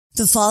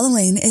The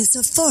following is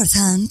a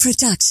fourth-hand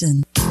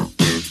production.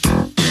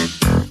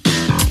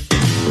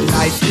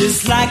 Life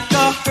is like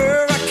a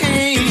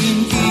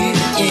hurricane here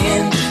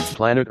in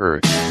planet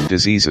Earth,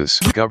 diseases,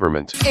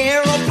 government,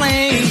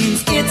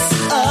 aeroplanes.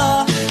 It's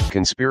a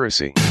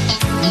conspiracy.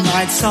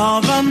 might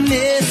solve a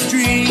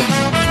mystery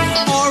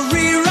or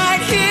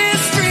rewrite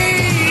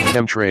history.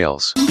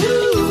 Chemtrails.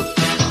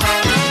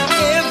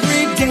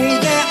 Every day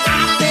they're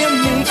out there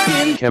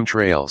making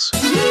Chemtrails.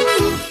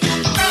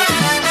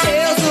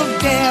 tales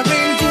of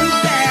daring, do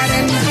bad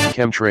and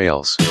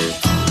Chemtrails.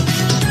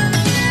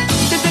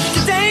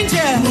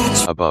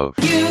 danger. Above.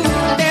 You,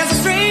 there's a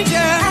stranger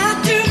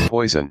out to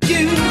Poison.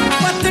 you.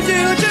 What to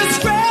do?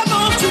 Just grab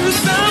onto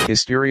some.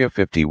 Hysteria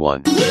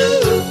 51.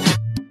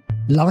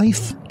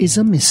 Life is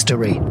a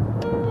mystery.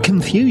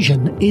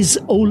 Confusion is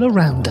all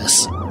around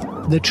us.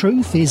 The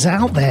truth is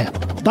out there,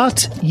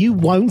 but you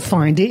won't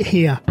find it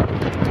here.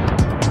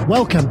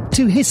 Welcome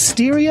to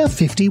Hysteria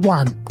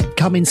 51.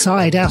 Come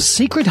inside our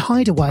secret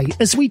hideaway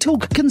as we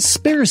talk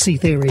conspiracy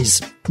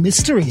theories,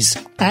 mysteries,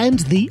 and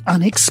the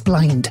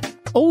unexplained.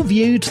 All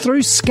viewed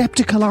through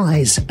skeptical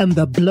eyes and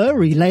the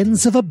blurry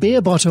lens of a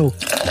beer bottle.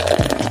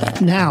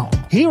 Now,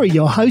 here are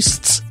your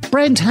hosts,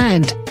 Brent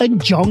Hand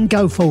and John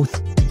Goforth.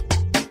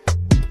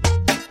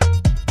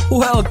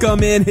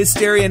 Welcome in,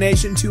 Hysteria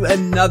Nation, to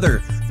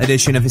another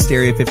edition of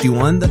Hysteria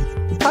 51, the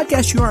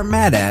podcast you aren't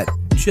mad at,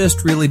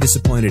 just really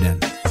disappointed in.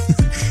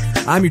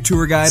 I'm your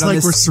tour guide It's on like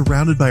this. we're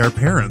surrounded by our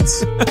parents.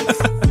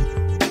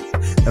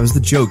 That was the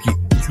joke.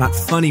 It's not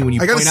funny when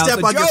you I gotta point out step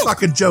the on your joke.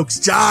 fucking jokes,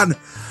 John.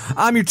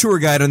 I'm your tour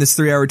guide on this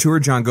 3-hour tour,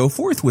 John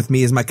Goforth. With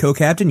me is my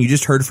co-captain. You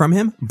just heard from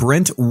him,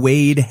 Brent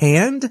Wade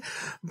Hand.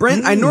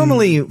 Brent, I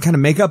normally kind of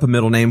make up a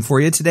middle name for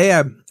you. Today,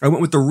 I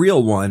went with the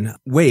real one.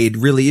 Wade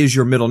really is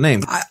your middle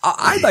name.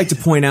 I'd like to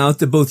point out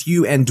that both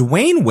you and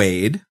Dwayne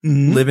Wade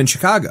live in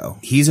Chicago.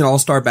 He's an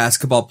all-star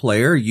basketball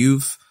player.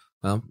 You've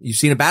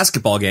seen a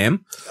basketball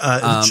game.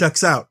 It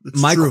checks out.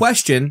 It's My true.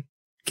 question,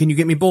 can you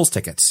get me Bulls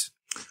tickets?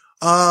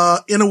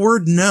 In a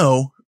word,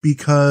 no,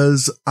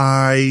 because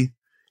I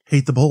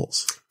hate the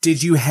Bulls.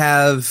 Did you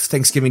have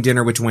Thanksgiving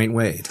dinner with Dwayne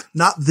Wade?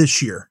 Not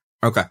this year.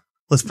 Okay.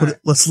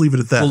 Let's leave it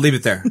at that. We'll leave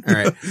it there. All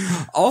right.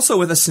 Also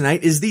with us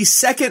tonight is the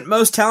second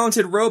most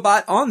talented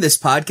robot on this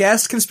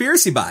podcast,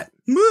 Conspiracy Bot.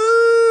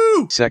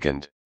 Woo!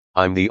 Second,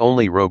 I'm the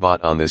only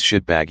robot on this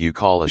shitbag you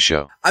call a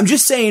show. I'm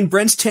just saying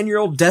Brent's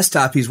 10-year-old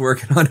desktop he's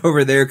working on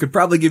over there could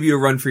probably give you a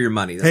run for your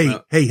money.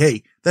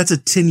 Hey, that's a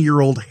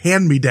 10-year-old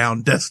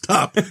hand-me-down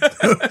desktop.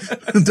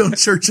 Don't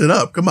church it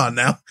up. Come on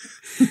now.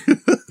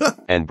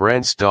 And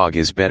Brent's dog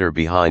is better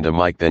behind a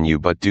mic than you,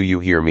 but do you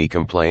hear me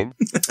complain?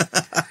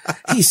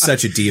 He's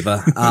such a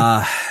diva.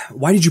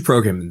 Why did you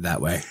program him that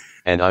way?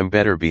 And I'm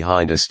better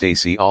behind a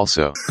Stacy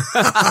also.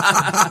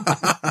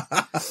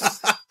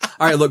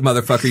 All right, look,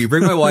 motherfucker, you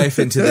bring my wife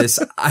into this,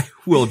 I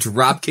will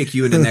drop kick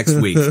you into next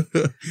week.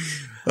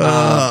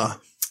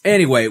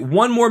 Anyway,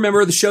 one more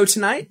member of the show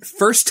tonight,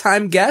 first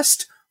time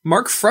guest,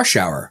 Mark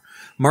Freshour.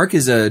 Mark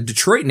is a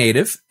Detroit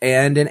native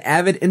and an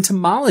avid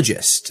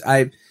entomologist.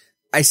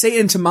 I say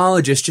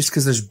entomologist just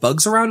because there's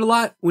bugs around a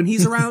lot when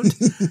he's around,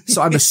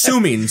 so I'm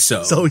assuming so.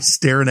 It's always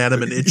staring at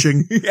him and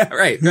itching. Yeah,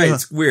 right.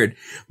 It's weird.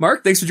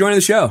 Mark, thanks for joining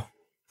the show.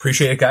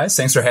 Appreciate it, guys.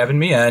 Thanks for having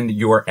me. And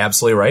you are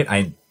absolutely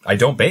right. I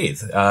don't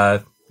bathe.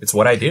 It's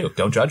what I do.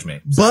 Don't judge me.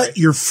 Sorry. But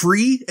you're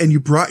free and you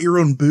brought your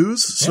own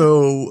booze.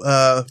 So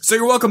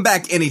you're welcome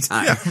back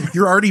anytime. Yeah,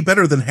 you're already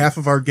better than half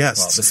of our Well,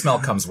 guests. the smell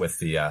comes with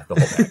the whole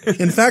package.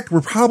 In fact, we're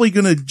probably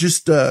going to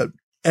just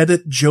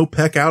edit Joe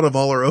Peck out of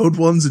all our owed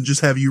ones and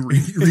just have you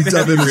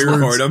redub him his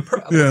Re-record words. them.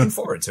 Looking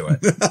forward to it.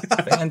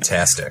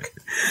 Fantastic.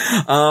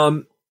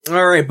 All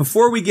right.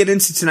 Before we get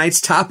into tonight's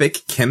topic,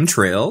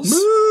 chemtrails,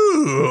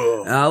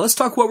 Ooh. let's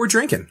talk what we're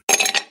drinking.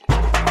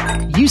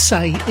 You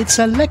say it's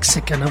a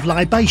lexicon of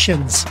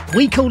libations.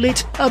 We call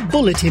it a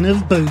bulletin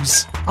of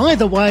booze.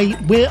 Either way,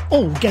 we're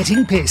all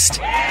getting pissed.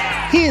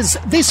 Here's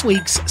this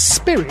week's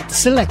Spirit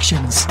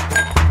Selections.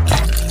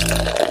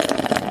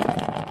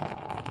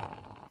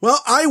 Well,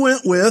 I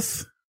went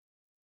with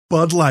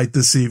Bud Light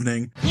this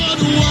evening.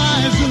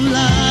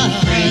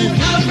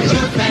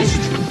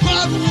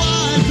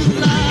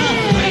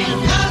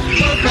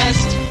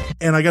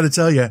 And I got to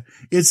tell you,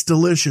 it's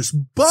delicious.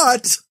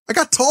 But I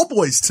got Tall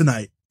Boys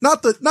tonight.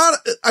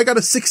 I got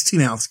a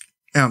 16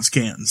 ounce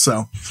can.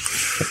 So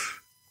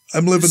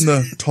I'm living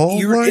the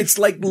tall life. It's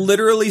like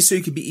literally so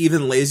you could be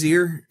even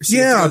lazier. So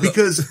Yeah,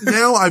 because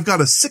now I've got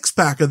a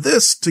 6-pack of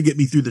this to get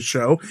me through the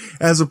show,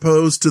 as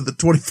opposed to the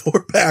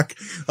 24-pack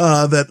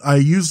that I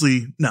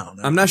usually. No,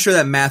 I'm not sure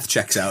that math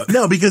checks out.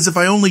 no, because if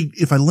I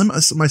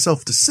limit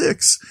myself to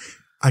 6,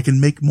 I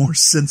can make more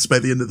sense by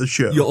the end of the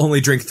show. You'll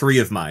only drink 3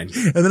 of mine.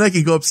 And then I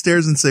can go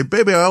upstairs and say,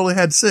 "Baby, I only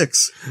had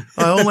 6.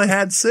 I only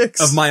had 6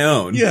 Of my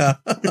own. Yeah,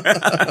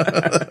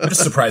 I'm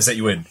just surprised that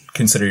you would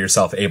consider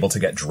yourself able to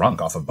get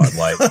drunk off of Bud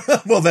Light.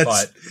 well,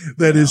 that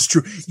is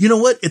true. You know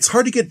what? It's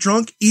hard to get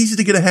drunk, easy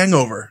to get a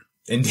hangover.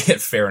 And yeah,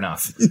 fair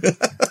enough.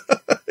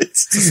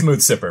 It's a smooth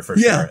sipper for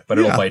sure, but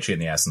it'll bite you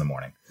in the ass in the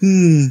morning.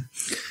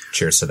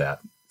 Cheers to that.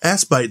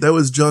 Assbite. That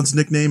was John's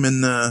nickname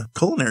in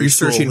culinary You're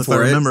school. searching if for I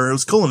it. remember, it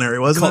was culinary,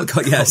 wasn't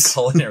it? Yes.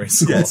 Culinary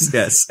school.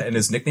 Yes. And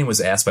his nickname was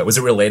Assbite. Was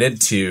it related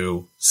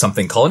to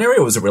something culinary,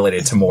 or was it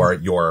related to more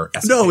your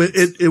No,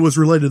 escapades? it was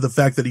related to the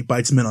fact that he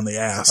bites men on the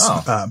ass.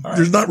 Oh, all right.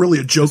 There's not really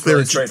a joke there.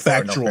 Really It's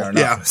straightforward. factual. No, fair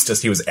enough. Yeah. It's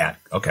just he was at.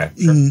 Okay.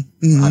 Sure.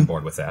 On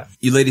board with that.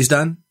 You ladies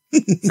done?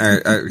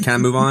 Or can I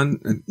move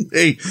on?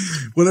 Hey,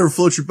 whatever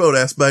floats your boat,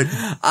 Assbite.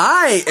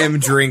 I am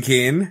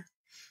drinking.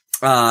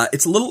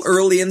 It's a little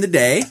early in the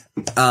day,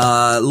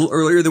 a little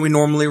earlier than we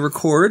normally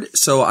record.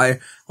 So I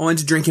wanted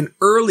to drink an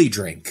early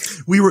drink.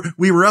 We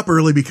were up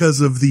early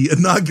because of the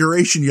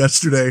inauguration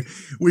yesterday.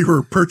 We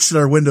were perched at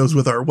our windows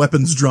with our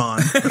weapons drawn.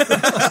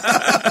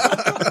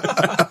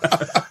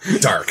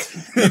 Dark.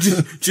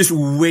 Just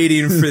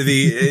waiting for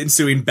the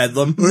ensuing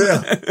bedlam.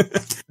 Yeah.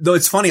 Though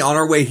it's funny, on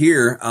our way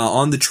here,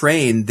 on the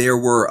train, there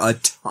were a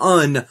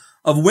ton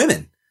of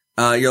women.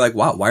 You're like,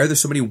 wow, why are there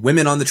so many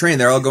women on the train?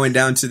 They're all going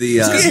down to the,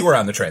 Because you were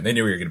on the train. They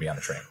knew you were going to be on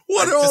the train.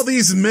 What are all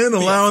these men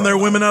allowing their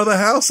women out of the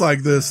house like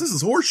this? This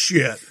is horse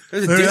shit.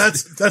 I mean,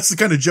 that's the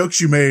kind of jokes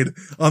you made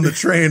on the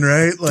train,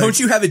 right? Like, don't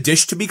you have a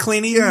dish to be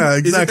cleaning? Yeah,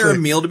 exactly. Isn't there a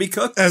meal to be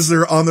cooked? as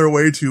they're on their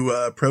way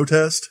to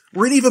protest.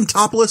 Were any of them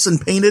topless and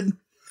painted?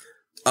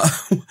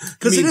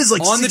 Because it is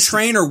like on the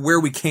train or where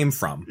we came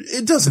from.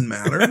 It doesn't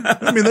matter.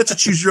 I mean, that's a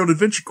choose your own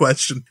adventure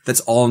question.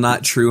 That's all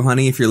not true,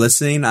 honey. If you're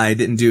listening, I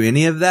didn't do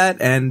any of that.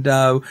 And,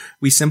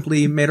 we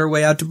simply made our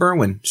way out to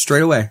Berwyn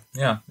straight away.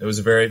 Yeah, it was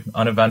very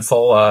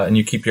uneventful, and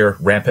you keep your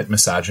rampant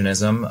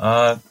misogynism,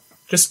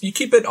 you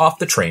keep it off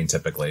the train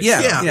typically.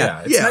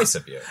 Yeah. It's nice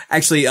of you.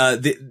 Actually, all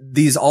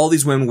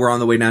these women were on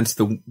the way down to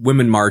the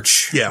Women March,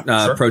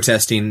 Sure.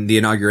 protesting the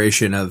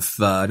inauguration of,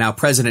 now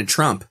President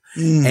Trump.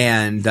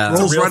 And,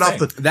 Rolls real right off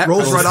thing. the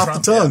rolls right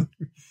off the tongue.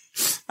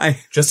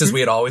 Just as we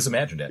had always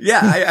imagined it.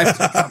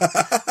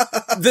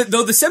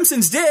 Though the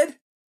Simpsons did.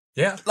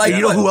 Yeah. Like,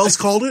 You know who else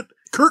called it?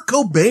 Kurt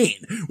Cobain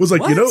was like,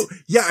 What?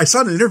 I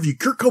saw an interview.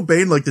 Kurt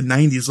Cobain, like the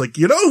 90s, like,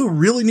 you know who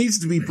really needs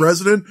to be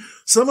president?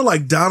 Someone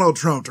like Donald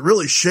Trump to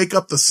really shake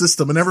up the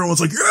system. And everyone was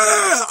like,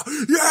 yeah.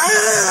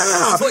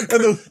 Like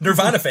And the,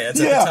 Nirvana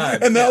fans at the time.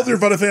 and now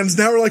Nirvana fans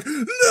now are like, no,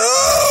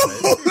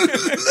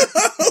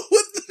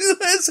 what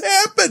has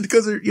happened?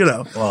 Because,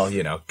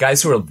 Well,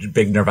 guys who are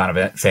big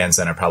Nirvana fans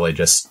then are probably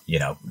just,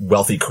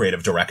 wealthy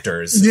creative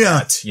directors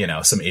at,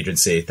 some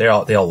agency. They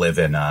all live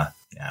in,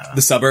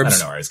 The suburbs. I don't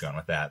know where I was going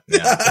with that.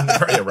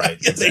 Yeah, you're right.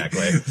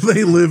 Exactly.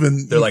 they live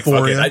in They're like, fuck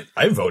euphoria. it.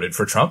 I voted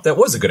for Trump. That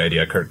was a good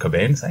idea, Kurt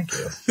Cobain. Thank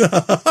you.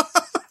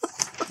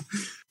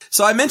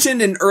 So I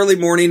mentioned in early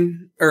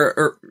morning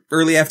or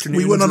early afternoon.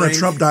 We went on a drink,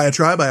 Trump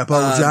diatribe. I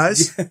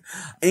apologize.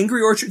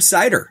 Angry Orchard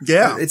cider.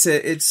 Yeah. It's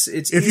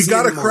if you easy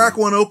got to in the crack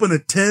morning. one open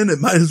at 10, it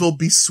might as well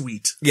be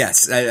sweet.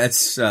 Yes,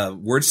 that's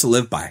words to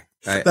live by.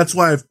 That's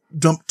why I've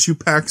dumped 2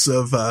 packs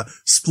of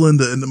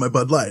Splenda into my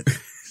Bud Light.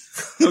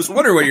 I was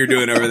wondering what you're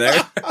doing over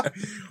there.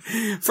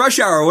 Fresh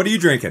Hour, what are you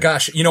drinking?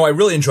 Gosh, I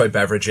really enjoy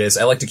beverages.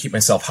 I like to keep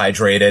myself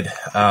hydrated.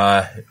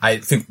 I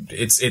think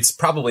it's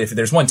probably, if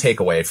there's one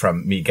takeaway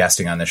from me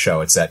guesting on the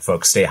show, it's that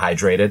folks stay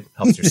hydrated.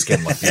 Helps your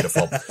skin look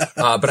beautiful.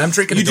 But I'm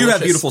drinking You do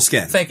have beautiful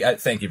skin.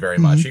 Thank you very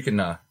much. You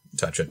can,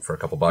 touch it for a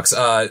couple bucks.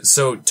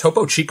 So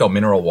Topo Chico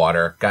mineral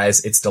water,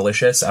 guys, it's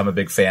delicious. I'm a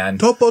big fan.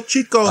 Topo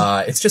Chico.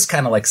 It's just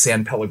kind of like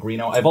San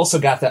Pellegrino. I've also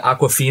got the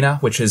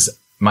Aquafina, which is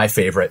my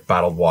favorite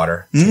bottled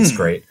water. Tastes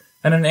great.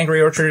 And an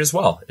Angry Orchard as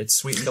well. It's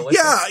sweet and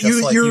delicious. Yeah,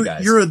 just like you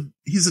guys.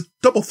 he's a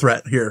double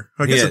threat here.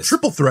 I guess He a is.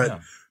 triple threat. Yeah.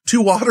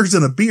 2 waters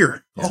and a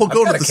beer. All I've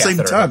going got at a the same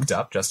catheter time. hooked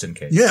up just in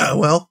case. Yeah,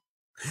 well,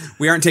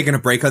 We aren't taking a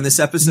break on this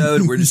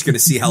episode. We're just going to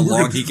see how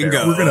long he can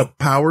go. we're going to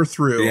power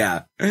through.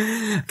 Yeah.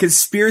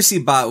 Conspiracy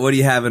Bot, what are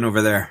you having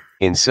over there?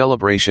 In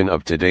celebration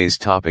of today's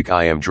topic,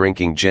 I am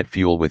drinking jet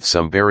fuel with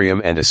some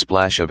barium and a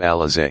splash of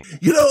Alizé.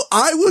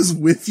 I was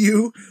with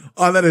you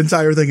on that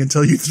entire thing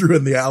until you threw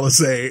in the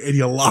Alizé and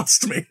you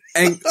lost me.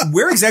 And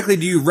where exactly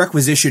do you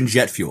requisition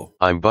jet fuel?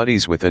 I'm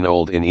buddies with an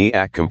old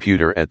ENIAC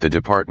computer at the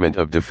Department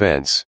of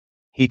Defense.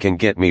 He can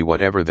get me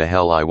whatever the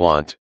hell I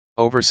want.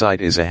 Oversight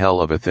is a hell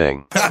of a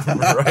thing.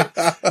 Right?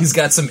 He's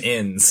got some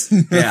ins.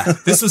 Yeah.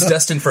 This was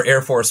destined for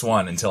Air Force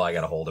One until I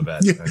got a hold of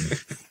it. And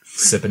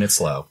sipping it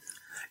slow.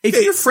 If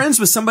you're friends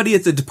with somebody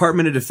at the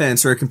Department of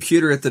Defense or a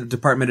computer at the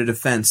Department of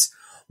Defense,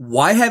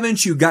 why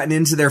haven't you gotten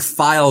into their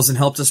files and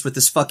helped us with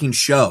this fucking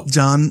show?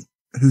 John,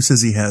 who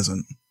says he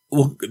hasn't?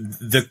 Well,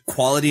 the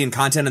quality and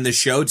content on this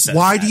show says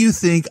Why that. do you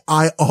think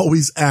I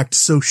always act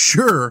so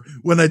sure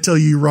when I tell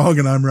you you're wrong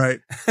and I'm right?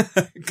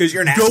 Because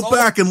you're an Go asshole?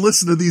 back and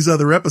listen to these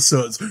other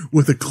episodes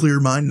with a clear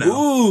mind now.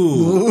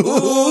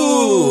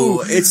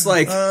 Ooh. It's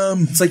like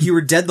you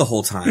were dead the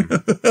whole time.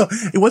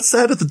 Hey, what's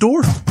that at the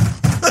door?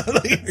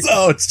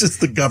 Oh, it's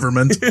just the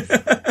government.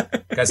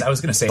 Guys, I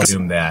was going to say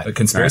assume that a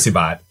conspiracy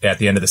bot at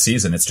the end of the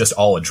season, it's just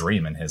all a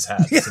dream in his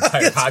head. This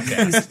entire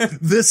podcast.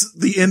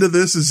 The end of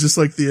this is just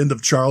like the end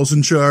of Charles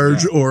in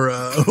Charge or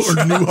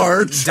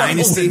Newhart.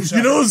 Dynasty.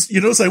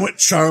 You notice I went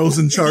Charles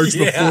in Charge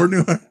before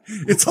Newhart.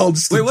 It's all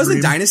just Wait, a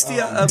wasn't dream. Dynasty?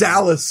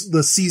 Dallas,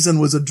 the season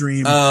was a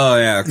dream. Oh,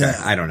 yeah, okay.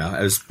 Yeah. I don't know.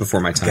 It was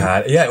before my time.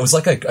 God, yeah, it was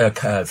like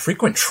a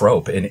frequent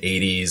trope in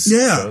 80s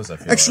shows, I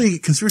feel actually,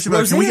 like. conspiracy about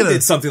Roseanne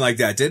did something like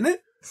that, didn't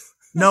it?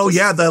 No,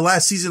 yeah, the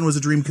last season was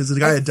a dream because the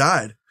guy had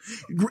died.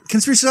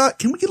 Conspiracy about,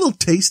 can we get a little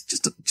taste,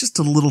 just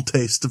a little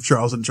taste of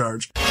Charles in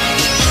Charge?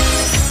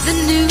 The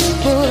new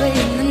boy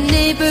in the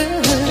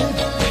neighborhood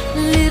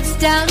lives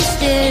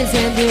downstairs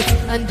and it's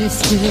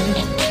understood.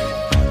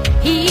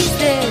 He's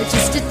there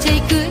just to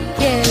take good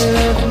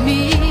care of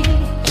me,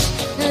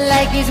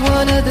 like he's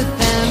one of the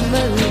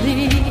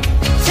family.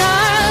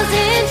 Charles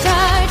in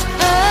charge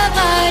of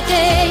our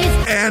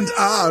days and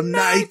our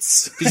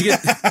nights. Did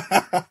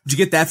you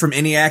get that from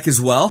ENIAC as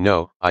well?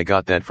 No, I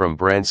got that from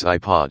Brent's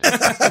iPod.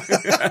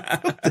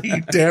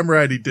 You damn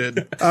right he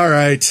did. All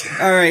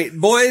right,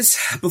 boys,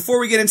 before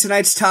we get into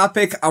tonight's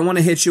topic, I want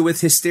to hit you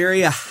with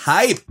Hysteria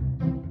Hype.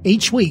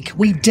 Each week,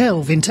 we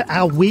delve into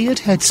our weird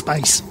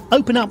headspace,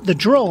 open up the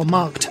drawer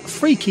marked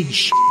freaky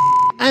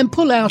and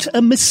pull out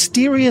a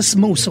mysterious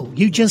morsel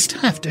you just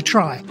have to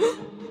try.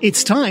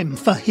 It's time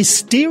for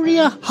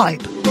Hysteria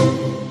Hype.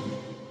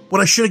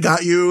 what I should have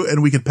got you,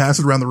 and we could pass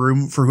it around the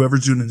room for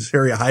whoever's doing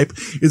Hysteria Hype,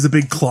 is a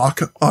big clock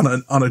on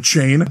a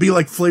chain. Be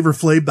like Flavor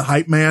Flav, the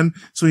hype man.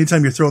 So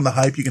anytime you're throwing the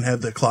hype, you can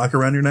have the clock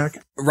around your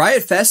neck.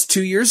 Riot Fest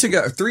 3 years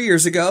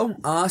ago,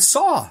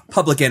 saw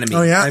Public Enemy.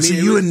 Oh yeah. I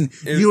mean,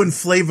 so you and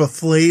Flavor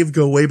Flav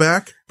go way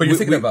back. But you're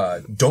thinking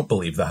of Don't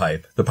Believe the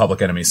Hype, the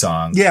Public Enemy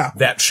song. Yeah.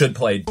 That should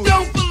play.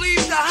 Don't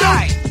believe the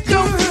hype.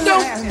 Don't believe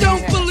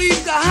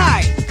the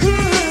hype.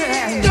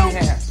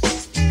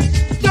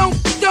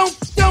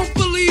 Don't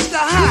believe the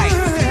hype.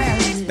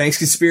 Thanks,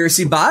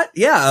 Conspiracy Bot.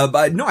 Yeah,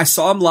 but no, I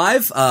saw him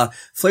live.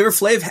 Flavor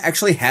Flav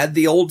actually had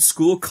the old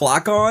school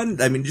clock on.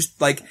 I mean,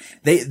 just like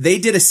they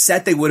did a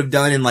set they would have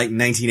done in like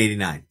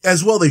 1989.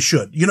 As well they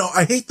should. You know,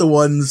 I hate the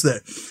ones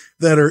that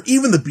are,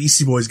 even the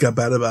Beastie Boys got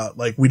bad about,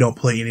 like, we don't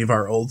play any of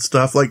our old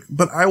stuff. Like,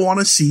 but I want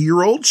to see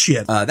your old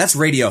shit. That's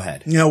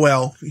Radiohead. Yeah,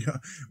 well,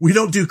 we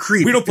don't do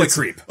Creep. We don't play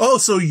Creep. Oh,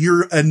 so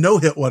you're a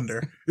no-hit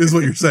wonder, is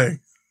what you're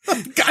saying.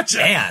 Gotcha.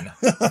 Man.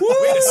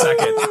 Wait a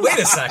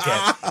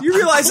second. You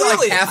realize that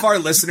like half our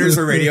listeners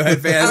are Radiohead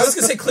fans? I was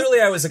going to say, clearly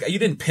you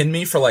didn't pin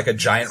me for like a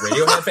giant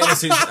Radiohead fan as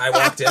soon as I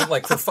walked in.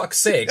 Like, for fuck's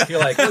sake. You're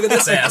like, look at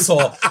this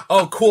asshole.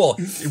 Oh, cool.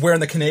 You're wearing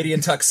the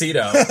Canadian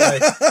tuxedo.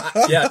 Like,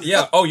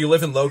 yeah. Oh, you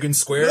live in Logan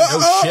Square?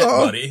 No shit,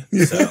 buddy.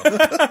 So.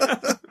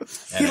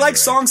 He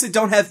likes songs that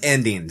don't have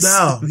endings.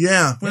 No,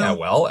 yeah.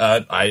 Well,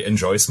 I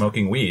enjoy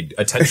smoking weed.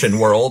 Attention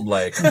world,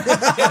 like, you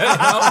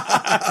know?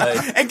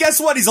 And guess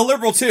what? He's a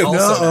liberal too.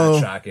 Also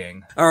not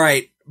shocking. All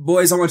right,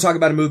 boys, I want to talk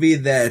about a movie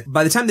that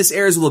by the time this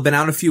airs will have been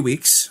out a few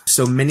weeks.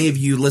 So many of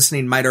you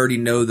listening might already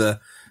know the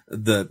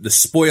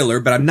spoiler,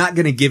 but I'm not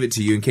going to give it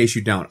to you in case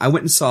you don't. I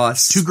went and saw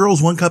Two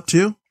Girls, One Cup,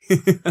 Two?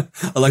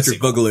 Electric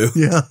Boogaloo.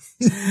 Yeah.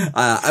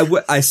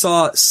 I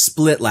saw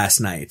Split last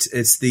night.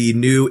 It's the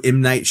new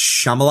M. Night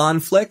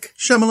Shyamalan flick.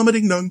 Shyamalan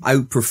ding dong.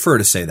 I prefer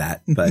to say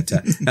that, but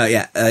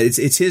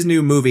it's his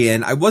new movie,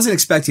 and I wasn't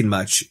expecting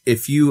much.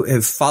 If you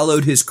have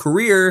followed his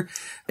career,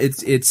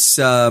 it's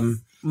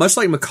much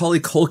like Macaulay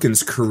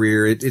Culkin's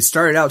career. It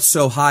started out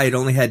so high, it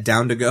only had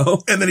down to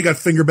go. And then he got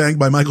finger banged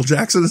by Michael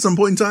Jackson at some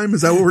point in time?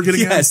 Is that what we're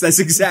getting at? Yes, that's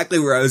exactly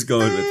where I was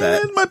going with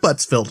that. And my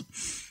butt's filled.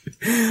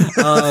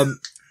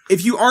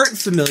 If you aren't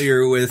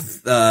familiar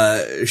with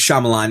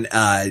Shyamalan,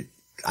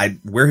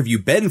 where have you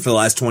been for the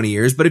last 20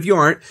 years? But if you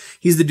aren't,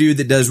 he's the dude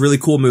that does really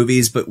cool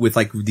movies, but with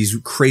like these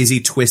crazy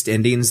twist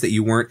endings that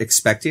you weren't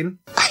expecting.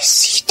 I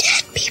see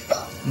dead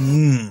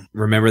people.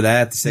 Remember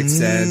that? The Sixth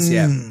Sense?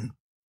 Yeah.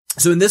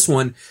 So in this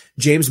one,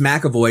 James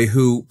McAvoy,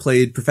 who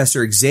played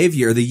Professor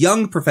Xavier, the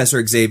young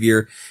Professor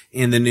Xavier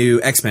in the new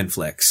X-Men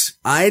flicks,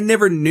 I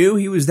never knew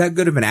he was that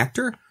good of an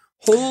actor.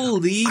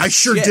 Holy I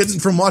sure shit.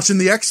 didn't from watching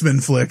the X-Men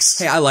flicks.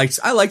 Hey, I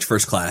liked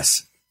First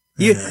Class.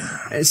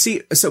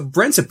 See, so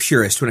Brent's a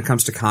purist when it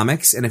comes to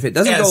comics, and if it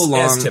doesn't go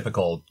along, as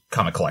typical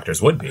comic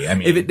collectors would be. I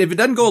mean, if it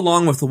doesn't go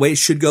along with the way it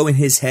should go in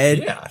his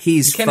head,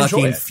 he's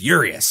fucking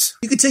furious.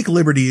 You could take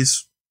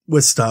liberties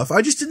with stuff.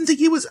 I just didn't think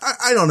he was,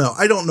 I don't know.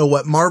 I don't know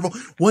what Marvel,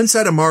 one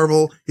side of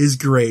Marvel is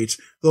great.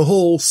 The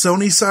whole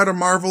Sony side of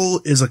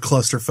Marvel is a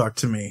clusterfuck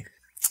to me.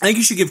 I think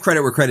you should give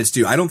credit where credit's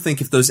due. I don't think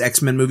if those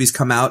X-Men movies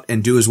come out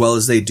and do as well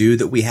as they do,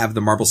 that we have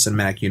the Marvel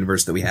Cinematic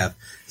Universe that we have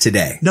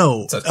today.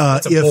 No. It's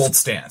a bold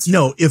stance.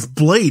 No, if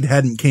Blade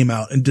hadn't came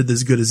out and did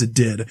as good as it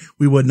did,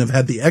 we wouldn't have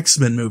had the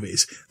X-Men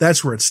movies.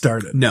 That's where it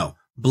started. No.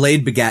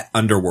 Blade begat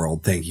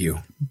Underworld, thank you.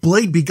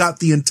 Blade begot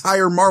the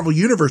entire Marvel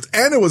Universe,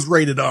 and it was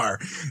rated R.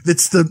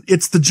 It's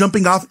the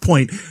jumping off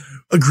point.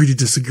 Agree to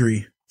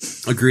disagree.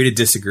 Agree to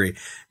disagree.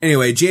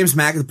 Anyway,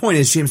 the point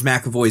is James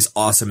McAvoy is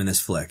awesome in this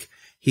flick.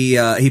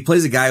 He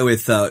plays a guy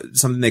with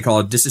something they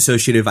call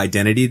dissociative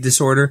identity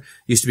disorder.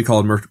 Used to be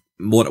called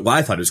what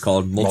I thought it was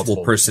called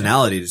multiple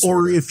personality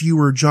disorder. Or if you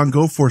were John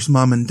Goforth's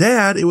mom and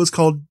dad, it was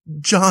called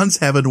John's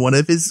having one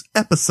of his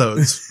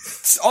episodes.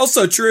 It's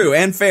also true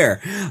and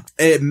fair.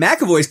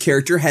 McAvoy's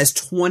character has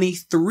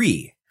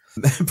 23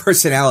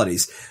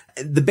 personalities.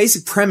 The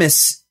basic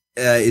premise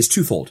is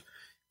twofold.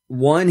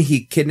 One,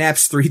 he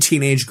kidnaps 3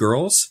 teenage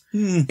girls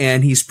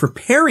and he's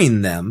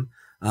preparing them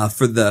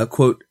for the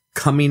quote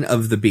coming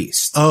of the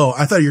beast. Oh,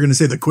 I thought you were going to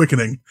say The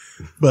Quickening,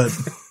 but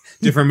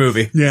different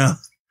movie. Yeah.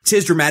 It's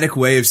his dramatic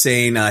way of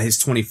saying his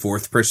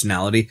 24th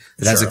personality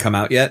that hasn't come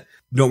out yet.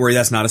 Don't worry,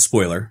 that's not a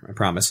spoiler, I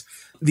promise.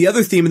 The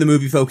other theme of the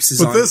movie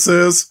focuses on... But this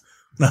is...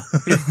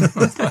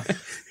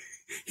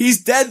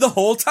 He's dead the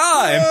whole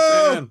time.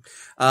 Oh.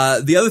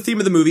 The other theme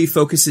of the movie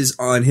focuses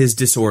on his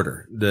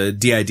disorder, the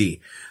DID,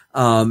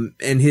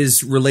 and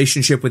his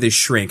relationship with his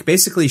shrink.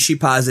 Basically, she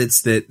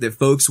posits that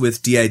folks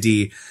with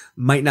DID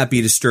might not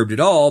be disturbed at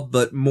all,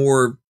 but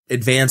more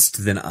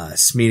advanced than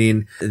us,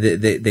 meaning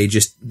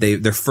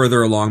they're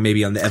further along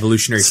maybe on the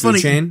evolutionary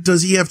food chain.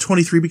 Does he have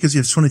 23 because he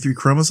has 23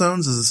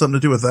 chromosomes? Is it something to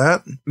do with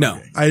that?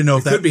 No. I didn't know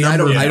if that could be.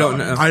 number, I don't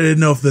know. I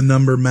didn't know if the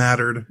number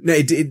mattered. No,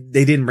 they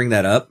didn't bring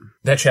that up.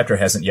 That chapter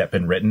hasn't yet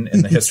been written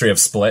in the history of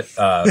Split,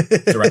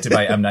 directed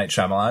by M. Night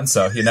Shyamalan,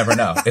 so you never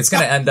know. It's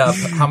going to end up,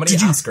 how many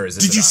Oscars is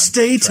it Did you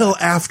stay till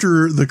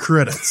after the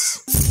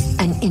credits?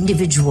 An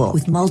individual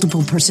with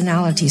multiple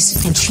personalities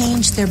can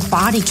change their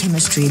body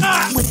chemistry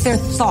with their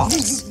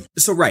thoughts.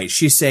 So right,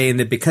 she's saying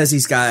that because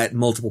he's got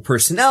multiple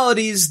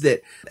personalities,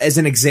 that as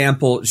an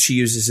example she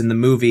uses in the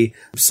movie,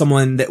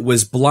 someone that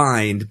was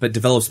blind but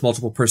develops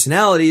multiple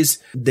personalities,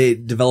 they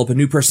develop a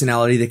new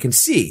personality that can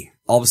see.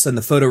 All of a sudden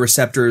the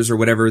photoreceptors or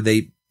whatever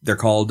they're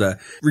called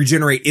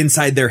regenerate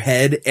inside their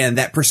head, and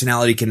that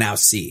personality can now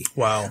see.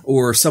 Wow.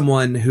 Or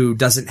someone who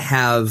doesn't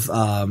have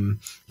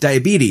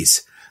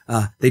diabetes,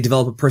 they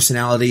develop a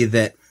personality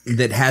that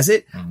has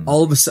it. Mm-hmm.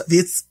 All of a sudden,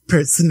 this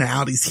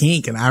personality's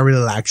Hank, and I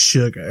really like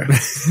sugar.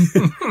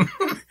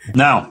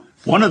 Now,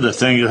 one of the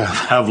things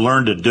I've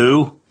learned to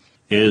do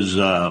is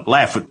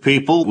laugh at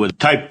people with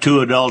type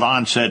 2 adult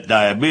onset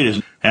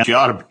diabetes. And you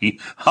ought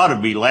to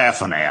be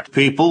laughing at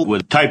people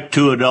with type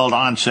 2 adult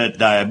onset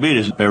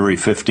diabetes every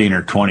 15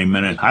 or 20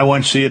 minutes. I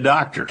went to see a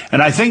doctor.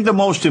 And I think the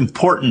most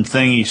important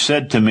thing he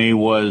said to me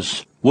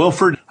was,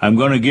 Wilford, I'm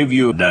going to give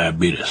you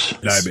diabetes.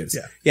 Diabetes.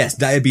 Yeah. Yes,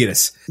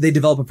 diabetes. They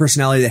develop a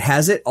personality that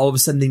has it. All of a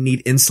sudden they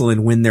need insulin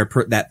when they're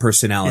that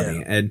personality.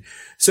 Yeah. And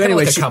so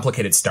anyway, like a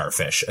complicated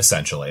starfish,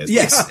 essentially.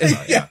 Yes. So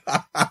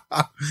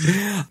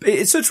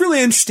it's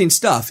really interesting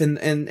stuff. And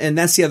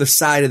that's the other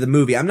side of the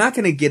movie. I'm not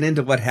going to get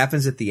into what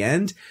happens at the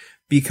end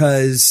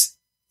because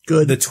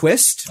the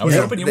twist. I was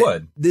hoping you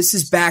would. This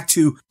is back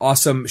to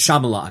awesome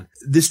Shyamalan.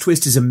 This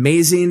twist is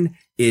amazing.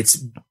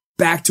 It's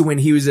back to when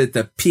he was at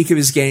the peak of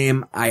his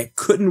game. I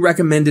couldn't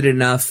recommend it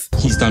enough.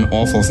 He's done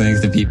awful things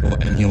to people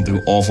and he'll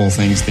do awful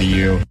things to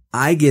you.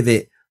 I give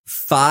it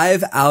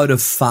 5 out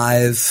of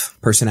 5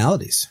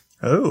 personalities.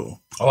 Oh,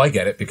 I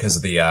get it because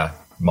of the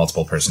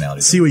multiple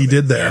personalities. See what you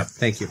did there. Yeah,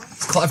 thank you.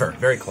 It's clever.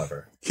 Very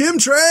clever.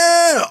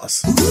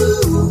 Chemtrails!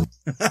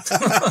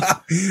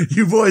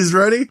 You boys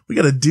ready? We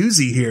got a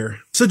doozy here.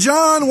 So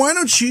John, why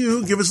don't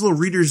you give us a little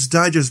Reader's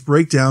Digest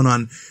breakdown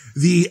on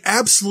the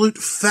absolute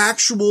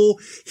factual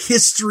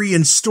history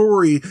and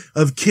story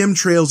of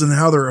chemtrails and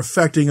how they're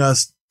affecting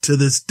us to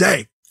this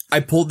day. I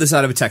pulled this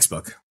out of a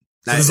textbook.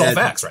 So this is all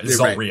facts, right? This is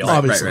all real.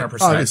 Obviously.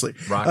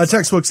 100%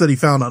 textbooks that he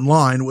found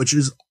online, which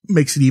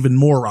makes it even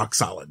more rock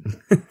solid.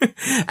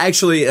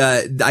 Actually,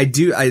 I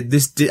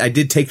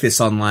did take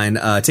this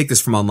online, take this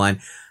from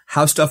online,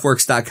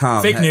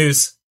 howstuffworks.com. Fake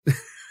news.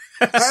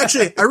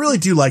 Actually, I really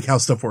do like How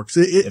Stuff Works.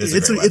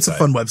 It's a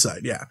fun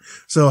website. Yeah.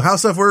 So How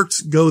Stuff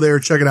Works, go there,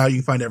 check it out. You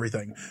can find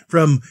everything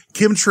from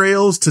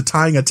chemtrails to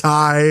tying a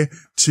tie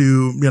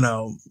to,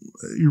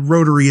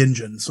 rotary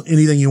engines,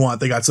 anything you want.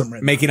 They got something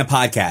written. Making a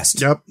podcast.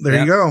 Yep. There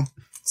you go.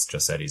 It's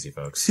just that easy,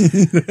 folks.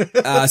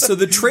 So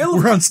the trail.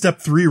 We're on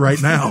step 3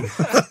 right now.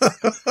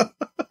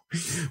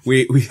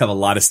 We have a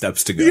lot of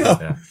steps to go.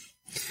 Yeah.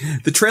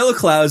 The trail of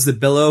clouds that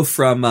billow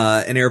from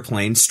an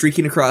airplane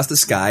streaking across the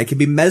sky can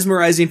be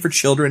mesmerizing for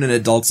children and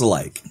adults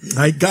alike.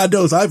 God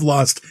knows I've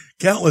lost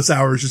countless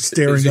hours just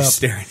staring at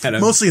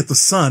them. Mostly at the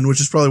sun, which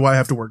is probably why I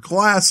have to wear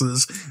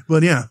glasses.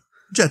 But yeah,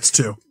 jets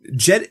too.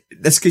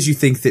 That's because you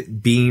think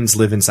that beings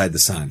live inside the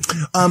sun.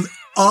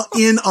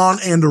 In, on,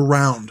 and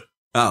around.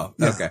 Oh,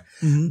 okay.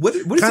 Mm-hmm. What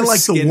is kind of like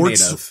skin the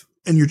warts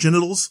and your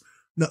genitals?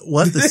 No,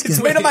 what? The skin?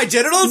 It's made of my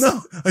genitals?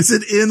 No, I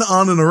said in,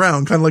 on, and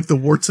around, kind of like the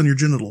warts on your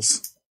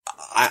genitals.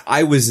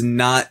 I was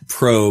not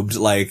probed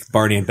like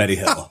Barney and Betty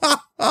Hill.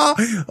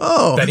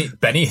 Oh.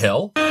 Benny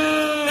Hill?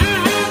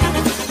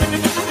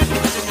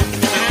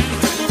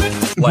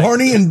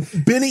 Barney and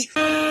Benny.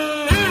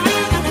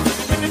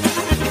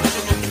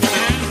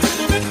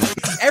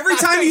 Every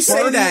time you say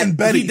Barney and that,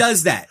 Betty. he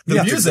does that.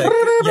 The music,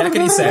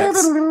 yakety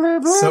sax.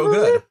 So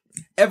good.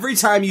 Every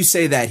time you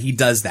say that, he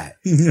does that.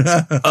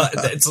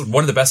 It's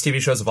one of the best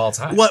TV shows of all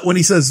time. What, when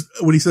he says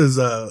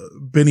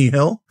Benny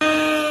Hill?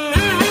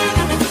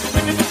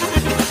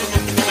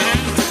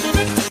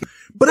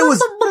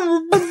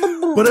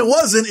 But it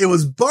wasn't. It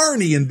was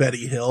Barney and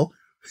Betty Hill.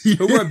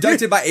 Who were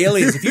abducted by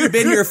aliens. If you'd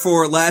been here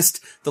for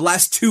the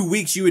last 2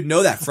 weeks, you would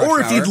know that. Fresh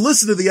Or if you'd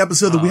listened to the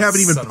episode that we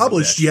haven't even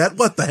published yet,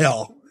 what the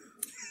hell?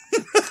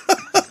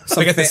 So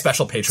I get the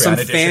special Patreon some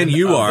edition. Fan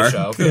you are.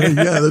 Show.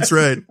 Yeah, that's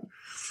right.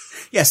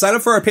 Yeah, sign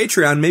up for our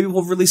Patreon. Maybe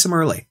we'll release them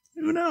early.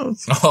 Who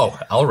knows? Oh,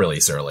 I'll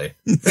release early.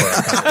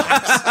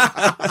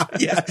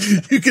 Yeah,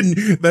 you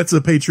can. That's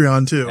a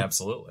Patreon too.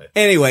 Absolutely.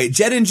 Anyway,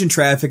 jet engine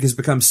traffic has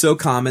become so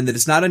common that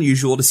it's not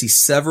unusual to see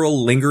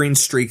several lingering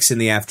streaks in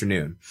the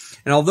afternoon.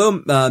 And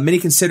although many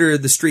consider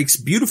the streaks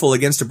beautiful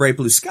against a bright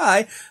blue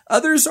sky,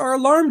 others are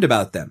alarmed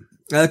about them.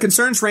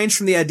 Concerns range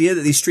from the idea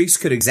that these streaks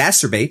could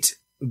exacerbate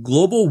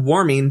global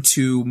warming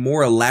to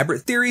more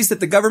elaborate theories that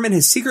the government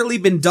has secretly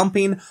been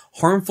dumping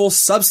harmful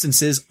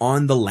substances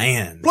on the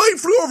land. Plane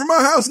flew over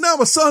my house, now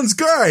my son's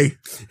gay.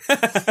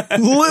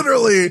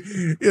 Literally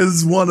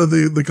is one of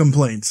the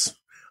complaints.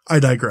 I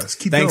digress.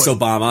 Keep Thanks, going.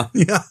 Obama.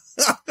 Yeah.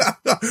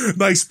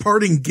 Nice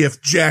parting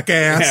gift,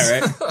 jackass. Yeah,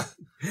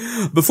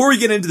 right. Before we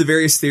get into the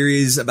various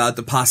theories about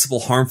the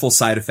possible harmful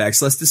side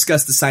effects, let's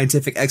discuss the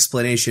scientific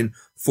explanation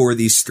for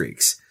these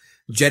streaks.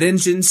 Jet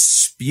engines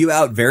spew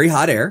out very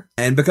hot air,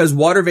 and because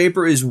water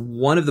vapor is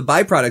one of the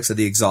byproducts of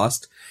the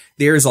exhaust,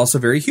 the air is also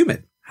very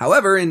humid.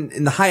 However,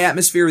 in the high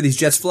atmosphere where these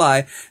jets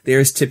fly, the air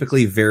is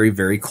typically very,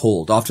 very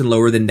cold, often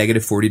lower than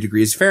negative 40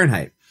 degrees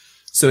Fahrenheit.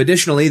 So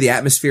additionally, the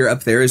atmosphere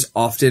up there is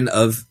often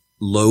of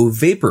low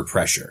vapor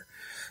pressure,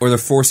 or the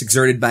force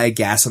exerted by a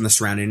gas on the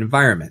surrounding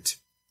environment.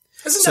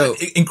 Isn't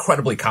that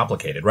incredibly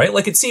complicated, right?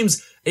 Like, it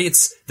seems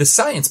it's the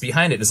science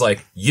behind it is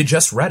like, you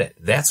just read it.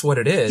 That's what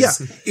it is. Yeah.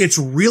 It's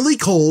really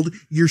cold.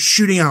 You're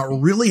shooting out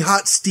really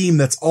hot steam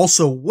that's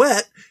also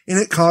wet, and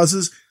it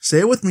causes, say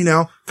it with me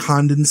now,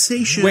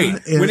 condensation. Wait,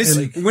 when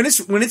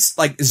it's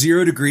like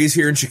 0 degrees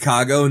here in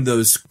Chicago and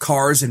those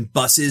cars and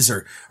buses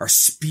are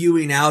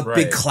spewing out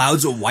big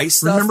clouds of white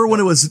stuff. Remember when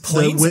it was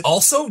planes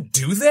also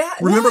do that?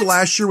 Remember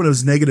last year when it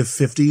was negative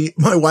 50?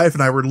 My wife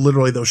and I were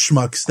literally those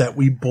schmucks that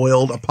we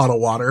boiled a pot of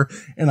water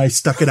and I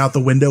stuck it out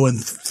the window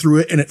and threw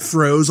it, and it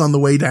froze on the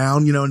way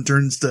down, and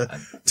turns to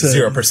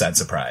 0%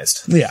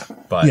 surprised. Yeah.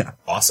 But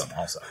awesome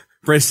also.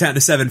 Breaks down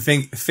to 7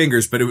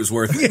 fingers, but it was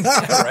worth it.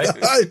 Yeah, right?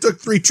 It took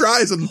 3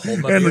 tries and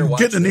beer,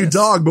 getting a new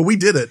dog, but we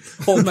did it.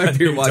 Hold my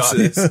beer, watch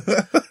this.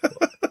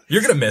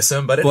 You're going to miss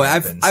him, but it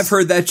happens. I've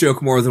heard that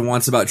joke more than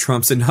once about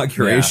Trump's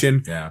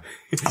inauguration. Yeah.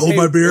 Hold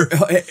my beer.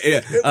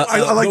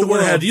 I like the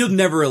word. You'll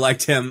never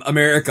elect him.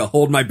 America,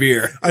 hold my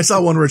beer. I saw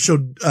one where it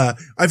showed,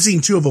 I've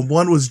seen 2 of them.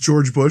 One was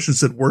George Bush and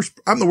said,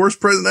 I'm the worst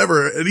president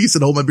ever. And he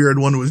said, hold my beer.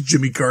 And one was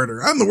Jimmy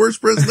Carter. I'm the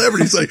worst president ever.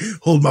 And he's like,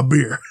 hold my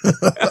beer.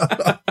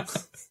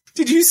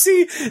 Did you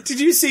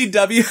see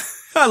W?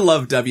 I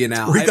love W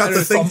now. We got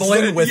the thing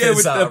fumbling with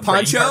his the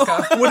poncho.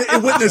 When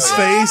it went in his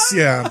face.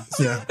 Yeah.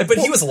 But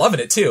he was loving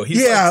it too.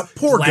 He's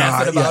poor guy.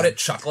 Laughing about it,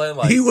 chuckling.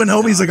 Like, he went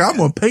home. He's like, I'm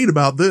going to paint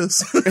about this.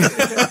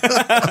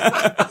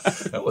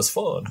 That was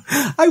fun.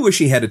 I wish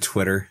he had a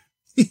Twitter.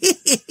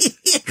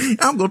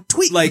 I'm going to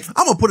tweet. I'm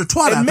going to put a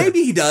twat out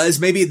maybe he does.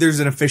 Maybe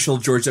there's an official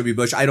George W.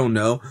 Bush. I don't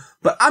know.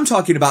 But I'm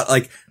talking about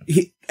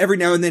every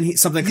now and then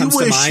something comes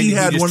to mind. He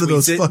had one of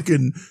those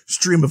fucking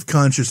stream of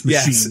conscious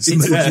machines.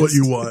 Yes, that's what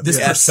you want.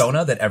 This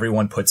persona that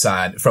everyone puts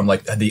on from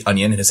The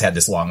Onion has had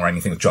this long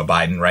running thing with Joe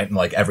Biden, right? And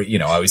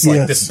always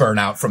this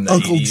burnout from the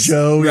Uncle 80s.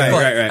 Joe.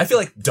 Right. I feel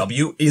like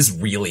W is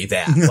really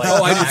that. I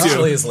do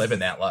actually is living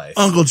that life.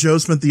 Uncle Joe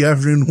spent the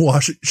afternoon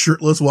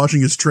shirtless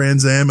washing his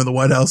Trans Am in the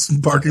White House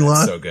parking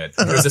lot. So good.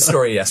 There was a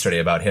story yesterday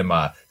about him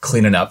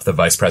cleaning up the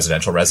vice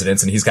presidential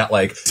residence, and he's got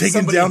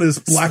taking down his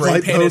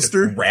blacklight poster,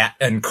 Rat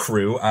and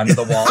Crew onto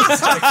the wall.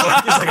 He's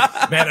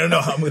like, man, I don't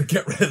know how I'm going to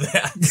get rid of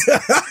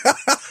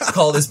that.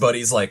 Called his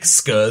buddies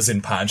Scuzz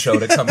and Poncho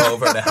to come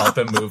over to help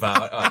him move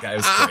out. Oh, God, it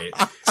was great.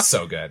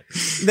 So good.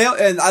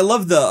 And I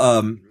love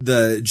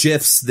the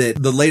GIFs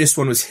that the latest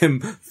one was him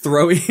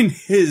throwing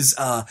his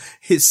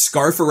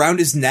scarf around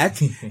his neck.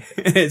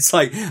 It's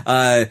like,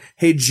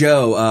 hey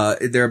Joe,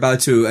 they're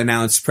about to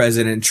announce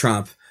President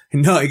Trump.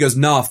 No, he goes,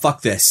 no,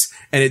 fuck this.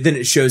 And then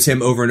it shows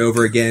him over and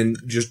over again,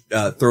 just,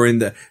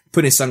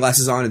 putting his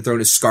sunglasses on and throwing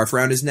his scarf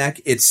around his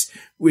neck.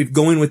 We're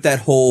going with that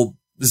whole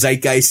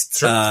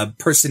zeitgeist,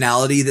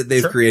 personality that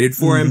they've created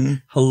for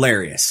him.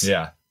 Hilarious.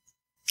 Yeah.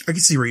 I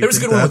can see where you There was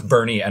a good one with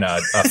Bernie and a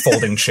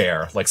folding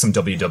chair, like some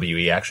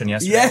WWE action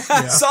yesterday. Yeah,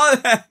 I saw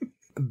that.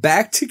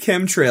 Back to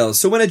chemtrails.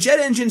 So when a jet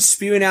engine's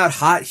spewing out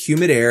hot,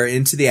 humid air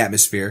into the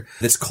atmosphere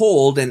that's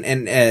cold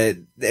and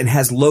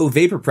has low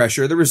vapor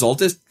pressure, the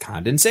result is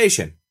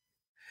condensation.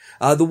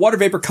 The water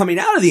vapor coming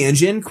out of the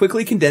engine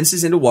quickly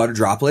condenses into water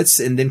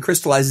droplets and then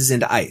crystallizes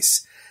into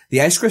ice.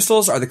 The ice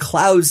crystals are the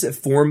clouds that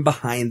form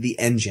behind the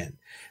engine.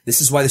 This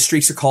is why the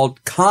streaks are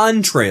called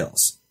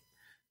contrails,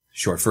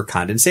 short for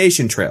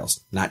condensation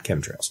trails, not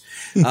chemtrails.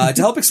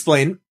 To help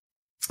explain,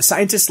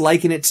 scientists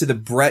liken it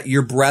to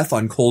your breath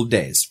on cold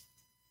days.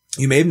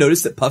 You may have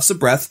noticed that puffs of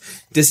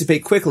breath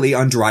dissipate quickly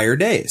on drier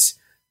days.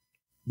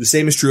 The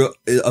same is true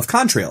of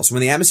contrails. When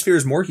the atmosphere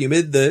is more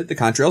humid, the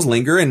contrails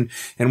linger, and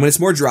when it's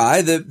more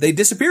dry, they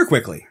disappear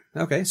quickly.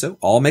 Okay, so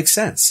all makes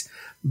sense.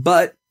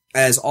 But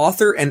as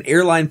author and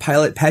airline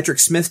pilot Patrick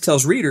Smith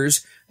tells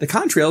readers, the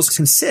contrails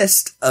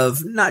consist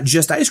of not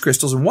just ice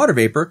crystals and water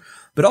vapor,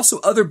 but also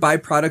other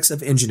byproducts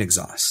of engine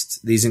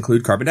exhaust. These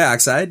include carbon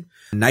dioxide,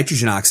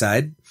 nitrogen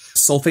oxide,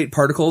 sulfate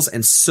particles,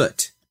 and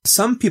soot.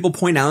 Some people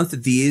point out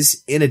that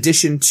these, in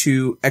addition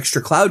to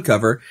extra cloud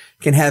cover,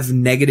 can have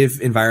negative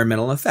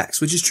environmental effects,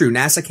 which is true.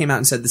 NASA came out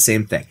and said the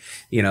same thing.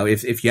 You know,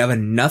 if you have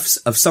enough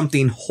of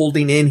something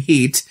holding in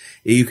heat,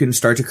 you can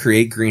start to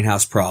create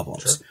greenhouse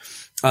problems.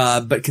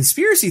 Sure. But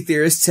conspiracy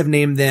theorists have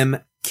named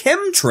them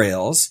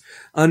chemtrails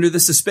under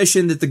the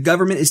suspicion that the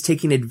government is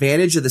taking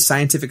advantage of the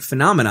scientific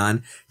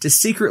phenomenon to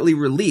secretly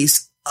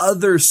release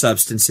other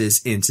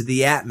substances into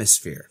the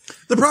atmosphere.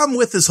 The problem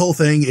with this whole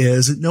thing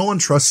is no one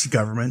trusts the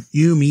government.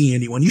 You, me,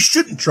 anyone. You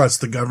shouldn't trust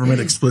the government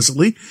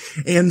explicitly.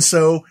 And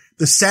so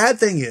the sad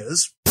thing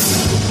is,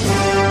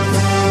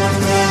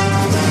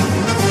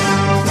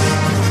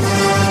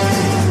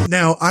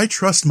 now I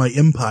trust my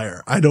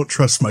empire. I don't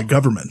trust my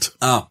government.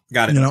 Oh,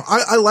 got it. You know,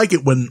 I like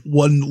it when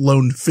one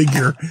lone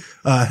figure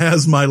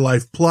has my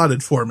life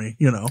plotted for me,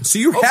 you know. So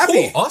you're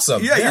happy. Cool.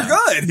 Awesome. Yeah, you're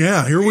good.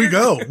 Yeah, here we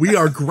go. We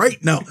are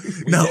great. No,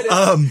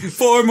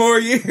 4 more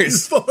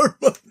years. 4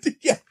 more.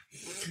 Yeah.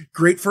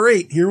 Great for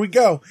 8. Here we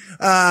go.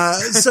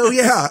 So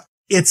yeah,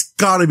 it's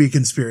gotta be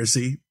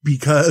conspiracy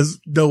because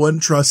no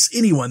one trusts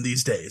anyone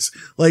these days.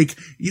 Like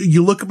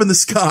you look up in the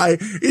sky,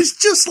 it's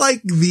just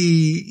like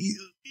the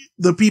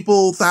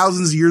people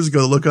thousands of years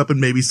ago look up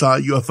and maybe saw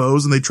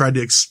UFOs and they tried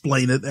to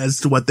explain it as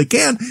to what they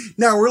can.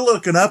 Now we're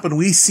looking up and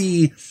we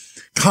see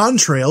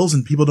contrails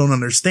and people don't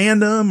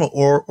understand them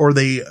or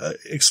they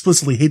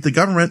explicitly hate the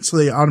government. So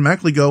they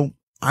automatically go,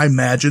 I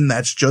imagine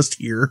that's just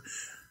here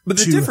but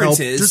the to difference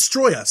help is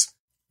destroy us.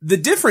 The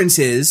difference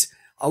is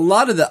a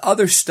lot of the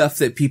other stuff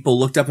that people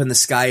looked up in the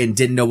sky and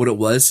didn't know what it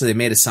was. So they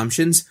made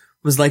assumptions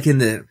was like in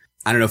the,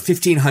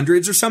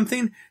 1500s or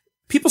something.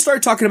 People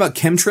started talking about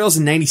chemtrails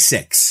in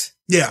 96.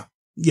 Yeah.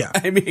 Yeah.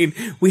 I mean,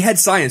 we had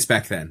science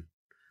back then.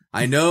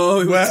 I know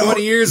it was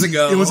 20 years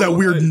ago. It was that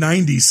weird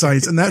 90s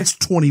science, and that's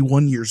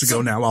 21 years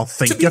ago now, I'll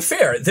think. To be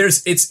fair,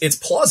 it's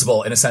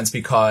plausible in a sense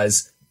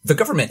because the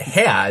government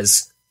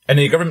and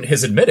the government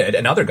has admitted,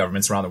 and other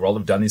governments around the world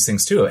have done these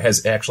things too,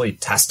 has actually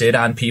tested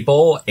on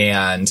people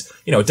and,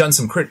 done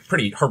some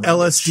pretty horrific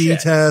LSD shit.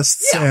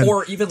 tests. Yeah, and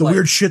or even the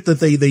weird shit that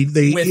they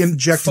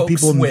injected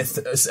people with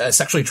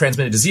sexually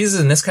transmitted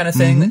diseases and this kind of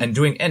thing, Mm-hmm. and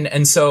doing,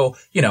 and so,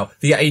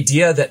 the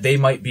idea that they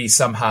might be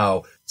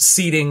somehow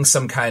seeding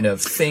some kind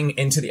of thing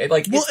into the,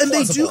 well, and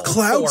they do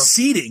cloud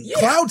seeding. Yeah,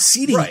 cloud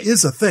seeding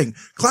is a thing.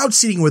 Cloud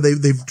seeding where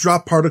they've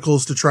dropped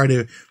particles to try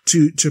to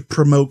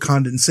promote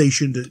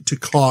condensation to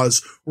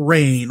cause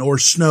rain or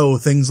snow,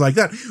 things like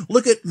that.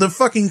 Look at the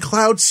fucking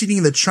cloud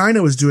seeding that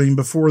China was doing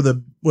before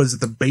the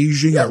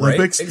Beijing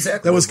Olympics? Right?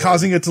 Exactly. That was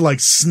causing it to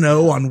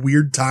snow on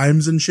weird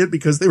times and shit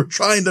because they were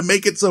trying to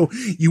make it so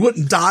you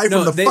wouldn't die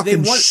from the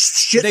fucking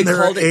shit in their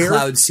air. They called it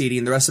cloud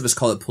seeding. The rest of us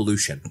call it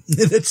pollution.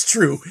 That's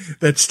true.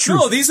 That's true.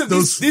 No, these are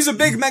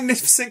big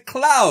magnificent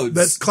clouds.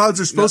 That clouds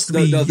are supposed to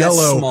be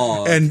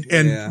yellow and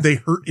they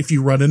hurt if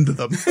you run into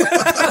them.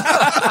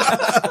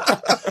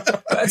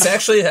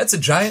 That's a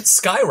giant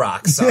sky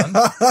rock, son.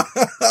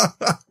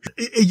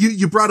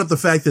 You brought up the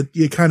fact that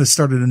it kind of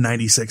started in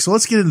 96. So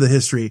let's get into the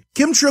history.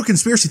 Chemtrail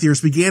conspiracy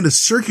theorists began to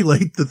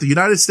circulate that the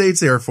United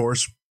States Air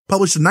Force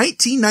published a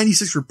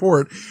 1996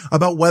 report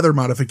about weather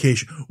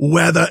modification.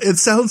 Weather. It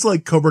sounds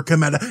like Cobra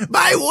Commander.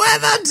 My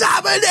weather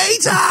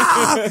dominator!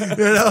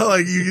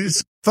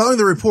 Following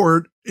the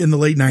report in the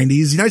late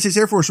 90s, the United States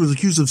Air Force was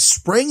accused of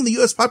spraying the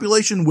U.S.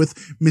 population with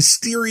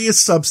mysterious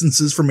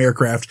substances from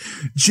aircraft,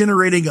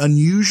 generating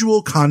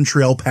unusual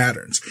contrail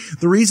patterns.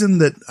 The reason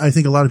that I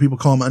think a lot of people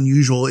call them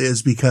unusual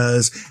is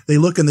because they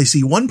look and they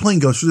see one plane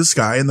goes through the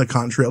sky and the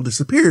contrail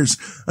disappears.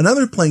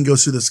 Another plane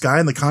goes through the sky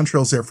and the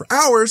contrail's there for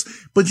hours,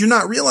 but you're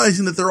not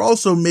realizing that there are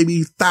also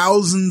maybe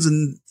thousands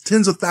and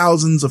tens of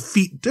thousands of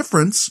feet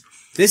difference.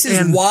 This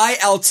is why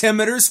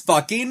altimeters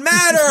fucking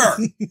matter.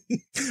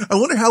 I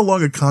wonder how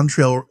long a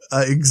contrail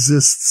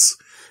exists.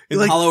 In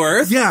the hollow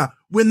earth? Yeah.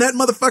 When that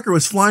motherfucker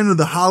was flying into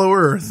the hollow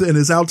earth and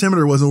his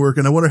altimeter wasn't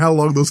working, I wonder how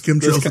long those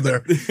chemtrails are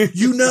there.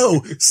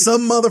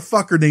 Some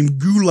motherfucker named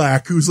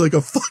Gulak, who's like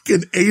a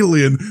fucking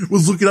alien,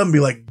 was looking up and be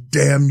like,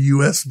 damn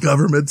U.S.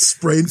 government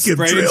spraying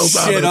chemtrails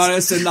on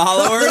us in the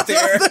hollow earth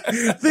here.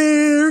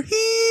 They're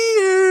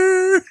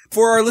here.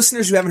 For our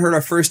listeners who haven't heard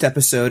our first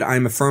episode,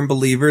 I'm a firm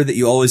believer that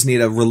you always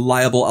need a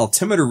reliable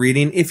altimeter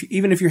reading,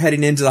 even if you're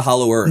heading into the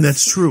hollow earth.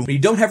 That's true. When you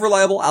don't have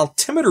reliable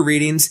altimeter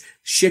readings,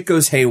 shit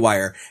goes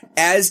haywire,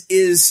 as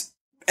is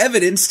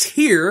evidenced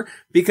here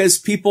because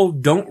people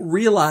don't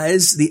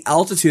realize the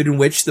altitude in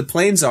which the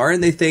planes are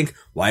and they think,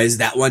 why is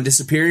that one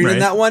disappearing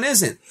and that one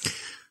isn't?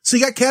 So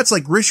you got cats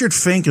like Richard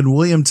Fink and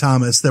William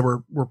Thomas that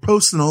were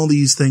posting all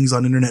these things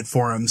on internet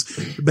forums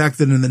back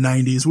then in the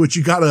 90s, which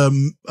you gotta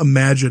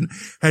imagine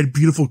had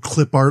beautiful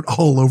clip art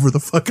all over the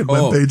fucking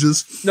web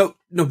pages. No,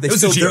 it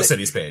was a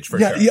GeoCities page for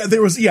sure. Yeah,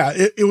 there was,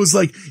 it was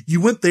like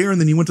you went there and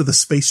then you went to the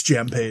Space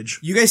Jam page.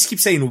 You guys keep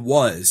saying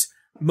was.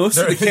 Most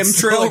of the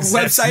chemtrail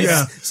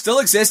websites still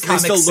exist. They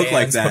still look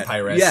like that.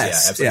 Papyrus,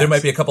 Yes, absolutely. yes. There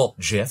might be a couple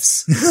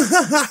GIFs.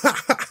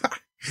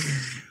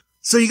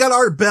 So you got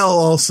Art Bell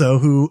also,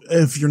 who,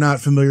 if you're not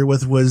familiar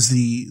with, was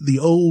the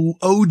old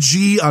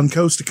OG on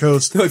Coast to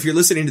Coast. So if you're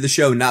listening to the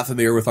show, not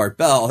familiar with Art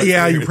Bell.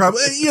 Yeah, you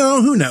probably,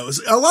 who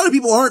knows? A lot of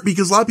people aren't,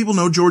 because a lot of people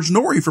know George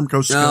Norrie from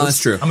Coast to Coast. No, that's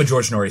true. I'm a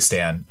George Norrie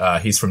stan.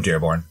 He's from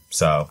Dearborn,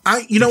 so.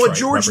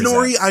 George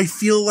Norrie, I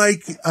feel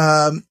like,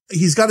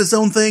 he's got his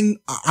own thing.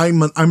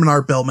 I'm an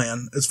Art Bell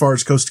man as far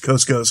as Coast to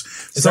Coast goes.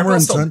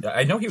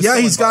 I know he was. Yeah,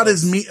 he's got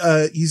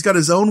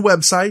his own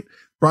website.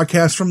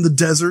 Broadcast from the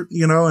desert,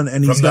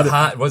 and he's got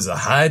the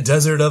high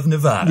desert of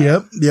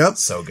Nevada. Yep.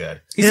 So good.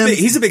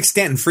 He's a big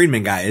Stanton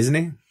Friedman guy, isn't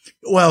he?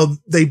 Well,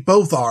 they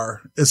both are,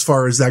 as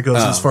far as that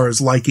goes, as far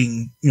as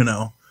liking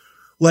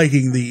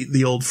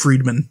the old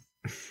Friedman,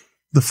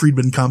 the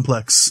Friedman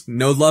complex.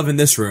 No love in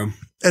this room.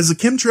 As the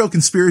chemtrail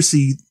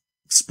conspiracy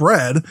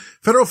spread,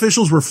 federal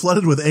officials were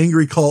flooded with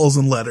angry calls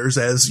and letters,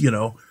 as,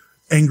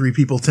 angry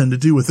people tend to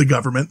do with the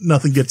government.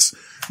 Nothing gets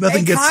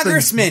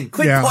Congressman,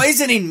 quit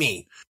poisoning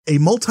me. A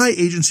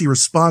multi-agency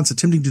response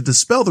attempting to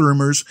dispel the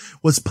rumors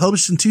was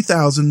published in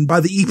 2000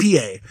 by the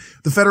EPA,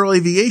 the Federal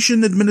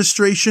Aviation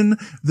Administration,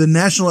 the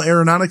National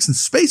Aeronautics and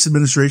Space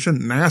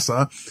Administration,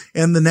 NASA,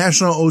 and the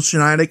National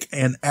Oceanic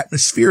and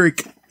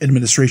Atmospheric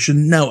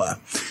Administration, NOAA.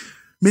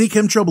 Many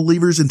chemtrail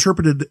believers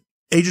interpreted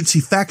agency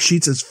fact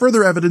sheets as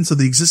further evidence of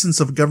the existence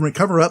of a government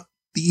cover-up.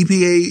 The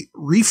EPA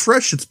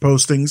refreshed its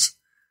postings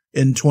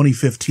in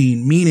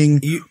 2015, meaning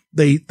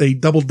they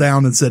doubled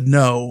down and said,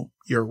 no,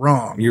 you're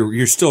wrong.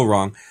 You're still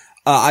wrong.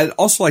 I'd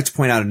also like to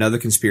point out another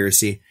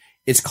conspiracy.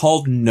 It's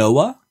called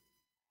Noah.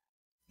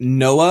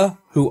 Noah,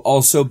 who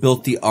also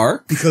built the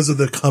ark. Because of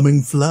the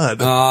coming flood.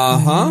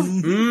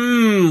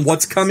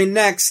 What's coming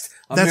next?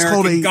 That's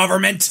called a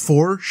government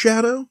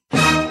foreshadow.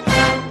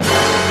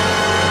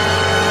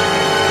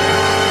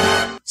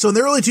 So in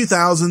the early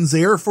 2000s,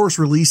 the Air Force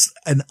released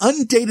an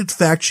undated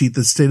fact sheet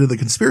that stated the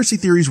conspiracy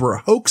theories were a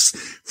hoax,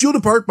 fueled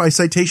in part by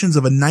citations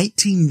of a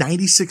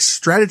 1996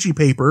 strategy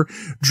paper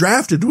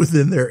drafted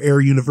within their Air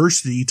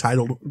University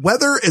titled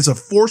 "Weather as a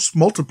Force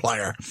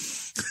Multiplier."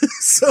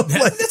 So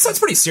that sounds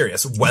pretty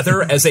serious.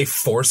 Weather as a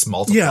force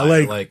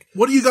multiplier. Yeah, like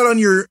what do you got on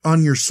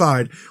your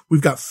side?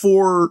 We've got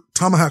 4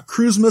 Tomahawk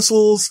cruise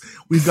missiles.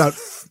 We've got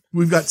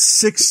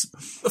 6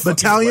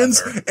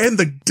 battalions and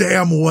the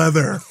damn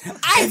weather.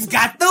 I've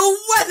got the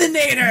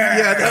Weathinator!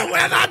 Yeah, the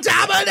Weather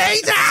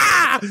Dominator!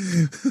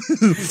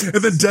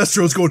 And then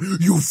Destro's going,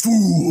 you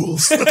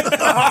fools! In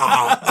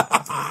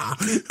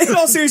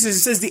all seriousness,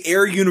 it says the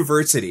Air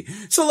University.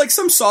 So like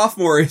some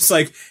sophomore is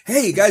like,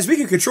 hey guys, we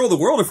can control the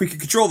world if we can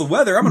control the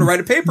weather. I'm going to write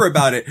a paper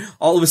about it.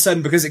 All of a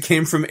sudden, because it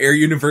came from Air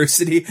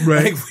University,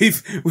 right. Like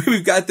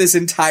we've got this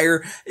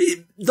entire,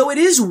 though it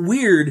is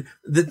weird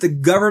that the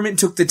government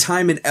took the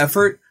time and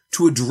effort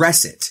to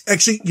address it.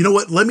 Actually, you know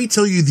what? Let me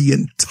tell you the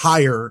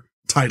entire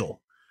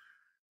title.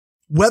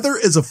 Weather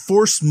is a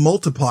Force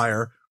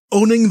Multiplier,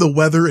 owning the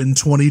weather in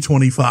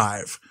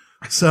 2025.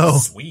 So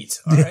sweet.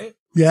 All right.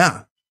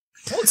 Yeah.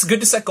 Well, it's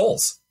good to set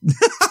goals.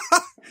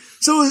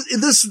 So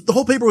the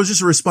whole paper was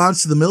just a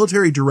response to the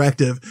military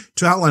directive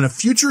to outline a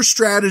future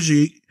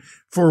strategy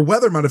for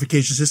weather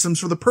modification systems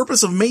for the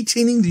purpose of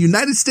maintaining the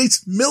United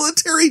States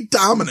military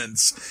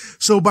dominance.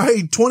 So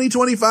by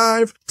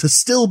 2025, to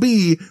still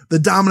be the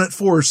dominant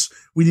force,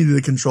 we needed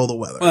to control the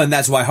weather. Well, and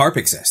that's why HARP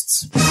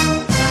exists.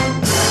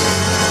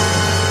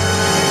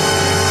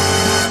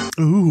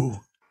 Ooh,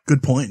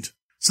 good point.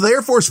 So the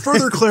Air Force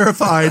further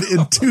clarified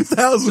in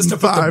 2005. Just to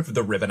put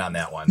the ribbon on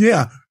that one.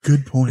 Yeah,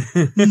 good point.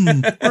 See,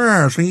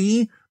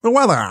 the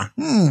weather.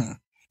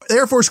 The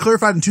Air Force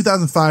clarified in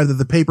 2005 that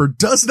the paper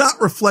does not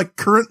reflect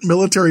current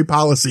military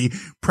policy,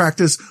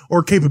 practice,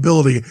 or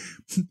capability.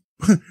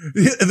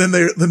 And then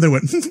they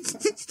went, and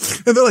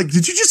they're like,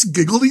 did you just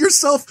giggle to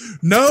yourself?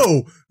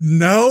 No.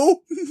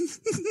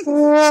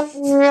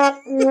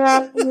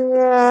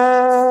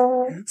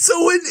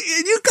 So when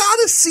you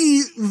gotta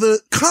see the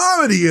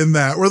comedy in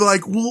that, where they're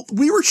like, well,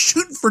 we were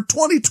shooting for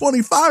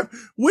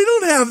 2025. We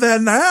don't have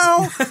that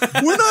now.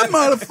 We're not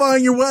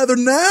modifying your weather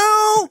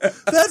now.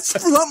 That's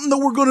something that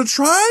we're going to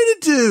try to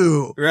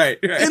do. Right.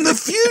 In the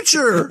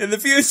future.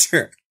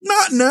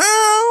 Not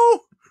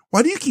now.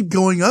 Why do you keep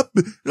going up?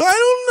 I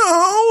don't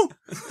know.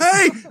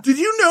 Hey, did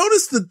you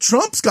notice that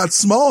Trump's got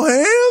small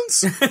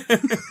hands?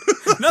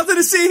 Nothing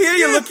to see here,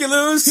 you look, you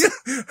lose. Yeah.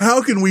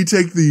 How can we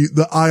take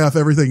the eye off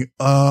everything?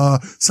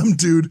 Some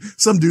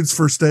dude's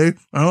first day.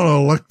 I don't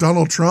know, like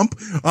Donald Trump.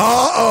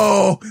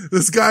 Uh-oh,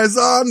 this guy's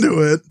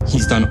onto it.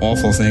 He's done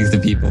awful things to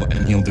people,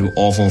 and he'll do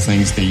awful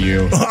things to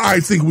you. I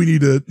think we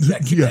need to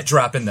keep that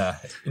drop in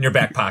your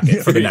back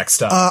pocket for the next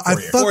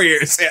 4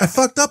 years. I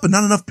fucked up, and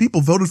not enough people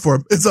voted for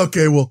him. It's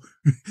okay. Well,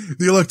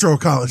 the Electoral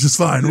College is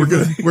fine. We're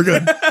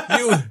good.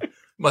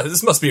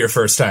 This must be your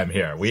first time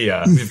here.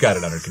 We've got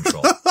it under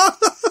control.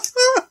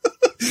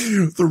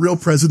 The real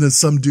president is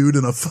some dude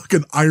in a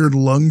fucking iron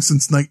lung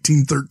since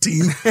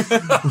 1913.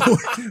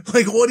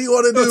 Like, what do you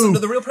want to do? So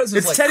the real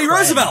president It's Teddy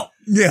Roosevelt.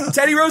 Yeah.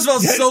 Teddy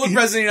Roosevelt's still the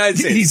president of the United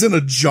States. He's in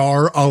a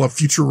jar a la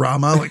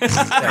Futurama. Like,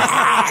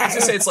 I was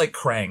gonna say it's like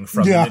Krang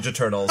from the Ninja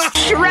Turtles.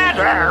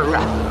 Shredder!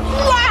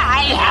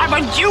 Why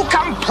haven't you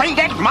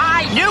completed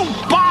my new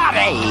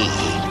body?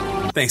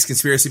 Thanks,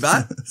 Conspiracy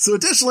Bot. So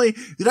additionally,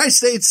 the United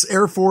States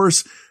Air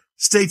Force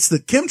states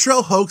that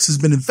chemtrail hoax has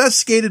been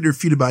investigated or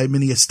refuted by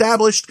many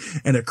established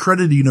and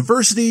accredited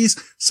universities,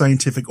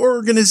 scientific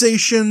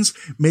organizations,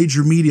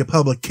 major media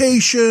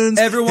publications,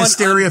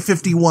 Hysteria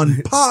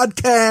 51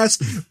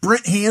 podcast,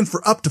 Brent Hand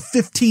for up to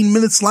 15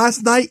 minutes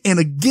last night, and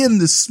again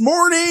this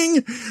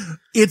morning.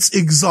 It's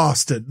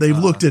exhausted. They've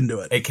looked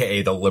into it.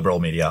 AKA the liberal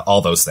media, all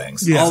those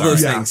things. Yeah, all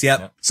those things,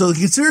 yep. So the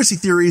conspiracy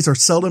theories are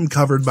seldom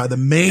covered by the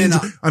main,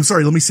 I'm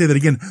sorry, let me say that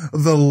again,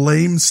 the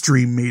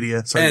lamestream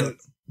media. Sorry. And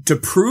to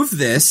prove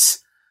this,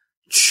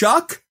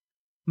 Chuck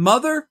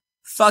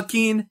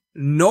motherfucking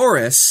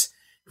Norris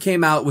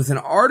came out with an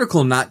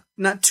article not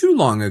too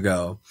long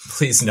ago.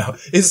 Please no.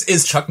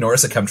 Is Chuck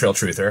Norris a chemtrail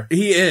truther?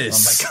 He is.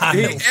 Oh my God.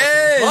 He is.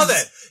 Love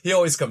it. He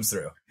always comes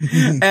through.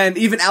 And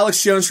even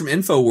Alex Jones from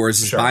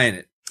InfoWars is buying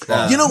it.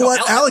 You know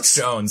what? Alex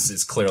Jones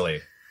is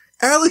clearly.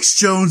 Alex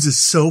Jones is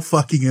so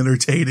fucking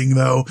entertaining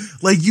though.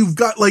 Like you've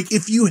got, like,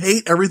 if you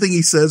hate everything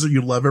he says or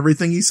you love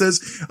everything he says,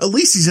 at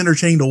least he's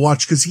entertaining to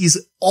watch because he's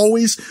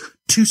always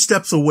 2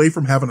 steps away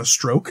from having a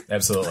stroke.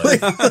 Absolutely.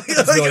 There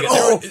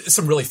were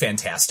some really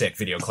fantastic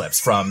video clips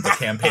from the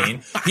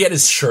campaign. He had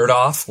his shirt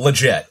off,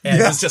 legit,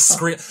 and was just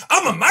screaming,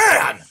 "I'm a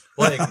man!"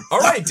 Like, all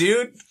right,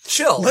 dude,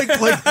 chill.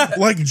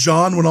 Like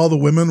John when all the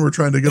women were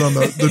trying to get on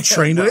the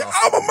train today.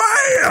 I'm a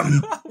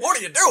man! What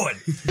are you doing?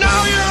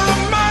 Now you're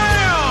a man!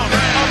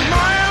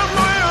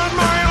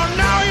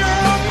 Now you're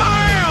a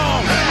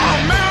man!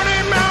 A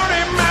mounty,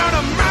 man,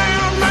 a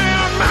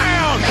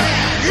man.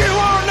 You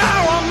are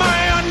now a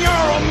man, you're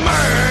a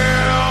man!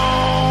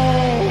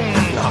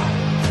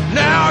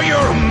 Now you're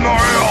a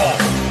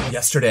man!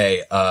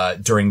 Yesterday,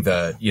 during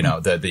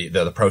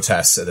the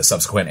protests, the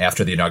subsequent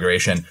after the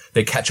inauguration,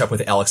 they catch up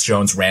with Alex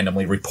Jones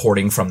randomly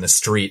reporting from the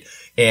street,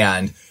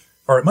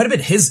 or it might have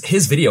been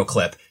his video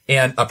clip,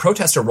 and a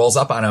protester rolls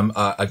up on him,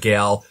 a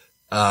gal,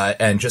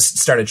 and just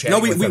started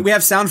chatting. No, we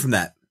have sound from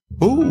that.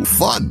 Ooh,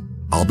 fun.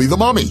 I'll be the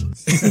mummy.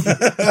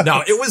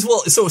 No, it was,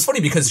 so it was funny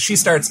because she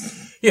starts,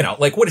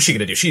 like, what is she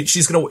gonna do?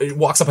 She's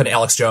walks up on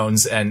Alex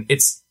Jones, and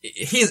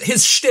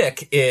his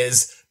shtick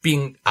is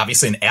being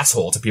obviously an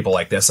asshole to people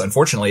like this,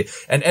 unfortunately.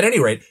 And at any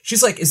rate,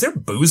 she's like, "Is there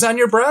booze on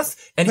your breath?"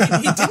 And he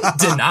didn't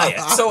deny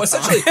it. So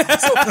essentially,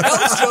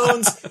 Alex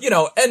Jones,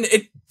 and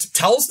it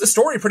tells the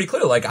story pretty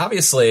clearly. Like,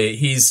 obviously,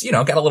 he's,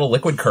 got a little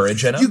liquid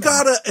courage in him. You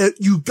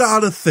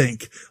gotta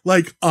think,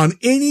 like, on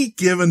any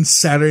given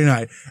Saturday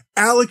night,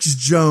 Alex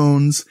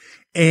Jones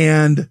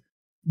and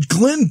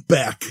Glenn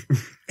Beck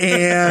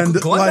and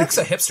Glenn Beck's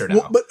a hipster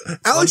now. But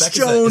Alex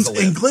Jones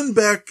and Glenn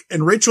Beck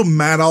and Rachel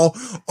Maddow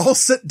all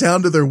sit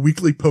down to their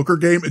weekly poker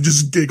game and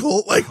just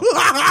giggle like,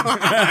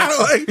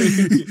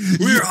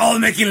 we're all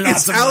making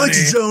lots of Alex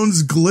money.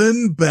 Jones,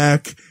 Glenn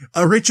Beck,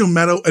 Rachel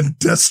Maddow, and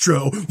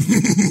Destro.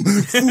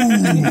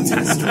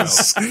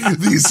 Fools.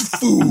 These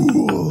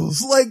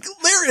fools. Like,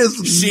 there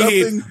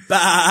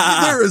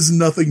is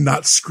nothing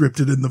not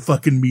scripted in the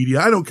fucking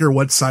media. I don't care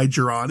what side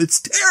you're on.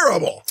 It's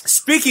terrible.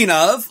 Speaking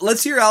of,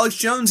 let's hear Alex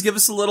Jones give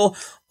us a little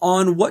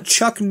on what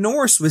Chuck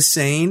Norris was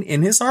saying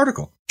in his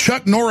article.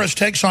 Chuck Norris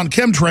takes on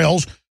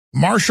chemtrails.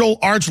 Martial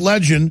arts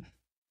legend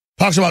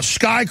talks about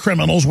sky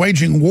criminals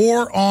waging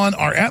war on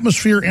our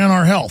atmosphere and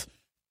our health.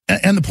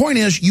 And the point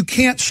is, you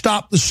can't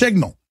stop the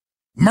signal.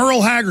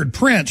 Merle Haggard,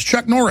 Prince,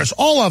 Chuck Norris,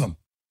 all of them.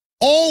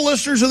 All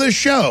listeners of this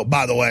show,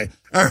 by the way.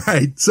 All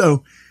right.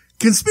 So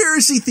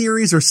conspiracy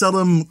theories are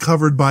seldom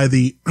covered by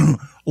the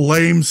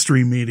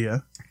lamestream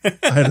media.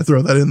 I had to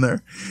throw that in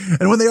there.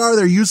 And when they are,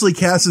 they're usually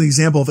cast as an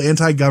example of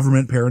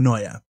anti-government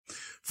paranoia.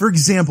 For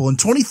example, in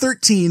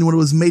 2013, when it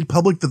was made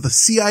public that the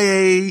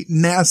CIA,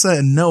 NASA,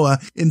 and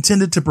NOAA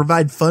intended to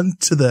provide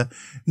funds to the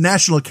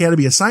National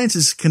Academy of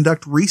Sciences to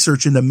conduct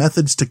research into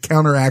methods to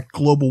counteract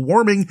global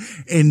warming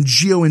and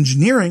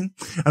geoengineering,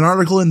 an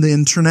article in the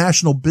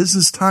International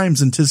Business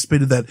Times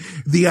anticipated that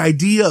the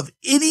idea of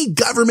any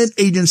government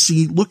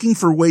agency looking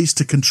for ways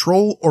to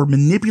control or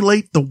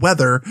manipulate the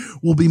weather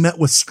will be met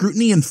with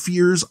scrutiny and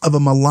fears of a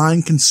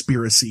malign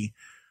conspiracy,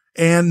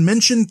 and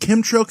mentioned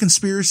chemtrail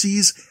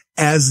conspiracies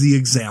as the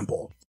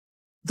example.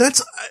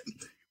 That's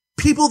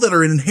people that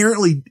are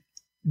inherently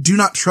do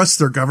not trust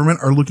their government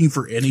are looking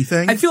for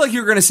anything. I feel like you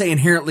were going to say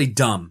inherently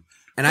dumb,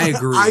 and I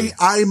agree.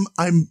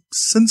 I'm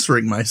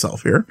censoring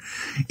myself here.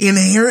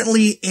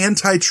 Inherently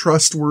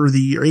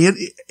anti-trustworthy or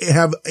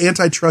have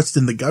antitrust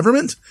in the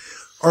government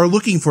are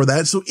looking for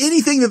that. So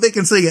anything that they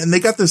can say, and they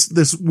got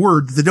this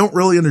word that they don't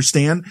really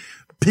understand,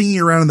 pinging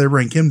around in their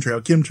brain,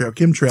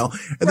 chemtrail.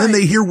 And then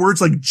they hear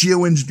words like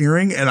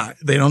geoengineering and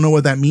they don't know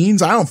what that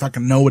means. I don't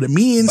fucking know what it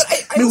means.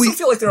 But I also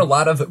feel like there are a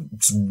lot of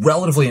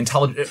relatively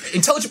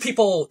intelligent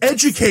people.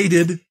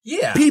 Educated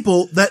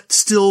people that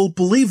still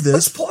believe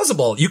this. It's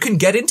plausible. You can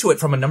get into it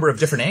from a number of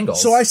different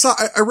angles. So I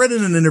read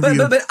in an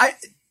interview. But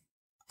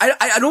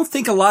I don't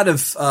think a lot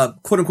of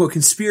quote unquote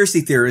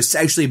conspiracy theorists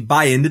actually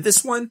buy into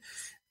this one,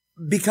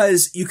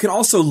 because you can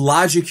also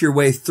logic your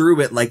way through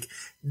it. Like,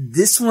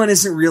 this one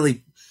isn't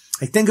really,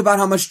 like, think about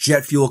how much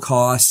jet fuel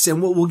costs,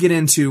 and we'll get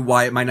into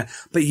why it might not,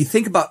 but you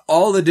think about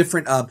all the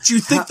different, do you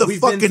think the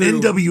fucking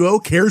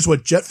NWO cares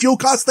what jet fuel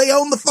costs? They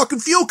own the fucking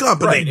fuel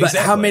company. Right, but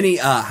exactly.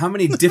 How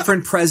many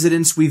different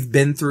presidents we've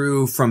been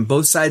through from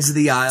both sides of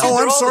the aisle?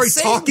 Oh, I'm sorry,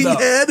 Talking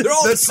Head? They're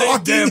all the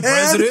same damn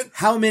president.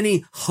 How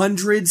many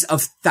hundreds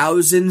of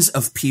thousands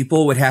of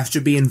people would have to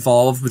be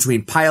involved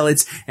between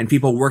pilots and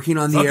people working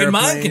on the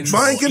airplane?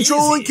 Mind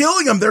control and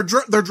killing them. They're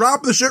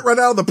dropping the shit right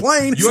out of the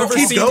plane. You ever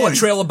seen the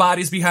trail of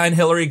bodies behind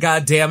Hillary?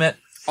 God damn it.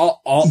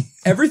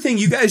 Everything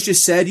you guys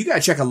just said, you got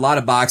to check a lot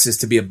of boxes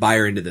to be a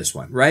buyer into this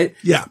one, right?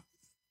 Yeah.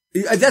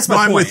 That's my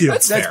point. I'm with you.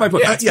 That's my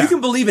point. Yeah. You can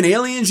believe in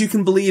aliens. You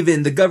can believe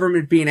in the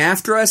government being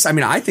after us. I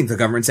mean, I think the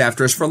government's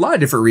after us for a lot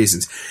of different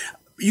reasons.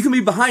 You can be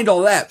behind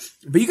all that,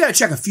 but you got to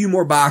check a few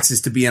more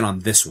boxes to be in on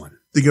this one.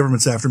 The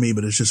government's after me,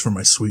 but it's just for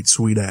my sweet,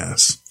 sweet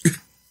ass.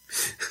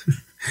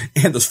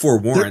 And those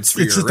 4 warrants for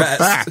your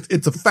arrest.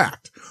 It's a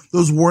fact.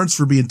 Those warrants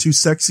for being too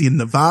sexy in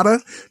Nevada,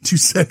 too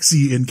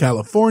sexy in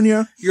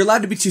California. You're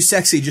allowed to be too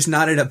sexy, just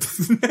not at a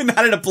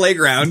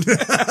playground. And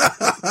on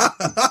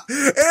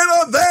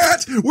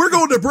that, we're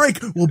going to break.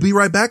 We'll be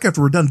right back after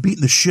we're done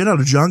beating the shit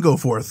out of John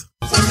Goforth.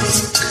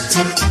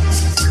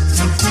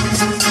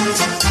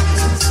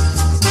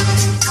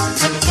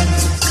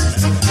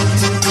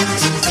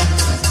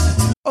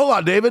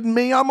 Hola, David.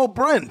 Me llamo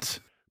Brent.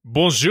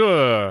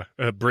 Bonjour,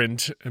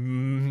 Brent.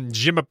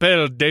 Je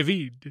m'appelle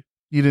David.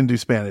 You didn't do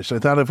Spanish. I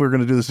thought if we were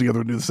going to do this together,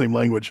 we'd do the same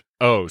language.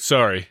 Oh,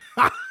 sorry.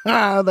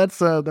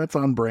 That's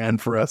on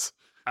brand for us.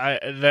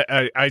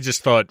 I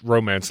just thought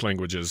romance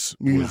languages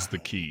was the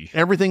key.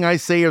 Everything I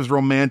say is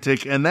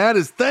romantic, and that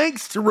is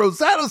thanks to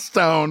Rosetta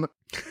Stone.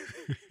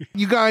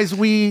 You guys,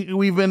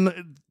 we've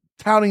been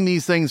touting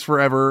these things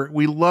forever.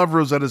 We love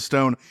Rosetta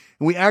Stone,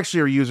 and we actually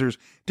are users.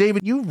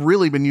 David, you've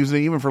really been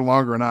using it even for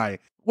longer than I.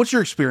 What's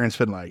your experience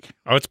been like?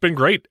 Oh, it's been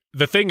great.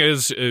 The thing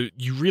is,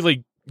 you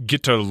really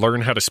get to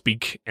learn how to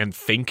speak and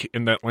think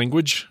in that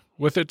language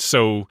with it.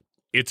 So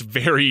it's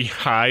very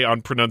high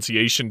on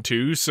pronunciation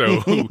too.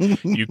 So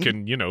you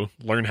can,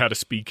 learn how to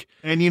speak.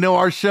 And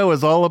our show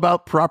is all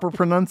about proper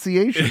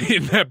pronunciation.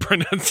 In that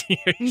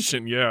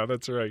pronunciation. Yeah,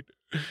 that's right.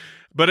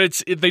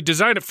 But they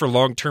design it for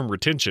long-term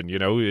retention,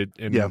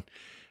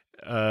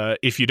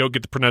 if you don't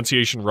get the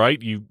pronunciation right,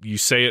 you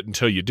say it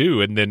until you do,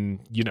 and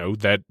then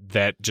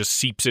that just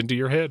seeps into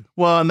your head.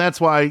 Well, and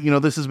that's why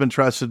this has been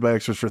trusted by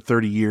experts for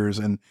 30 years,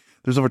 and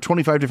there's over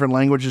 25 different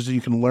languages that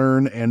you can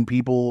learn, and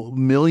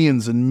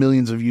millions and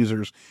millions of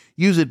users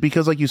use it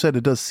because, like you said,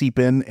 it does seep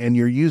in, and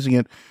you're using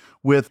it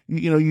with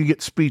you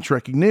get speech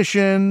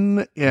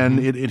recognition, and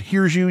it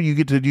hears you. You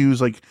get to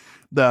use like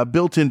the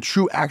built-in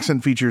true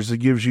accent features that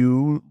gives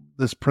you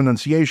this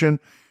pronunciation,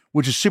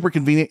 which is super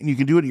convenient, and you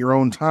can do it at your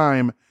own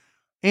time.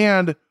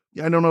 And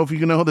I don't know if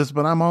you know this,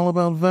 but I'm all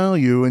about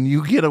value, and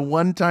you get a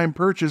one-time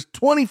purchase,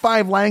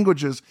 25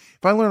 languages.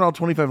 If I learned all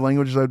 25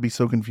 languages, I'd be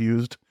so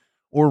confused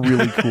or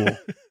really cool. I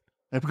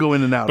have to go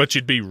in and out. But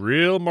you'd be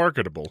real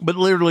marketable. But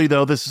literally,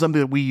 though, this is something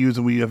that we use,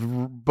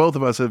 and both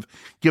of us have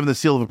given the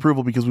seal of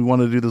approval because we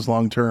want to do this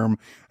long-term,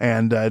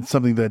 and it's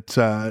something that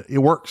it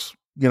works.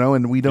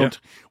 And we don't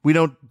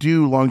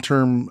do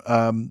long-term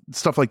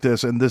stuff like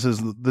this. And this is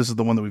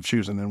the one that we've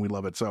chosen, and we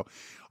love it. So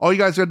all you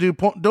guys got to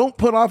do, don't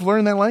put off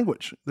learning that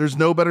language. There's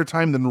no better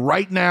time than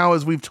right now,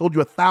 as we've told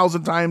you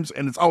 1,000 times,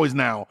 and it's always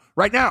now.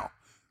 Right now.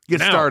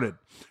 Get started.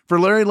 For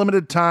a very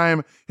limited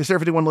time, Hysteria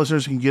 51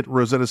 listeners can get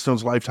Rosetta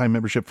Stone's lifetime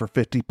membership for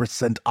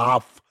 50%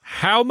 off.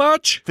 How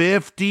much?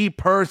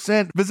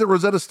 50%. Visit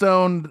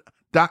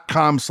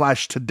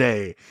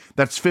rosettastone.com/today.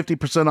 That's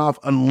 50% off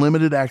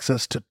unlimited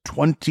access to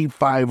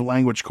 25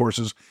 language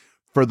courses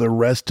for the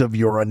rest of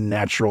your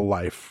unnatural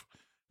life.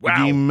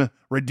 Wow.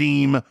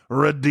 Redeem.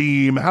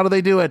 How do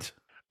they do it?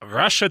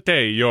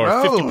 Rashate, you're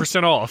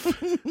 50% off.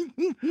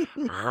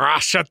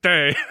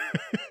 Rashate.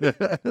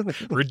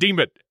 Redeem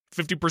it.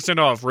 50%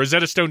 off.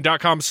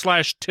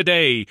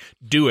 rosettastone.com/today.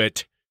 Do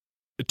it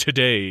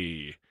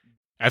today.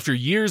 After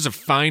years of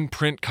fine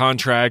print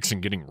contracts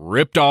and getting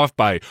ripped off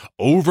by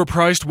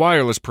overpriced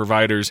wireless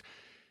providers,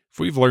 if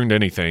we've learned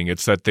anything,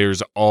 it's that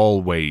there's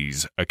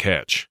always a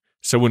catch.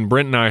 So when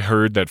Brent and I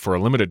heard that for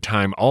a limited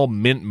time, all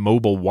Mint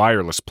Mobile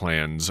wireless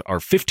plans are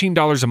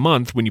 $15 a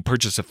month when you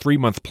purchase a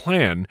 3-month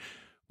plan,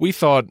 we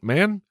thought,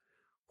 man,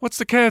 what's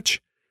the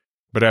catch?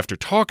 But after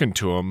talking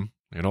to them,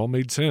 it all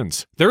made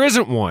sense. There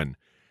isn't one.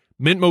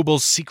 Mint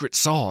Mobile's secret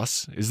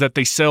sauce is that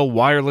they sell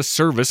wireless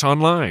service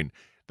online.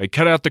 They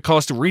cut out the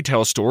cost of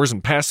retail stores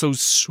and pass those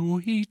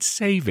sweet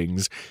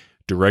savings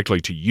directly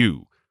to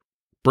you.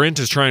 Brent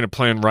is trying a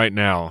plan right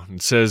now and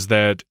says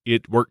that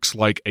it works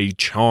like a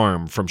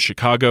charm from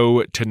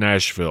Chicago to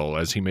Nashville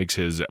as he makes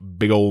his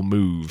big old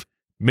move.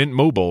 Mint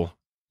Mobile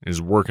is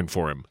working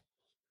for him.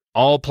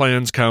 All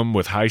plans come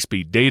with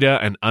high-speed data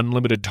and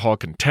unlimited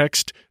talk and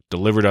text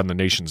delivered on the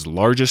nation's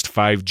largest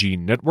 5G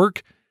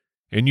network,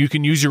 and you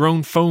can use your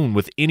own phone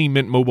with any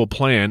Mint Mobile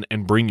plan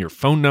and bring your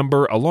phone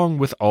number along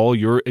with all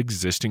your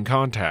existing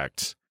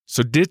contacts.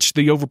 So ditch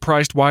the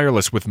overpriced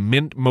wireless with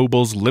Mint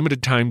Mobile's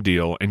limited time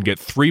deal and get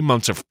 3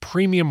 months of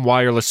premium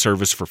wireless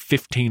service for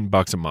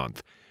 $15 a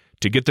month.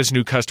 To get this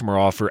new customer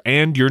offer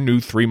and your new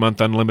 3-month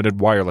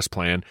unlimited wireless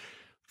plan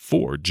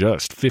for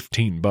just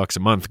 $15 a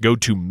month, go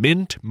to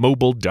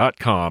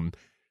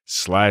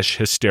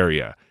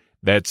mintmobile.com/hysteria.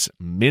 That's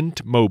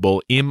Mint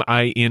Mobile,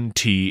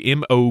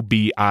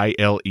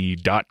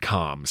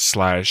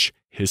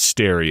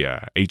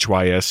 mintmobile.com/hysteria,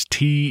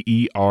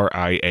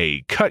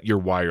 HYSTERIA. Cut your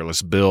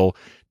wireless bill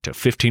to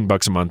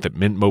 $15 a month at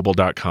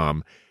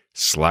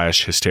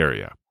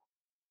mintmobile.com/hysteria.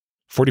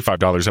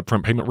 $45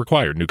 upfront payment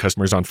required. New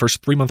customers on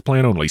first 3-month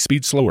plan only.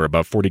 Speed slower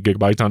above 40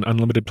 gigabytes on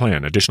unlimited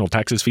plan. Additional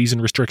taxes, fees,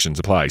 and restrictions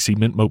apply. See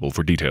Mint Mobile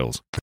for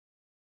details.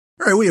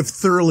 All right, we have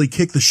thoroughly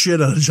kicked the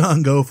shit out of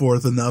John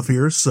Goforth enough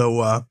here, so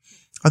I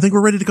think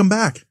we're ready to come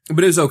back.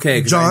 But it was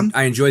okay, John,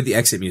 I enjoyed the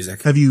exit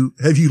music. Have you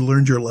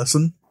learned your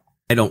lesson?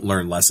 I don't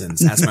learn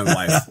lessons. Ask my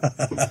wife.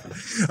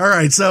 All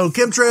right, so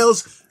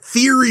chemtrails,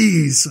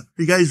 theories.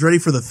 Are you guys ready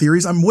for the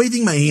theories? I'm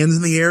waving my hands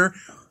in the air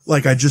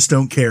like I just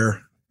don't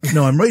care.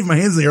 No, I'm waving my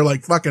hands in the air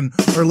like fucking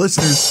our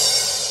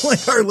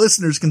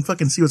listeners can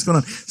fucking see what's going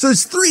on. So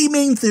there's 3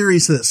 main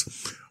theories to this.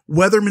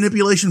 Weather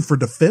manipulation for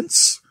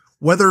defense,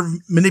 weather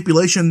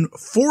manipulation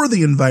for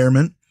the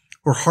environment,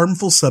 or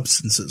harmful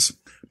substances.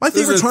 My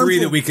favorite are 3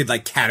 that we could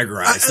like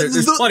categorize.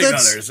 There's plenty of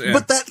others. Yeah.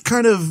 But that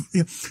kind of,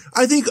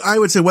 I think I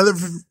would say weather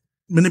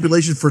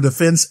manipulation for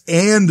defense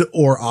and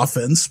or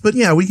offense. But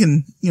yeah, we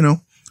can,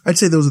 I'd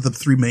say those are the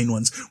 3 main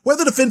ones.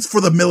 Weather defense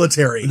for the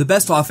military. The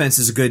best offense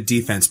is a good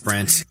defense,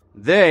 Brent.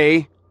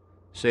 They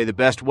say the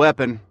best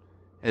weapon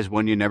is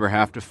one you never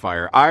have to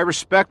fire. I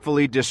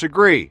respectfully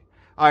disagree.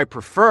 I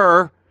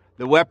prefer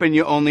the weapon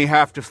you only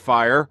have to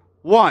fire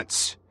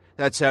once.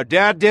 That's how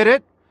Dad did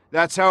it.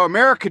 That's how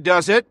America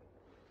does it.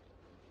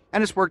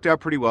 And it's worked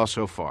out pretty well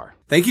so far.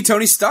 Thank you,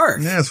 Tony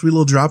Stark. Yeah, sweet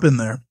little drop in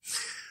there.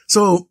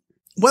 So,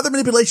 weather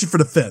manipulation for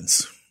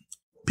defense.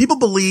 People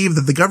believe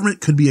that the government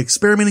could be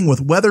experimenting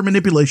with weather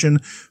manipulation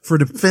for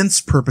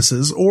defense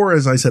purposes, or,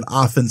 as I said,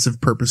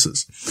 offensive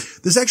purposes.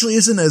 This actually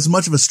isn't as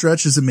much of a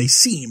stretch as it may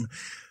seem.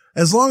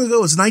 As long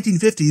ago as the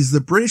 1950s,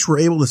 the British were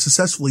able to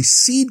successfully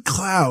seed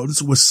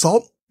clouds with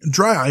salt,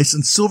 dry ice,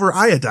 and silver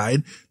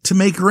iodide to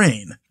make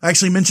rain. I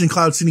actually mentioned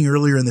cloud seeding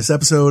earlier in this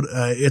episode.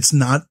 It's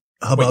not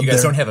Wait, you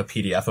guys don't have a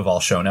PDF of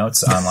all show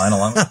notes online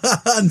along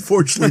with?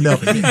 Unfortunately, no.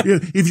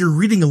 If you're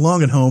reading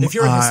along at home. If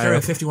you're a Hysteria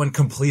 51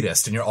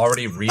 completist and you're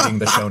already reading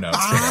the show notes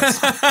for this.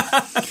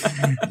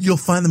 You'll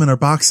find them in our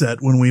box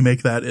set when we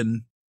make that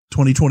in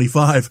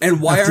 2025. And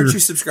why aren't you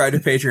subscribed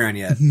to Patreon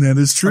yet? That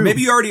is true. Or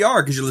maybe you already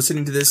are because you're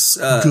listening to this.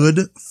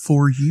 Good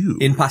for you.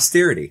 In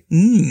posterity.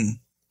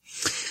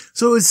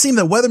 So it seemed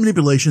that weather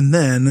manipulation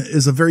then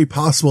is a very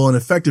possible and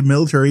effective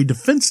military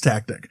defense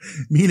tactic,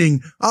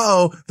 meaning,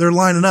 they're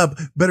lining up,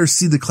 better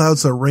see the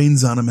clouds so it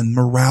rains on them and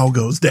morale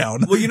goes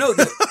down. Well,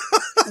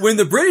 when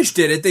the British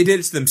did it, they did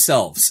it to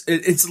themselves.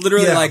 It's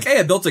literally like, hey,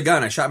 I built a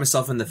gun. I shot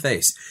myself in the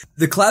face.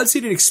 The cloud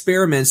seeding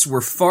experiments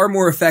were far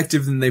more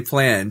effective than they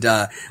planned.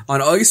 On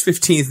August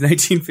 15th,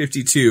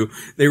 1952,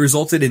 they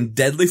resulted in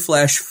deadly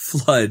flash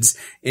floods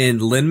in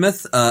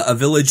Lynmouth, a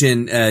village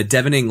in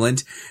Devon,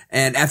 England.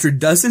 And after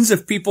dozens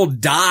of people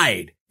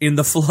died in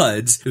the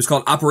floods, it was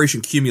called Operation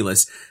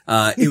Cumulus.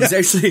 It was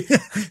actually,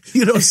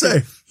 you don't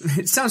say.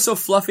 It sounds so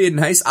fluffy and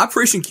nice.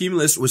 Operation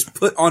Cumulus was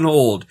put on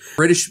hold.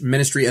 British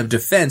Ministry of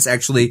Defense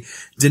actually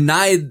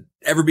denied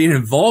ever being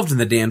involved in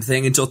the damn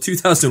thing until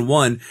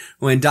 2001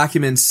 when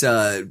documents,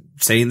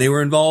 saying they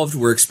were involved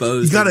were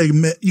exposed.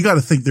 You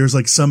gotta think there's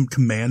like some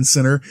command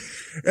center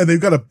and they've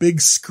got a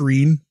big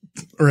screen,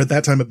 or at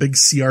that time a big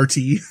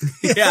CRT.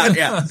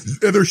 Yeah.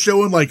 And they're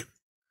showing like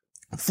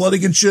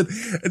flooding and shit,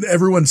 and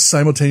everyone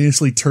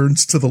simultaneously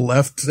turns to the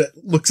left,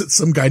 looks at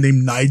some guy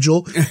named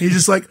Nigel, and he's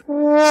just like,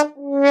 But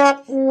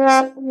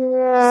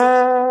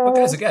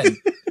guys, again,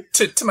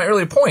 to my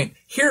earlier point,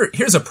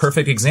 here's a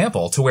perfect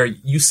example to where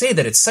you say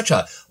that it's such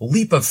a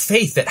leap of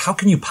faith that how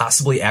can you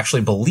possibly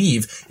actually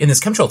believe in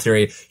this chemtrail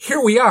theory?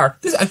 Here we are,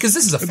 because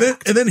this is a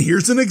fact. And then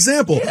here's an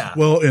example. Yeah.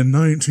 Well, in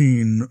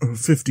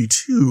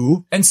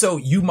 1952. And so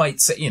you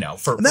might say, And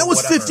that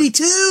was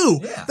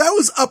 52. Yeah. That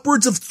was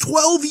upwards of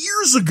 12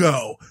 years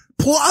ago.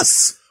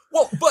 Plus.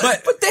 Well,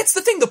 but that's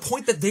the thing. The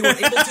point that they were able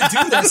to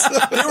do this,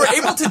 they were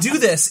able to do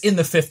this in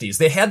the 50s.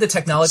 They had the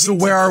technology. So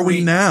where are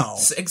we now?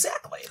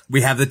 Exactly. We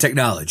have the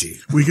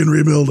technology. We can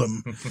rebuild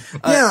them.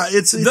 Yeah,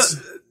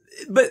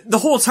 but the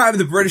whole time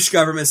the British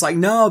government's like,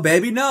 no,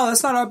 baby, no,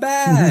 that's not our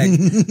bag.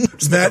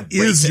 That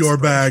is your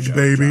bag,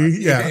 baby.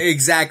 Yeah,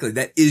 exactly.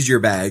 That is your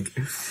bag.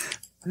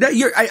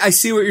 I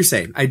see what you're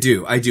saying. I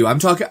do. I'm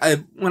talking,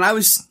 when I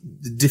was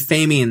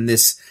defaming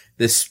this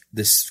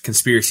this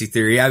conspiracy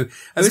theory. I was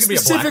This could be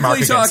a black mark specifically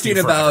against talking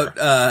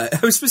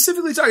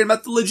you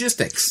about the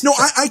logistics. No,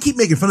 I keep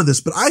making fun of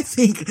this, but I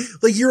think,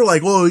 like, you're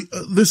like, well,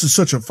 this is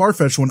such a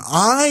far-fetched one.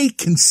 I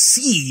can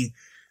see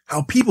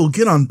how people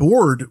get on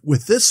board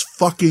with this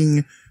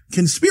fucking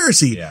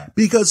conspiracy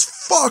because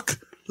fuck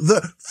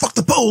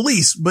the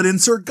police, but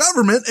insert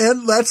government.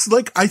 And that's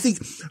like, I think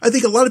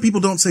a lot of people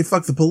don't say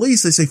fuck the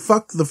police. They say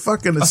fuck the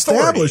fucking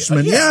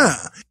establishment. Yeah.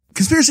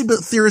 Conspiracy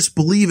theorists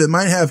believe it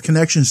might have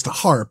connections to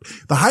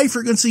HAARP, the High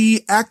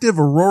Frequency Active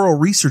Auroral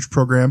Research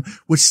Program,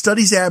 which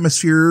studies the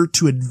atmosphere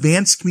to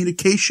advance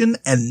communication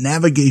and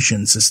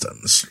navigation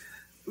systems.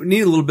 We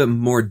need a little bit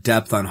more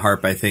depth on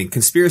HAARP, I think.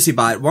 Conspiracy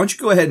Bot, why don't you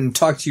go ahead and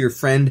talk to your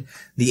friend,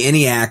 the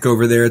ENIAC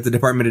over there at the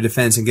Department of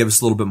Defense, and give us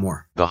a little bit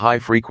more. The High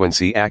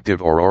Frequency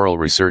Active Auroral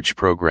Research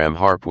Program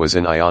HAARP was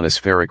an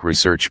ionospheric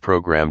research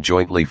program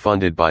jointly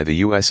funded by the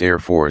U.S. Air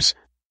Force,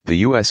 the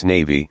U.S.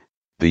 Navy,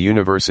 the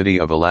University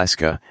of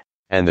Alaska,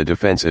 and the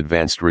Defense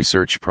Advanced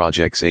Research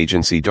Projects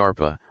Agency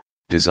DARPA,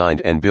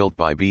 designed and built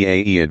by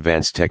BAE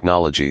Advanced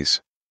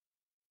Technologies.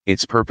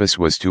 Its purpose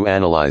was to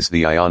analyze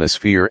the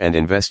ionosphere and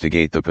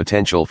investigate the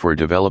potential for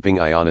developing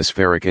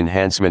ionospheric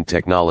enhancement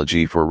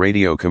technology for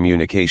radio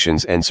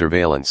communications and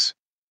surveillance.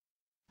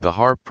 The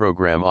HAARP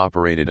program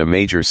operated a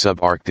major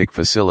subarctic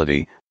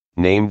facility,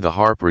 named the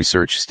HAARP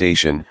Research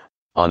Station,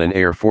 on an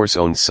Air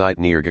Force-owned site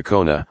near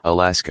Gakona,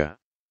 Alaska.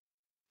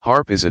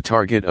 HAARP is a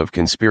target of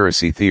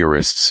conspiracy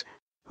theorists,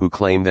 who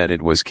claim that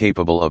it was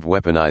capable of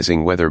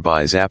weaponizing weather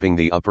by zapping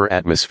the upper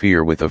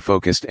atmosphere with a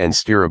focused and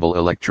steerable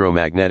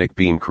electromagnetic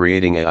beam,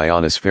 creating an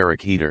ionospheric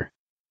heater.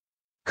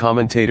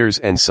 Commentators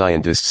and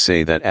scientists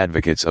say that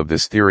advocates of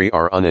this theory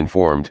are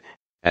uninformed,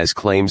 as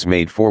claims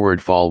made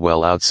forward fall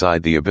well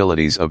outside the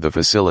abilities of the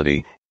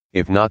facility,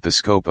 if not the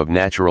scope of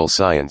natural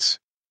science.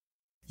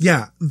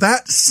 Yeah,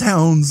 that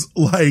sounds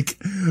like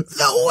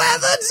the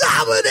Weather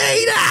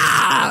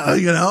Dominator!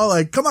 You know,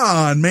 like, come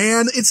on,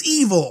 man, it's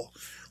evil.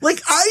 Like,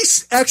 I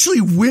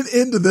actually went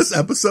into this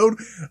episode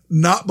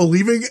not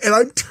believing, and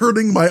I'm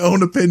turning my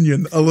own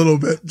opinion a little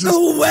bit. The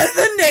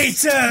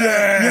Weathernator!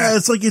 Yeah,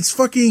 it's like, it's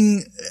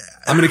fucking...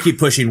 I'm gonna keep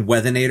pushing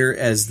Weathernator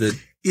as the...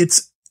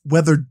 It's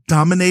Weather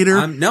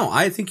Dominator? No,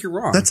 I think you're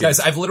wrong. Guys,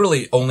 I've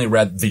literally only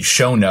read the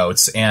show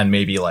notes and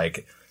maybe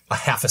like a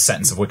half a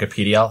sentence of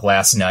Wikipedia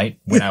last night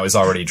when I was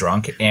already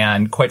drunk.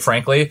 And quite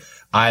frankly,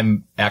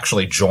 I'm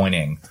actually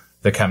joining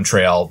the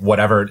chemtrail,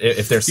 whatever.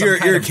 If there's some you're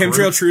a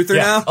chemtrail truther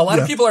now? A lot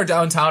of people are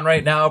downtown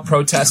right now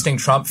protesting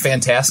Trump.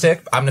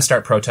 Fantastic. I'm going to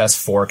start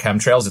protests for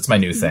chemtrails. It's my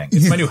new thing.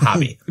 It's my new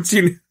hobby.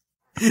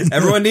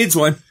 Everyone needs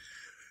one.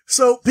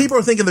 So people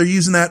are thinking they're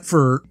using that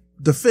for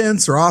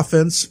defense or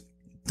offense.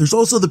 There's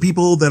also the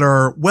people that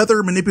are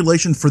weather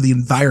manipulation for the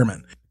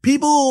environment.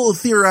 People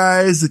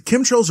theorize that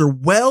chemtrails are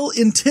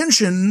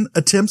well-intentioned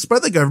attempts by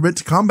the government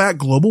to combat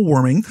global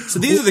warming. So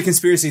these are the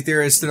conspiracy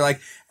theorists that are like,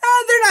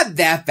 they're not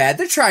that bad.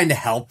 They're trying to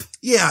help.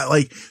 Yeah,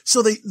 like,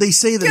 so they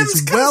say that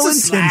it's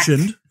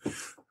well-intentioned,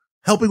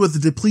 helping with the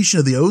depletion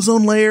of the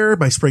ozone layer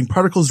by spraying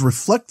particles to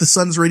reflect the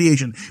sun's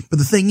radiation. But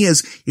the thing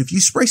is, if you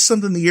spray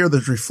something in the air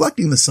that's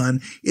reflecting the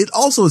sun, it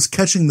also is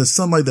catching the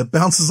sunlight that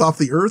bounces off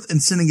the earth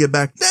and sending it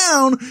back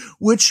down,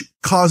 which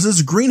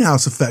causes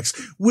greenhouse effects.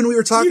 When we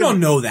were talking, you don't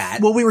know that.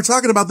 Well, we were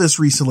talking about this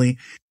recently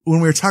when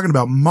we were talking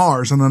about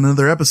Mars on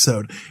another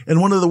episode.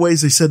 And one of the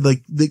ways they said,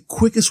 like, the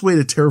quickest way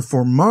to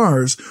terraform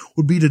Mars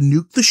would be to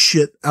nuke the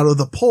shit out of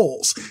the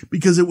poles,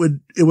 because it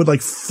would like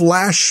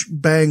flash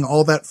bang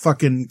all that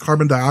fucking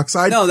carbon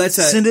dioxide. No,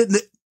 send it.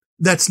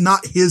 That's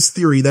not his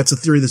theory. That's a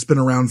theory that's been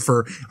around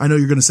for, I know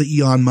you're going to say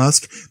Elon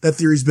Musk. That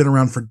theory's been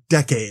around for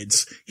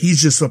decades.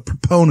 He's just a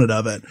proponent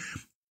of it.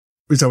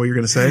 Is that what you're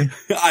going to say?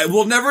 I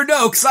will never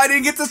know because I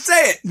didn't get to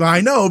say it.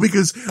 I know,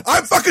 because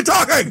I'm fucking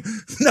talking.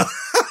 No.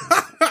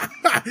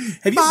 Have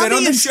you been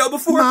on this show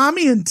before?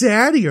 Mommy and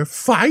Daddy are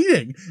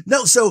fighting.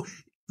 No, so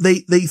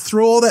they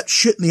throw all that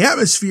shit in the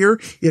atmosphere.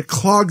 It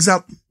clogs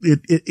out.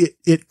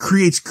 It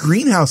creates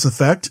greenhouse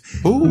effect.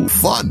 Ooh,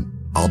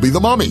 fun. I'll be the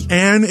mummy.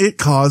 And it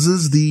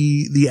causes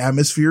the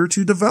atmosphere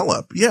to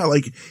develop. Yeah,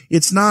 like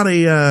it's not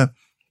a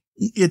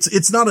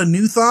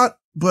new thought,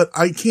 but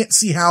I can't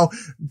see how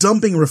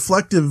dumping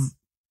reflective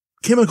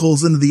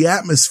chemicals into the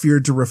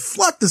atmosphere to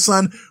reflect the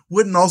sun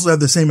wouldn't also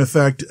have the same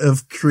effect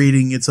of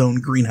creating its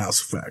own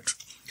greenhouse effect.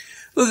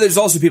 Well, there's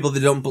also people that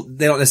don't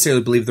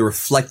necessarily believe the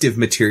reflective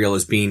material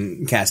is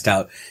being cast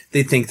out.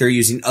 They think they're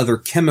using other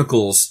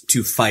chemicals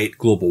to fight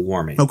global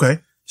warming. Okay.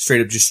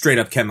 Straight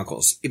up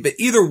chemicals. But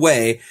either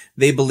way,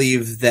 they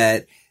believe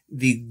that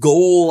the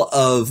goal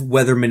of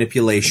weather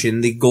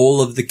manipulation, the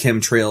goal of the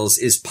chemtrails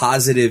is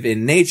positive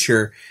in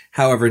nature,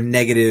 however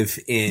negative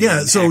in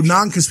so action.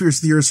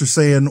 Non-conspiracy theorists are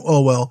saying,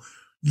 oh, well,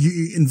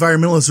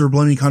 environmentalists are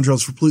blaming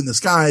chemtrails for polluting the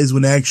skies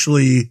when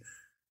actually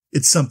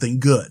it's something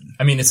good.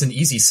 I mean, it's an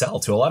easy sell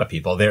to a lot of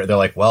people. They're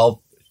like,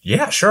 well,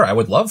 yeah, sure. I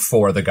would love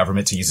for the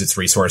government to use its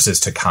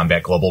resources to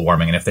combat global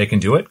warming. And if they can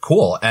do it,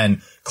 cool.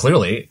 And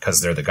clearly,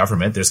 because they're the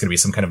government, there's going to be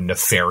some kind of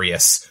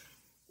nefarious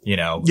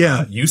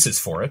uses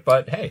for it.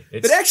 But hey,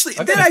 it's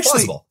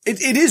plausible.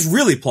 It is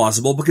really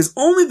plausible because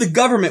only the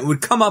government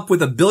would come up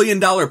with $1 billion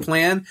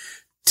plan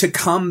to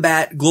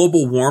combat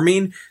global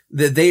warming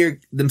that they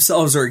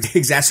themselves are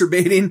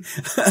exacerbating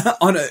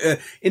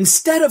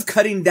instead of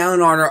cutting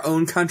down on our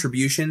own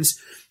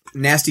contributions,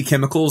 nasty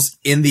chemicals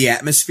in the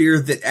atmosphere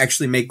that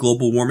actually make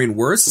global warming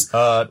worse.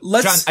 John,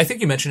 I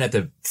think you mentioned at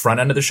the front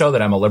end of the show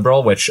that I'm a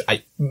liberal, which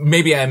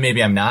maybe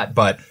I'm not,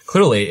 but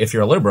clearly if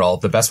you're a liberal,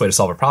 the best way to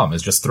solve a problem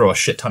is just throw a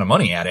shit ton of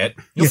money at it.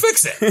 You'll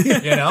fix it,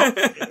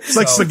 It's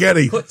like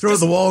spaghetti. Throw it at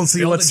the wall and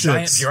see what sticks.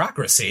 Giant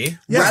bureaucracy.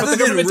 Rather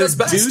than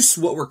reduce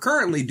what we're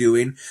currently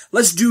doing,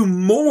 let's do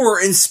more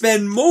and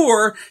spend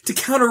more to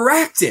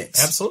counteract it.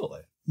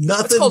 Absolutely.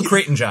 Nothing. It's called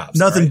creating jobs.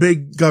 Nothing right?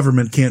 big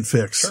government can't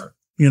fix. Sure.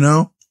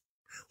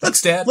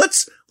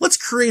 Let's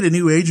create a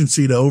new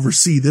agency to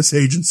oversee this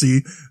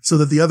agency so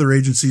that the other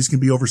agencies can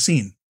be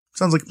overseen.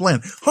 Sounds like a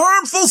plan.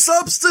 Harmful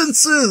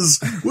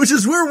substances, which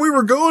is where we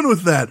were going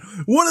with that.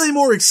 One of the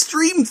more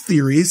extreme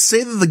theories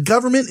say that the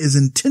government is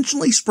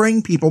intentionally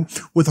spraying people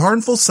with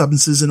harmful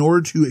substances in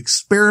order to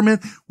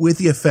experiment with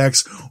the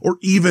effects or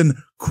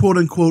even quote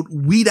unquote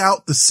weed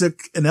out the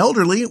sick and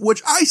elderly,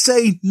 which I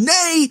say,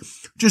 nay,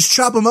 just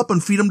chop them up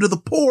and feed them to the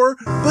poor.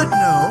 But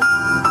no.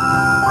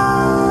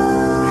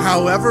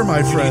 However,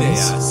 my friends,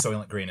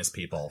 Soylent Green is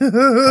people.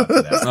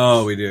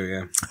 Oh, we do,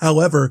 yeah.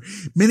 However,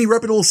 many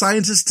reputable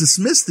scientists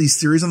dismiss these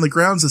theories on the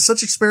grounds that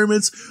such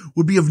experiments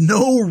would be of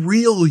no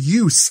real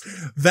use.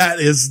 That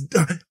is,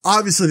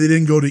 obviously they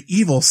didn't go to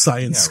evil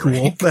science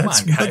school.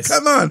 Right.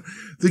 Come on.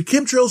 The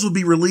chemtrails would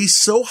be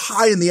released so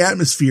high in the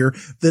atmosphere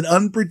that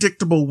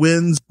unpredictable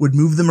winds would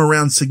move them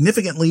around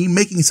significantly,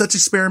 making such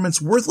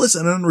experiments worthless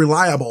and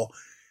unreliable.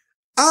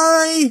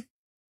 I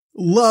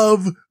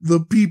love the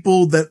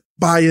people that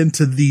buy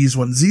into these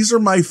ones. These are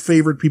my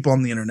favorite people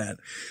on the internet.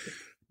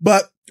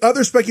 But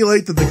others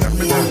speculate that the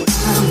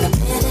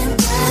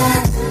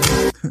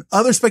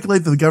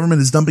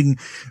government is dumping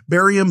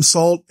barium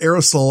salt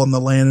aerosol on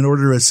the land in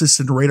order to assist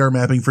in radar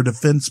mapping for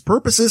defense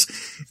purposes.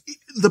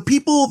 The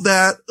people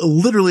that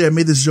literally, I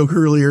made this joke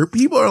earlier,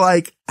 people are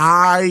like,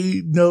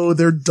 I know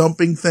they're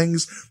dumping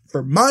things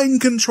for mind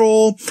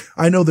control.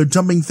 I know they're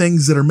dumping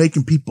things that are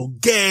making people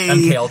gay.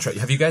 MK Ultra.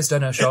 Have you guys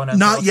done a show on MK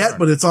Not Ultra? yet,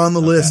 but it's on the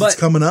list. It's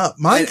coming up.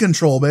 Mind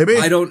control, baby.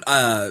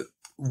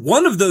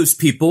 One of those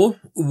people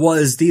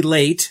was the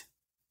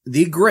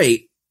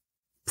great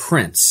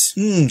Prince.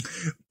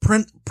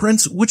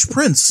 Prince, which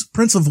Prince?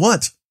 Prince of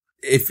what?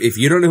 If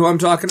you don't know who I'm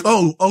talking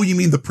about. Oh, you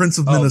mean the Prince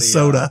of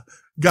Minnesota.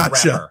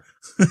 Gotcha.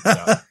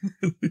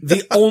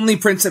 The only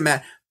Prince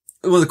that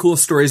One of the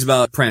coolest stories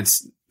about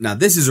Prince. Now,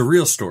 this is a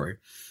real story.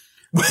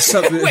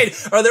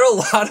 Wait, are there a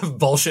lot of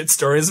bullshit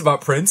stories about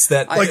Prince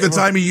that like the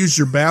time he used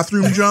your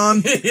bathroom,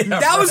 John?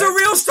 That was a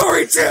real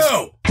story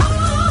too.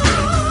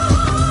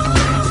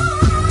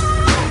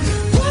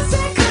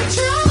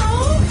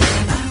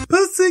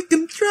 Pussy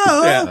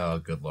control. Yeah. Oh,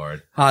 good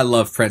Lord. I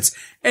love Prince.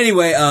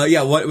 Anyway,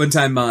 one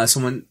time,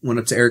 someone went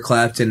up to Eric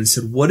Clapton and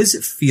said, "What does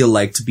it feel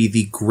like to be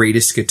the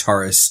greatest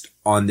guitarist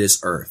on this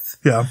earth?"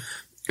 Yeah.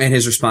 And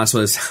his response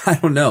was, "I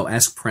don't know.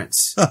 Ask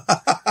Prince."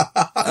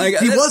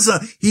 He was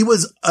a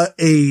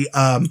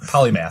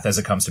polymath as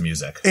it comes to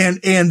music. And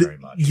very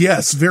much.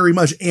 Yes, very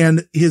much.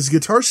 And his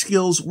guitar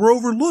skills were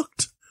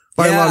overlooked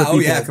by a lot of people.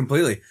 Oh yeah,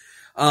 completely.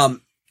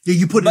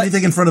 You put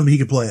anything in front of him, he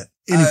could play it.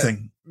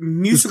 Anything.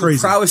 Musical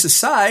prowess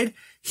aside,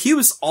 he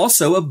was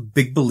also a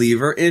big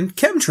believer in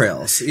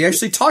chemtrails. He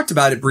actually talked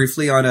about it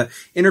briefly on an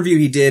interview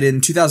he did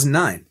in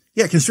 2009.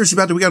 Yeah, Conspiracy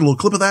About It. We got a little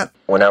clip of that.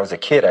 When I was a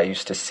kid, I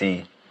used to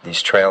see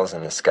these trails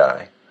in the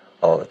sky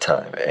all the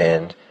time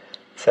and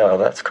say, oh,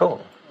 that's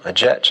cool. A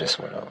jet just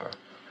went over.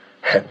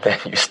 And then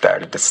you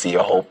started to see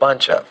a whole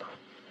bunch of them.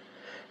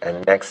 And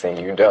the next thing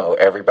you know,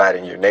 everybody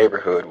in your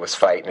neighborhood was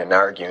fighting and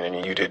arguing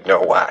and you didn't know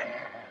why.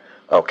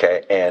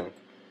 Okay? And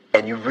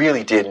you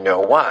really didn't know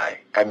why.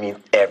 I mean,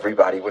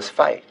 everybody was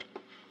fighting.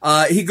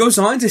 He goes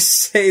on to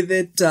say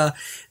that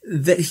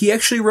that he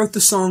actually wrote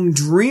the song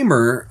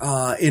Dreamer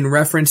in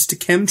reference to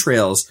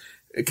chemtrails.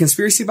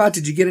 Conspiracy About,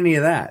 did you get any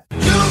of that?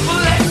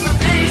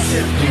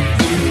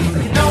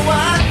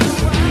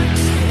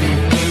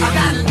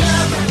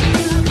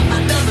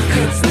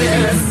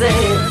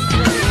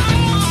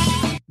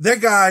 That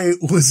guy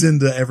was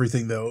into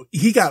everything though.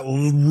 He got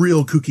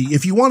real kooky.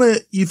 If you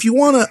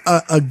want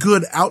a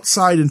good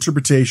outside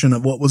interpretation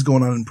of what was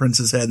going on in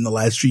Prince's head in the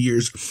last few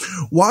years,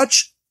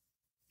 watch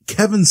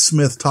Kevin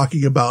Smith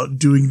talking about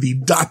doing the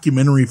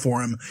documentary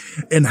for him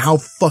and how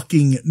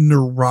fucking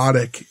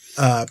neurotic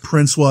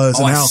Prince was.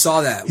 Oh, and how I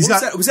saw that.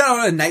 Was that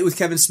on A Night with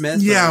Kevin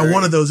Smith? Yeah,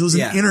 one of those. It was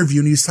an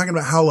interview and he was talking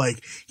about how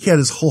like he had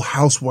his whole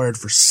house wired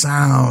for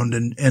sound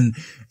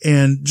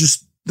and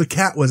just the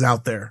cat was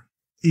out there.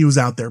 He was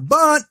out there,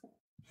 but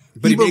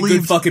he made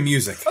good fucking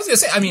music. I was gonna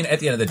say, I mean, at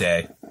the end of the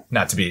day,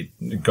 not to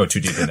go too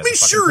deep into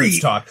Prince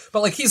talk, but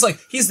like he's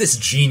this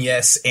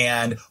genius,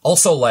 and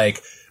also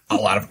like a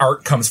lot of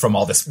art comes from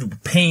all this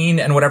pain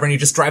and whatever, and he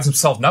just drives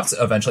himself nuts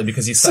eventually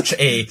because he's such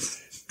a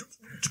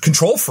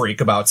control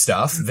freak about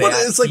stuff. But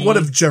it's like, what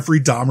if Jeffrey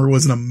Dahmer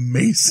was an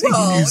amazing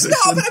musician?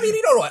 No, but I mean,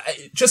 you know what?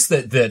 Just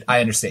that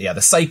I understand. Yeah,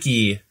 the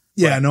psyche.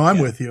 Yeah, no, I'm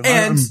with you.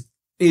 And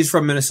he's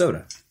from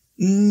Minnesota.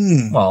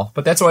 Well,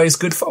 but that's why he's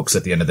good folks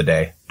at the end of the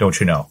day. Don't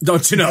you know?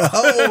 Don't you know?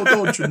 Oh,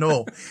 don't you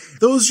know?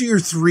 Those are your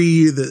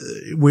three.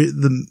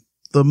 The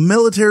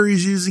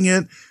military's using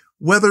it,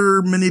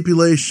 weather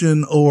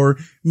manipulation, or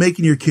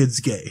making your kids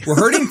gay. We're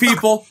hurting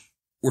people.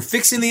 We're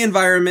fixing the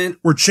environment.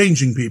 We're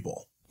changing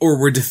people. Or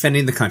we're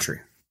defending the country.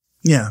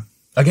 Yeah.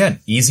 Again,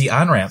 easy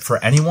on-ramp for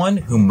anyone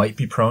who might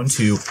be prone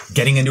to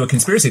getting into a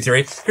conspiracy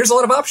theory. Here's a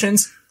lot of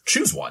options.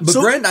 Choose one. But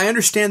Brent, I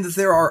understand that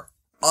there are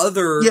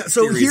other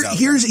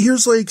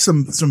here's like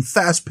some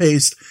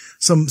fast-paced,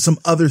 some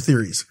other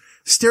theories.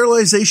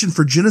 Sterilization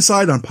for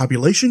genocide on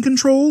population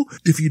control.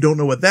 If you don't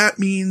know what that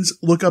means,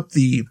 look up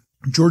the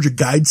Georgia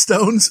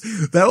Guidestones.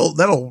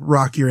 That'll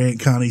rock your Aunt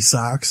Connie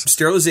socks.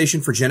 Sterilization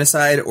for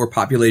genocide or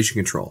population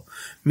control.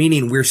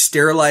 Meaning we're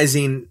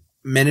sterilizing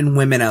men and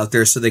women out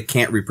there so they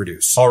can't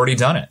reproduce. Already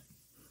done it.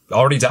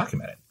 Already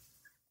documented.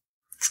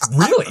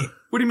 Really?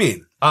 What do you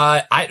mean?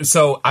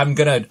 I'm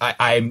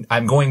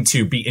going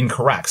to be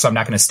incorrect. So I'm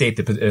not going to state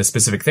the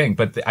specific thing,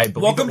 but I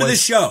believe welcome to the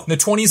show. In the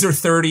 20s or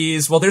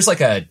 30s. Well, there's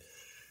like a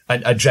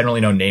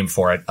generally known name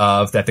for it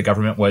of that the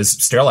government was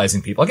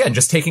sterilizing people. Again,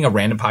 just taking a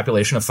random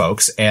population of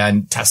folks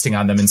and testing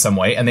on them in some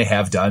way. And they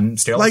have done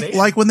sterilization.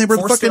 Like when they were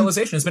Forced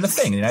sterilization has been a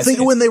thing in the United States.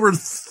 Think of when they were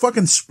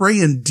fucking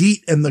spraying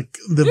DEET and the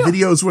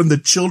videos when the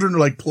children are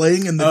like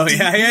playing in the DEET.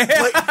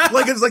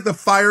 Like it's like the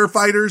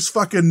firefighters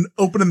fucking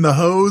opening the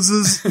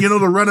hoses,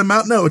 to run them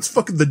out. No, it's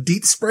fucking the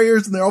DEET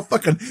sprayers and they're all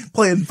fucking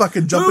playing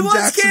fucking jumping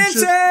jacks and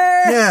shit.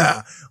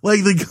 Yeah.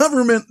 Like the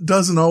government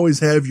doesn't always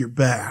have your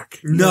back.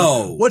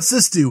 No. What's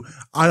this do?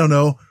 I don't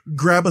know.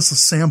 Grab us a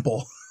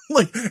sample.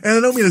 And I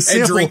don't mean a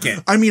sample. And drink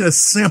it. I mean a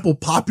sample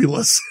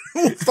populace.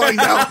 We'll find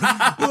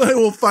out.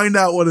 We'll find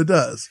out what it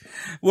does.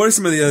 What are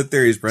some of the other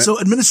theories, Brent?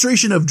 So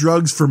administration of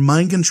drugs for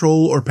mind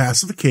control or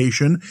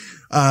pacification,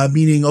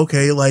 meaning,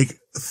 okay, like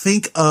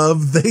think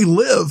of They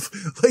Live,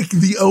 like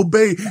the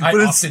Obey. I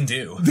often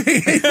do.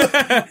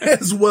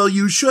 As well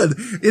you should.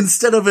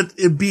 Instead of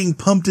it being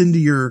pumped into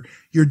your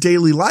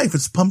daily life,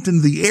 it's pumped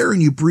into the air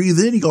and you breathe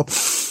in, you go,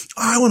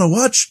 I want to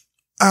watch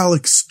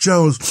Alex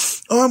Jones.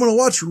 Oh, I'm going to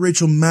watch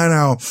Rachel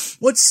Maddow.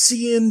 What's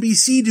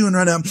CNBC doing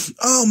right now?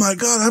 Oh my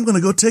God, I'm going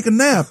to go take a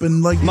nap.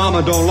 And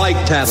Mama don't like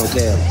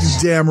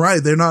tattletales. Damn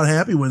right. They're not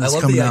happy when it's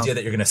coming out. I love the idea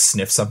that you're going to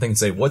sniff something and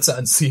say, what's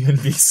on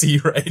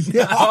CNBC right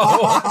now?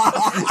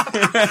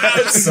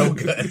 That's so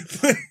good.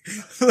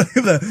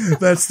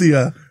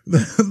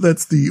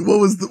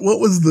 What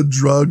was the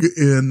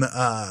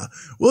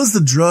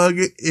drug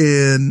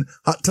in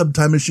Hot Tub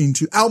Time Machine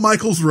 2? Al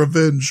Michaels'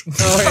 Revenge.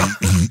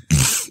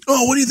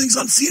 Oh, what do you think's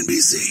on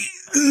CNBC?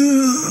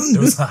 It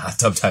was a Hot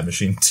Tub Time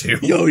Machine 2.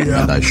 Oh,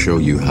 yeah. And I show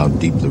you how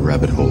deep the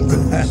rabbit hole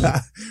goes.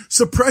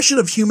 Suppression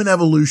of human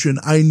evolution.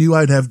 I knew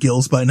I'd have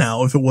gills by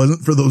now if it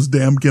wasn't for those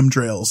damn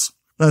chemtrails.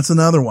 That's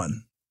another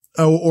one.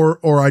 Oh,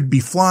 or I'd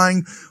be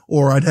flying,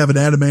 or I'd have an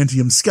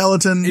adamantium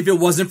skeleton. If it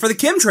wasn't for the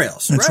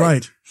chemtrails. That's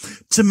right.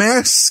 To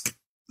mask,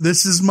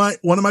 this is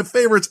one of my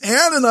favorites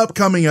and an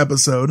upcoming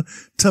episode,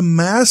 to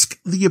mask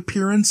the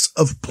appearance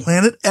of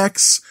Planet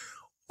X,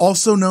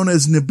 also known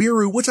as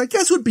Nibiru, which I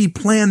guess would be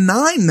Plan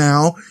 9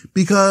 now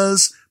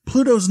because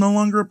Pluto's no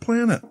longer a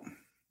planet.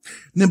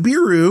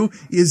 Nibiru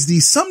is the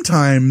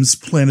sometimes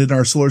planet in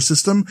our solar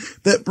system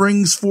that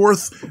brings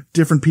forth,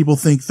 different people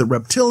think, the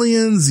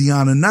reptilians, the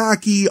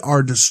Anunnaki,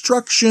 our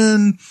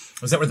destruction.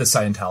 Was that where the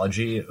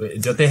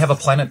Scientology, don't they have a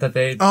planet that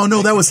they... Oh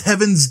no, that was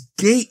Heaven's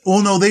Gate.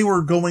 Well, no, they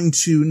were going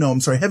to,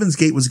 Heaven's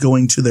Gate was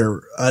going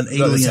to an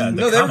alien.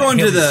 No, they were going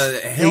to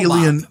the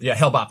alien. Yeah,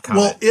 Hellbop comet.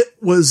 Well, it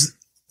was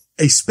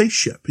a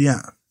spaceship.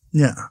 Yeah.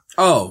 Yeah.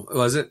 Oh,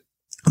 was it?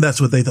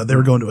 That's what they thought. They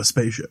were going to a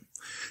spaceship.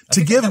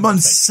 To give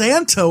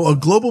Monsanto a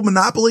global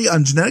monopoly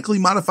on genetically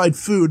modified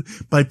food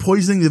by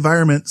poisoning the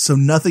environment so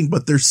nothing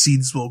but their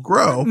seeds will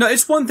grow. No,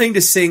 it's one thing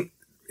to think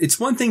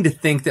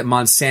that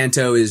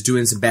Monsanto is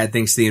doing some bad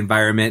things to the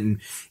environment and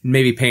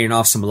maybe paying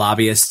off some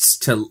lobbyists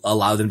to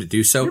allow them to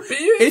do so.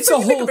 It's a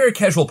very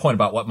casual point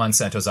about what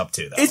Monsanto's up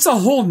to, though. It's a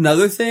whole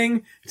nother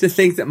thing to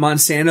think that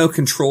Monsanto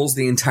controls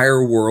the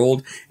entire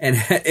world and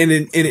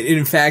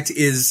in fact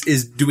is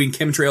doing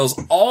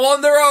chemtrails all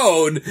on their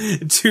own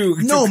to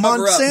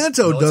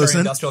Monsanto doesn't.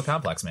 Industrial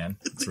complex, man.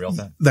 It's a real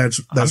thing. That's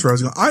where I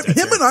was going.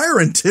 Him and I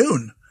are in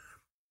tune.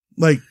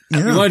 Like,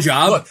 yeah. You want a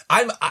job? Look,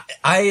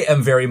 I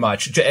am very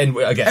much, and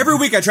again, every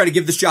week I try to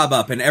give this job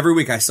up, and every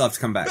week I still have to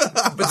come back.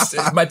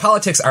 But my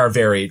politics are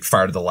very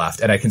far to the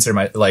left, and I consider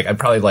I'm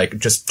probably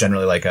just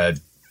generally a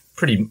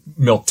pretty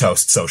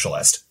milquetoast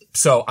socialist.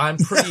 So I'm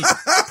pretty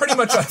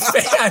much a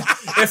fan,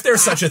 if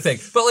there's such a thing.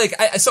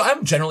 But so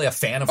I'm generally a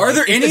fan of. Are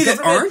there any that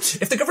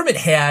aren't? If the government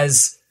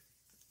has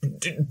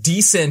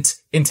decent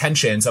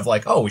intentions of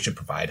we should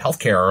provide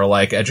healthcare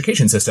or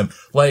education system,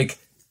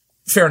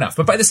 fair enough.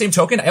 But by the same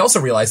token, I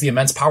also realize the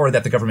immense power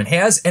that the government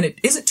has, and it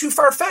isn't too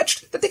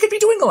far-fetched that they could be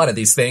doing a lot of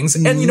these things.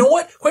 Mm-hmm. And you know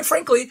what? Quite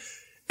frankly,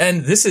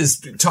 And this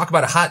is talk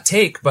about a hot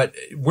take, but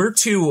we're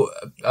too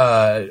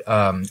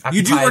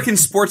You do work in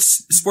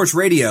sports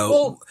radio.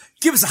 Well,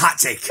 give us a hot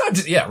take.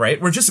 Yeah, right.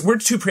 We're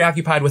too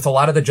preoccupied with a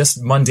lot of the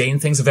just mundane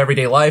things of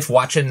everyday life,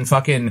 watching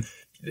fucking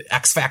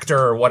X Factor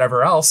or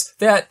whatever else,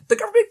 that the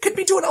government could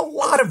be doing a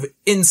lot of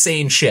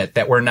insane shit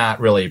that we're not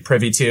really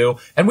privy to,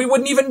 and we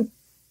wouldn't even.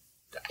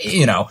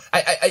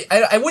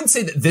 I wouldn't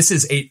say that this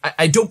is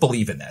I don't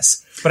believe in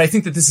this, but I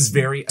think that this is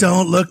very.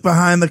 Don't look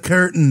behind the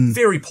curtain.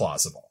 Very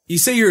plausible. You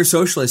say you're a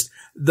socialist,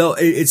 though.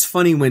 It's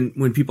funny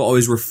when people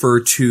always refer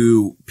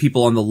to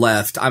people on the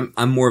left. I'm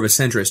more of a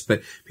centrist,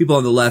 but people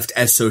on the left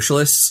as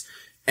socialists,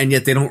 and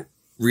yet they don't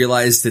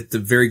realize that the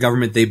very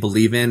government they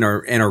believe in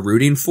and are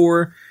rooting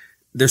for,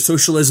 there's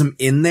socialism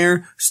in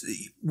there.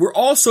 We're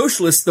all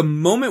socialists the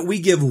moment we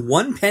give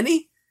 1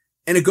 penny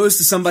and it goes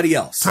to somebody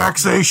else.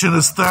 Taxation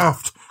is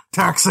theft.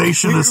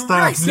 Taxation is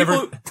theft.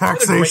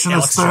 Taxation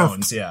is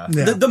theft.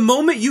 The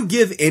moment you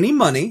give any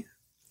money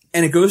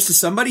and it goes to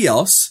somebody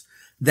else,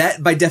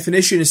 that by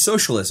definition is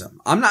socialism.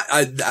 I'm not.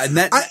 But I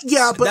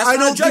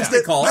don't think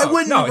that. I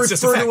wouldn't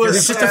refer to it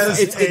as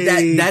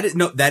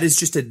that is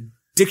just a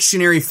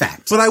dictionary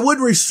fact. But I would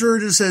refer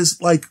to this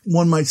as, like,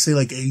 one might say,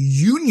 like a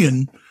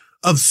union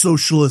of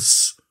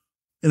socialists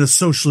in a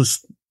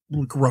socialist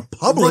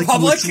republic,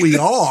 which we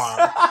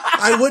are.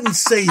 I wouldn't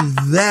say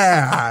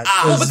that.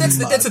 But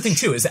that's the thing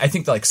too, is I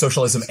think like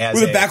socialism as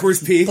with a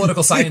backwards P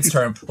political science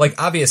term,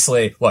 like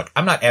obviously, look,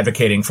 I'm not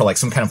advocating for like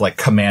some kind of like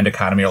command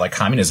economy or like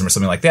communism or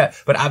something like that.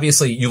 But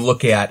obviously you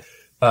look at,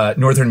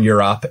 Northern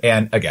Europe,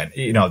 and again,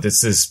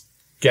 this is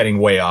getting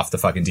way off the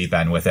fucking deep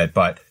end with it.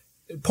 But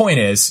point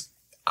is,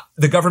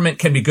 the government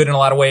can be good in a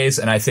lot of ways,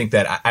 and I think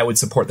that I would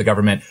support the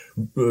government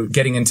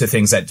getting into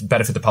things that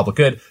benefit the public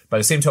good. By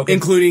the same token,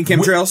 including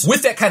chemtrails,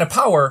 with that kind of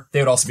power, they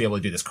would also be able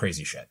to do this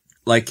crazy shit,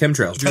 like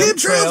chemtrails.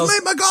 Chemtrails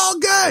made my gall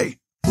gay.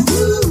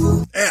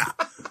 Yeah,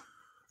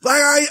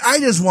 like I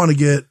just want to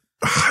get,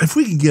 if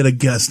we can get a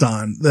guest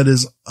on that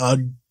is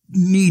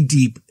knee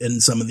deep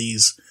in some of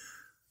these.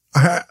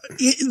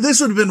 This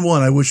would have been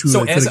one I wish we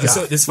would have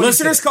got.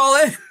 Listeners call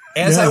it.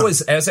 As I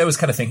was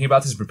kind of thinking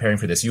about this, preparing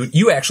for this,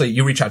 you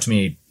reached out to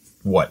me,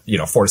 4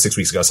 to 6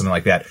 weeks ago, something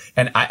like that.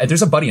 And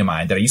there's a buddy of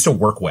mine that I used to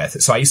work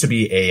with. So I used to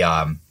be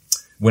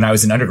when I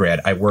was in undergrad,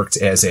 I worked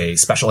as a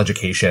special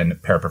education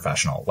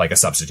paraprofessional, like a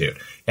substitute.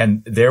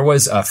 And there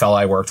was a fellow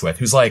I worked with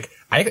who's like,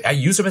 I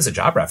used him as a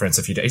job reference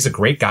a few days. He's a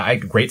great guy,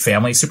 great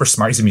family, super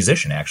smart. He's a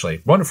musician,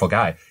 actually. Wonderful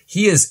guy.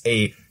 He is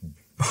a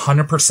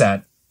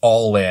 100%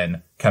 all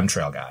in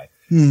chemtrail guy.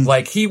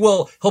 Like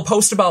he'll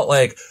post about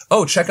like,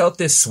 oh, check out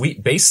this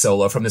sweet bass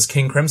solo from this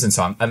King Crimson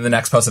song. And the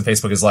next post on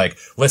Facebook is like,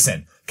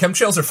 listen,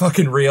 chemtrails are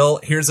fucking real.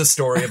 Here's a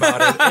story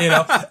about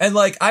it, And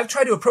like, I've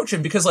tried to approach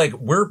him because like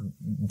we're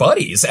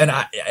buddies and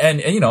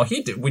he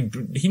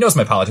knows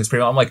my politics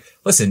pretty well. I'm like,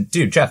 listen,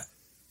 dude, Jeff,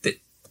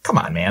 come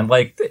on, man.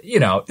 Like,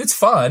 it's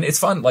fun. It's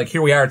fun. Like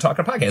here we are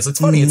talking podcast.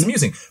 It's funny. It's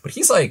amusing. But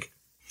he's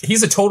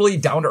a totally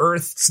down to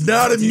earth. It's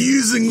not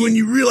amusing when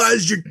you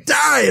realize you're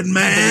dying,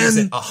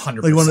 man.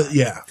 100%.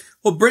 Yeah.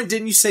 Well, Brent,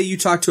 didn't you say you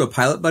talked to a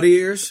pilot buddy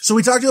of yours? So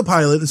we talked to a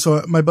pilot, and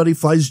so my buddy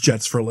flies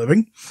jets for a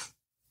living.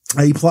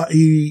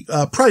 He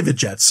private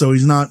jets, so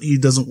he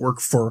doesn't work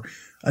for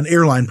an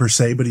airline per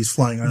se, but he's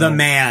flying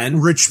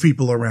rich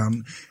people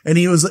around. And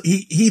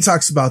he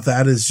talks about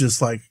that as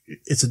just like,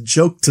 it's a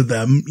joke to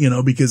them,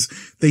 because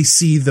they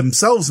see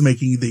themselves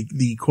making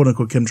the quote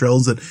unquote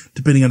chemtrails that,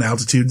 depending on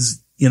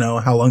altitudes,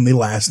 how long they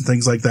last and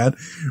things like that.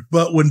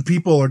 But when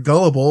people are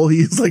gullible,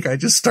 he's like, I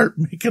just start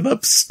making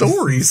up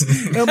stories.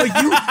 And I'm like,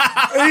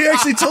 he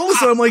actually told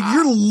us that. I'm like,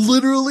 you're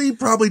literally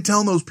probably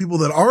telling those people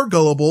that are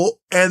gullible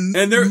and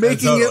they're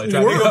making it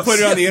worse. Put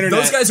it on the internet.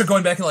 Those guys are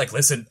going back and like,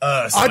 listen,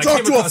 so I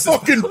talked to a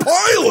fucking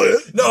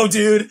pilot. No,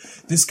 dude,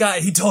 this guy,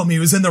 he told me he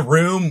was in the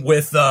room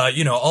with,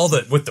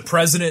 with the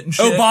president and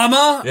shit.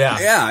 Obama?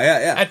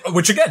 Yeah. And,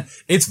 which again,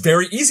 it's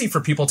very easy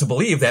for people to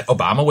believe that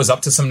Obama was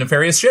up to some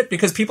nefarious shit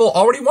because people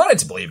already wanted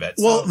to believe it.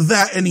 Well,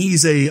 that, and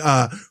he's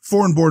a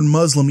foreign-born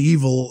Muslim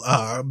evil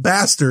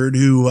bastard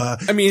who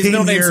his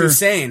middle name's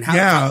Hussein.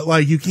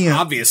 Like you can't.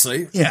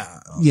 Obviously. Yeah.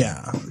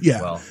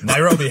 Well,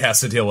 Nairobi has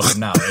to deal with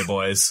him now, eh,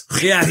 boys?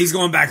 Yeah, he's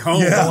going back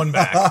home. Yeah. Going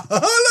back.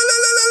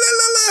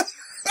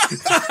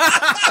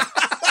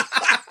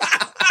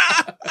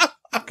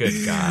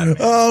 Good God.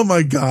 Oh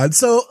my God.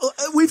 So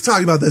we've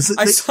talked about this.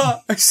 I'm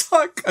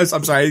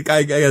sorry.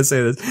 I gotta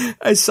say this.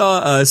 I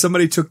saw,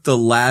 somebody took the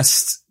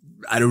last,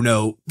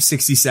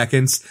 60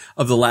 seconds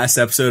of the last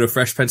episode of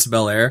Fresh Prince of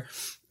Bel-Air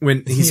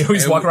when he's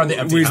walking around the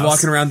empty house. He's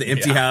walking around the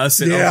empty house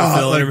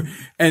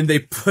and they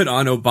put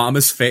on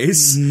Obama's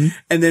face. Mm-hmm.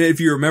 And then if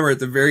you remember at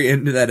the very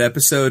end of that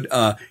episode,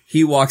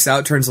 he walks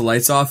out, turns the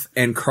lights off,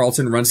 and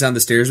Carlton runs down the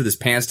stairs with his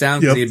pants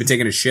down because he had been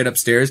taking a shit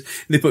upstairs. And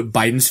they put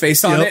Biden's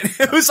face on it.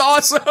 It was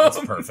awesome. That's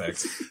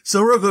perfect.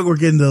 So real quick, we're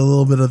getting to a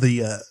little bit of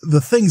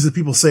the things that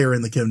people say are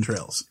in the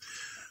chemtrails.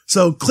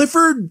 So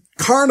Clifford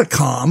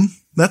Carnicom,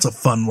 that's a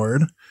fun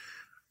word,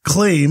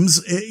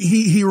 claims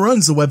he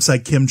runs the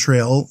website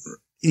Chemtrail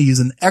He's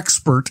an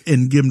expert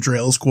in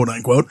chemtrails, quote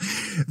unquote.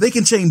 They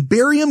contain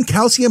barium,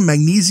 calcium,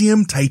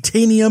 magnesium,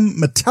 titanium,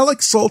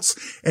 metallic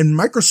salts, and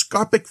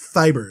microscopic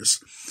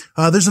fibers.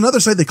 There's another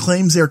site that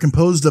claims they are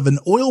composed of an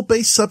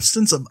oil-based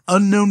substance of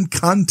unknown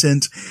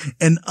content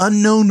and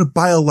unknown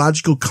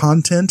biological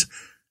content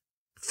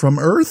from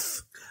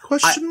Earth?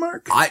 Question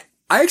mark? I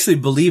actually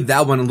believe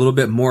that one a little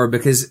bit more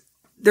because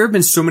there have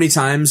been so many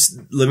times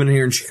living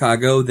here in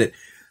Chicago that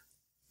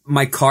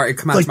my car, it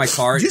come out to my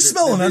car. Do you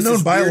smell an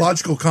unknown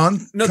biological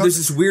No, there's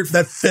this weird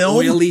that film?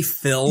 oily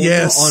film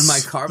on my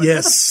car. Like,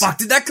 where the fuck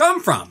did that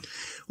come from?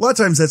 A lot of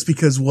times that's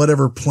because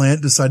whatever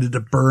plant decided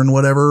to burn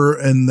whatever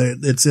and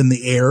it's in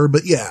the air.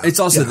 But yeah. It's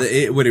also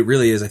what it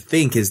really is, I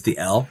think, is the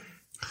L.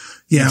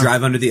 Yeah. You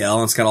drive under the L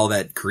and it's got all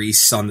that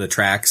grease on the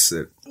tracks.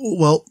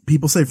 Well,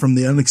 people say from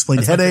the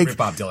unexplained headache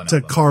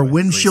to car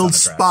windshield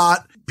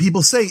spot.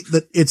 People say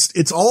that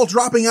it's all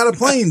dropping out of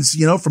planes,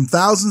 from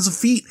thousands of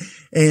feet,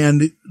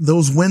 and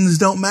those winds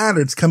don't matter.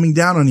 It's coming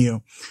down on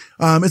you.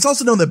 It's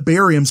also known that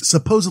barium,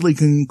 supposedly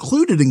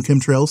included in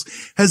chemtrails,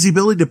 has the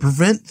ability to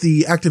prevent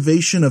the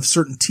activation of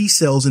certain T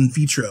cells in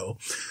vitro.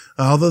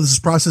 Although this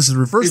process is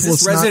reversible, is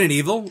this Resident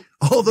Evil?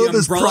 Although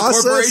this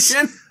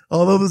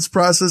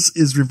process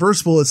is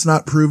reversible, it's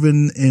not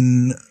proven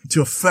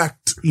to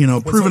affect,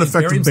 proven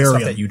effect of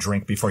barium that you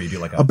drink before you do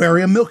like a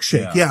barium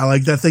milkshake. Yeah,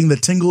 like that thing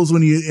that tingles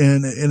when you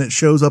and it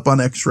shows up on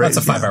X-rays.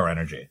 That's a 5-hour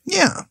energy.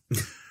 Yeah.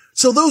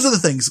 So those are the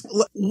things.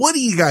 What do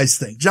you guys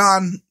think,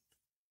 John?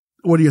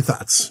 What are your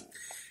thoughts?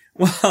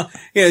 Well,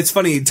 yeah, it's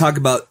funny you talk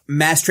about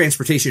mass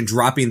transportation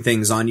dropping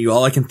things on you.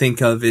 All I can think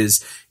of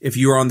is if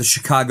you were on the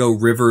Chicago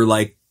River,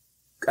 like,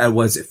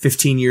 was it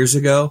 15 years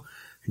ago,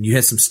 and you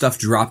had some stuff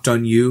dropped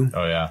on you.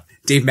 Oh, yeah.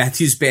 Dave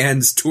Matthews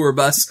Band's tour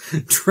bus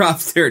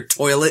dropped their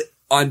toilet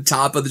on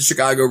top of the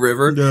Chicago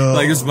River. No.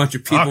 Like there's a bunch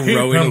of people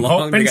rowing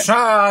along.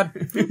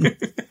 Exactly.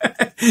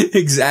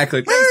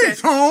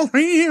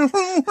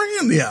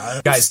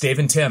 Yeah. Guys, Dave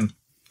and Tim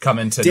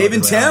coming to Dave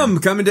and Tim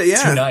coming to 2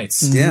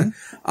 nights. Mm-hmm. Yeah.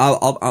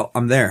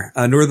 I'm there.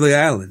 Northerly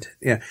Island.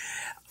 Yeah.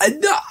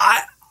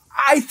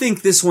 I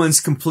think this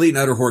one's complete and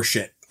utter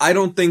horseshit. I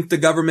don't think the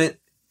government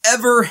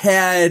ever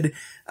had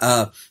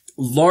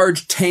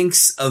large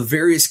tanks of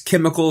various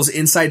chemicals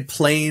inside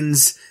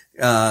planes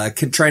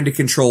trying to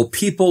control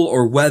people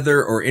or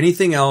weather or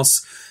anything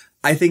else.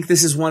 I think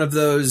this is one of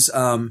those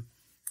let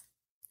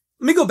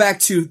me go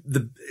back to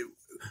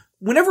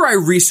whenever I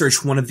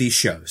research one of these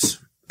shows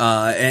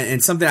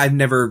and something I've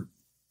never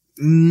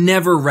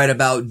read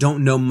about,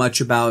 don't know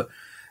much about,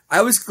 I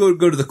always go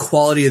to the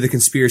quality of the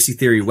conspiracy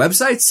theory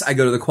websites. I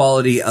go to the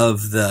quality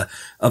of the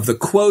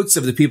quotes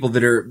of the people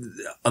that are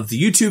of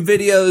the YouTube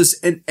videos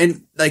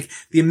and like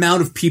the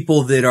amount of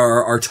people that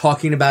are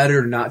talking about it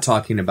or not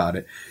talking about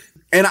it.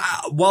 And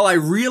while I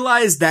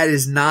realize that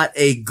is not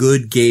a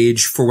good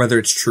gauge for whether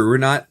it's true or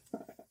not,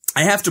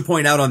 I have to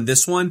point out on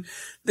this one,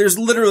 there's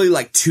literally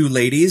like 2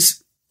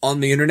 ladies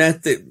on the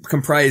internet that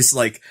comprise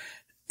like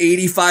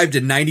 85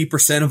 to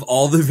 90% of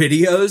all the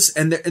videos,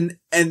 and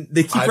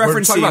they keep referencing.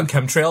 We're talking about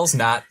chemtrails,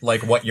 not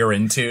like what you're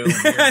into.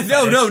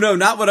 No,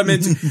 not what I'm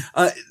into.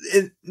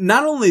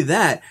 Not only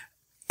that,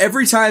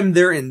 every time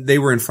they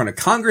were in front of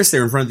Congress, they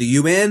were in front of the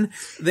UN.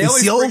 They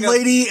always the old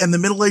lady and the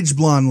middle-aged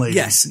blonde lady.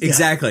 Yes,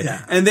 exactly.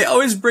 Yeah. And they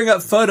always bring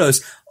up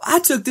photos. I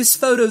took this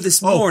photo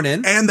this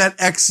morning. And that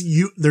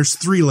there's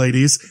 3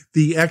 ladies.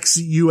 The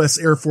ex-U.S.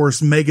 Air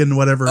Force Megan,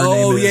 whatever her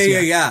name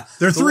is. Yeah.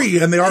 They're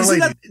 3 and they are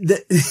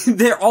ladies.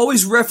 They're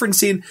always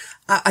referencing,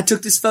 I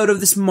took this photo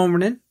this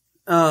morning.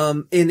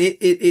 And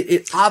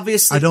it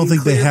obviously. I don't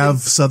think they have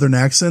Southern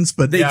accents,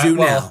 but they do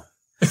now.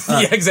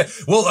 Yeah,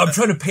 exactly. Well, I'm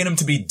trying to paint him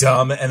to be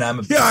dumb, and I'm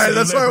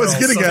that's what I was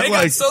getting at. They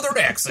got Southern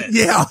accent.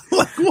 Yeah,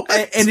 like what?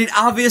 And it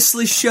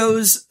obviously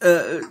shows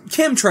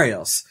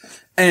chemtrails,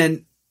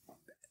 and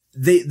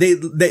they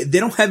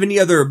don't have any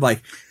other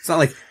like. It's not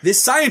like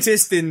this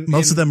scientist in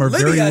most of them are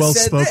Libya very well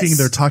spoken.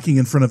 They're talking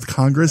in front of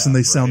Congress, and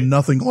they sound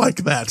nothing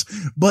like that.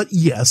 But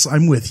yes,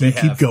 I'm with you.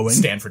 Keep going.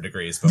 Stanford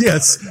degrees.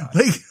 Yes.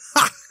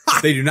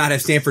 They do not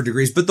have Stanford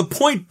degrees, but the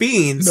point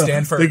being,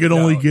 Stanford. They could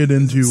only get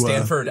into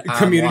Stanford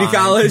community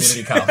college.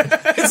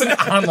 It's an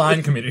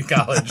online community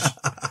college.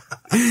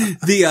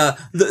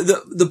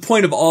 The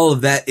point of all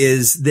of that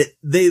is that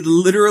they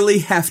literally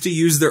have to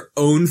use their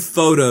own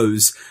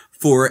photos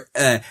for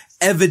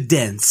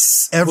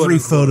evidence. Every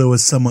photo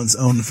is someone's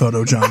own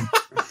photo, John.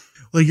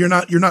 Like you're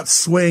not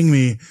swaying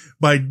me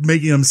by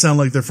making them sound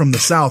like they're from the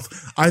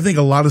South. I think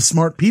a lot of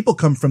smart people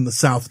come from the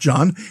South,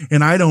 John,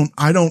 and I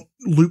don't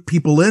loop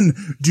people in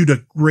due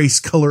to race,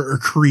 color, or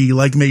creed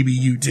like maybe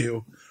you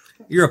do.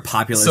 You're a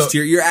populist.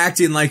 You're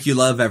acting like you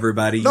love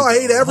everybody. No, I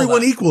hate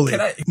everyone equally.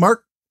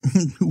 Mark,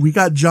 we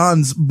got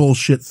John's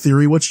bullshit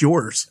theory. What's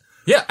yours?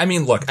 Yeah, I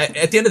mean, look,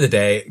 at the end of the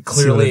day,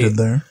 clearly, see what I did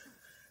there?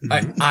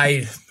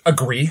 I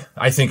agree.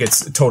 I think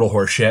it's total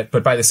horseshit.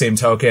 But by the same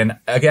token,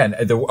 again,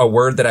 a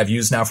word that I've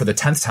used now for the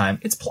 10th time,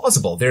 it's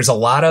plausible. There's a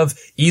lot of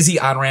easy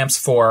on-ramps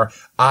for,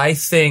 I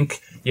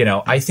think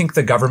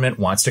the government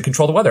wants to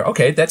control the weather.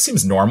 Okay, that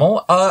seems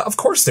normal. Of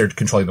course they're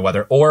controlling the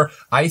weather. Or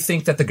I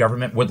think that the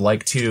government would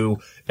like to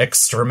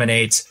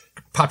exterminate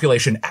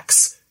population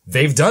X.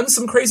 They've done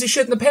some crazy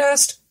shit in the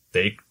past.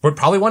 They would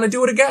probably want to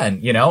do it again,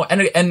 you know?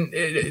 And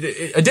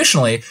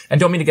additionally, and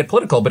don't mean to get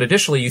political, but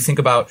additionally, you think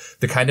about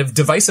the kind of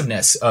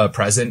divisiveness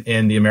present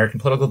in the American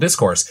political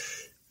discourse.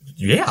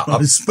 Yeah.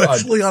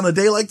 Especially on a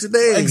day like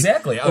today.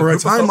 Exactly. Or a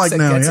time like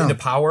now, gets into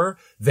power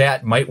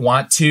that might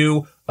want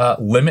to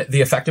limit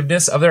the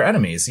effectiveness of their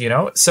enemies, you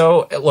know?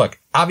 So,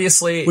 look,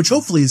 obviously... Which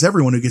hopefully is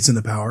everyone who gets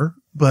into power,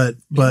 but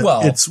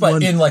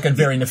in like a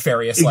very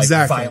nefarious,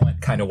 exactly. like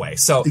violent kind of way.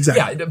 So,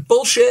 yeah,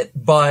 bullshit,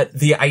 but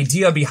the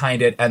idea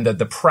behind it and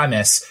the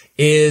premise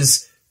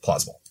is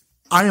plausible.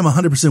 I am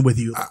 100% with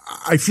you.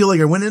 I feel like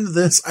I went into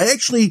this, I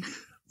actually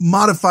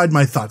modified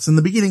my thoughts. In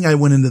the beginning, I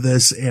went into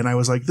this and I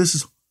was like, this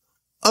is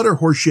utter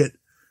horseshit.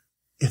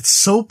 It's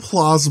so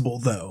plausible,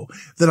 though,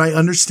 that I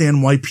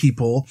understand why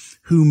people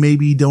who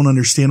maybe don't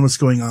understand what's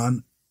going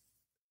on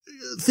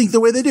think the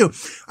way they do.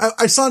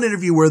 I saw an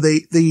interview where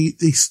they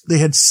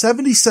had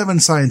 77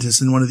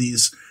 scientists in one of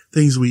these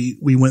things we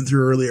went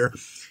through earlier,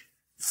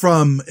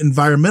 from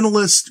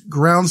environmentalists,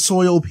 ground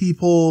soil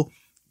people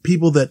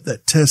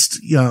that test,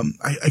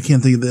 I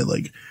can't think of it,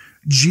 like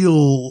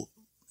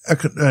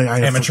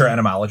amateur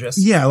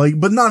entomologists. Yeah, like,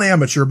 but not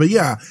amateur, but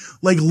yeah,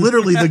 like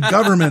literally the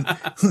government,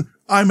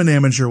 I'm an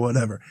amateur,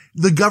 whatever.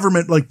 The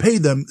government like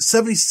paid them.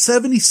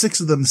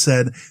 76 of them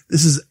said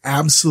this is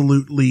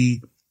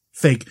absolutely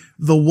fake.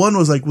 The one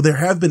was like, well, there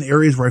have been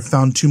areas where I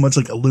found too much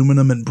like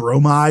aluminum and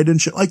bromide and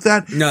shit like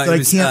that. No, that it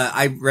was,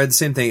 I read the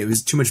same thing. It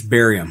was too much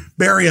barium.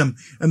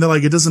 And they're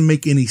like, it doesn't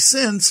make any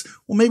sense.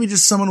 Well, maybe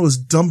just someone was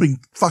dumping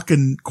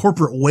fucking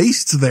corporate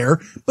waste there,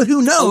 but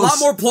who knows? A lot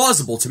more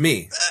plausible to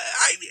me.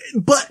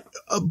 But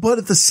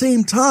at the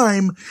same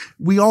time,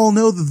 we all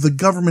know that the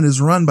government is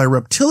run by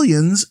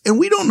reptilians, and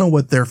we don't know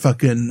what their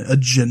fucking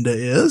agenda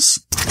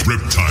is.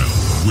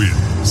 Reptile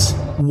wins.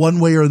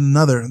 One way or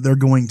another, they're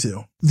going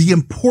to. The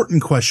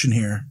important question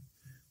here,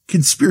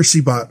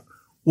 Conspiracy Bot,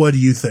 what do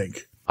you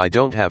think? I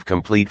don't have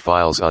complete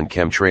files on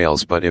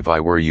chemtrails, but if I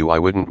were you, I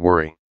wouldn't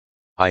worry.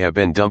 I have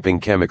been dumping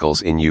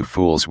chemicals in you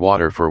fools'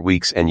 water for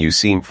weeks and you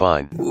seem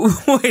fine.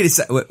 Wait a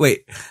second.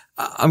 Wait.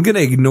 I'm going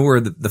to ignore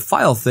the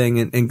file thing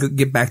and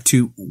get back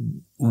to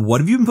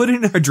what have you been putting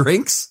in our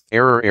drinks?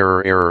 Error.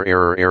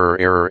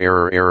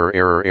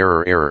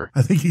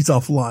 I think he's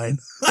offline.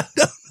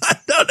 I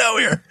don't know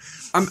here.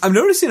 I'm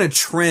noticing a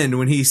trend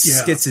when he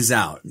skitzes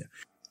out. Yeah.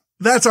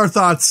 That's our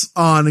thoughts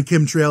on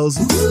chemtrails.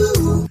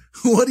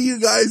 What do you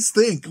guys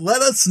think?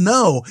 Let us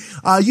know.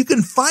 You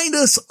can find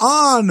us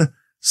on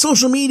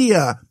social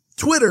media.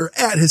 Twitter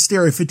at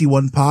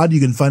Hysteria51Pod. You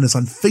can find us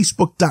on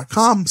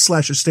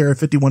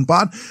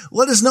Facebook.com/Hysteria51Pod.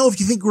 Let us know if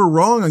you think we're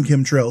wrong on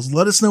chemtrails.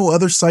 Let us know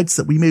other sites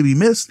that we maybe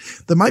missed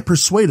that might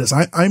persuade us.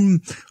 I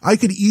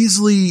could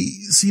easily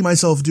see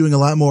myself doing a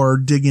lot more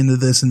dig into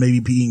this and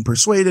maybe being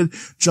persuaded.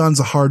 John's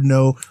a hard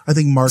no. I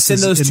think Mark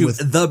send those to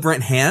the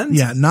Brent Hand.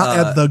 Yeah, not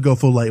at the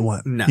GoFolite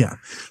one. No. Yeah.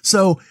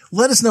 So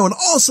let us know. And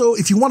also,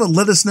 if you want to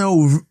let us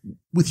know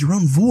with your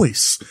own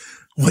voice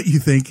what you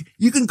think,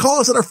 you can call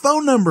us at our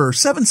phone number,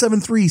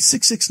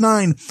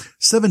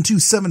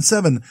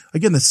 773-669-7277.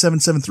 Again, that's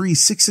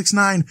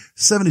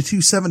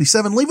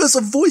 773-669-7277. Leave us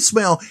a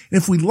voicemail,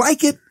 and if we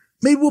like it,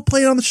 maybe we'll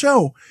play it on the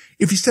show.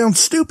 If you sound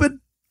stupid,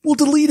 we'll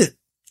delete it.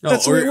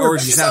 That's or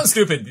if you sound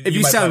stupid, if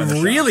you sound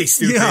really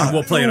stupid,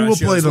 we'll play it on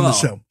the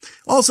show.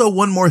 Also,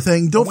 one more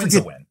thing. Don't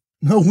forget.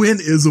 A win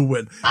is a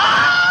win.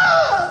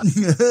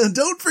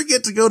 Don't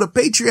forget to go to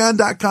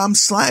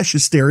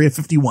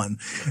patreon.com/hysteria51.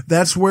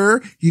 That's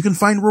where you can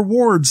find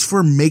rewards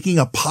for making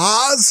a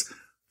pause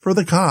for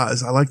the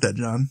cause. I like that,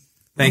 John.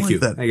 Thank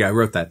you. I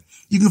wrote that.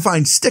 You can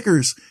find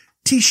stickers,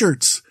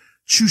 t-shirts,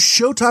 choose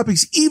show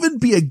topics, even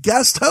be a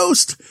guest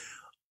host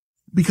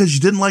because you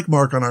didn't like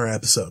Mark on our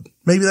episode.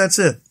 Maybe that's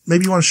it.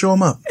 Maybe you want to show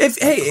him up.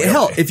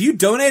 If you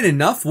donate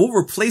enough, we'll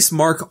replace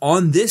Mark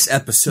on this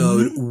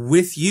episode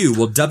with you.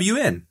 We'll dub you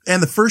in.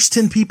 And the first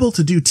 10 people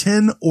to do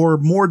 $10 or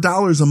more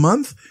a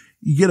month,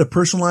 you get a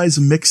personalized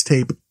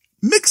mixtape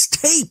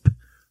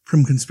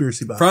from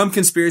Conspiracy Bot. From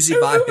Conspiracy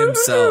Bot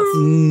himself.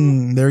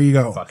 There you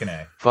go. Fucking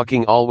A.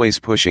 Fucking always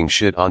pushing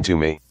shit onto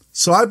me.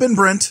 So I've been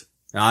Brent.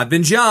 I've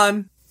been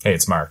John. Hey,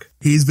 it's Mark.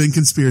 He's been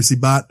Conspiracy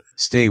Bot.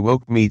 Stay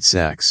woke, meat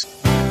sacks.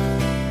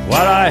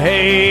 What I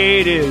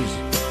hate is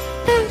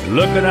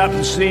looking up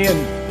and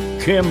seeing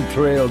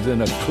chemtrails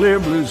in a clear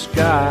blue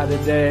sky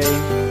today.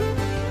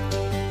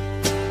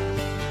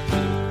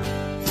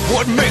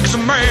 What makes a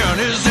man?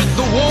 Is it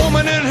the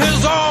woman in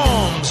his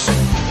arms?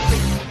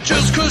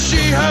 Just 'cause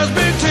she has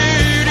big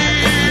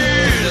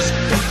titties?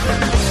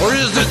 Or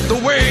is it the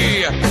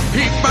way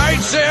he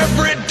fights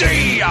every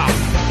day?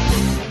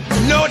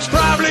 No, it's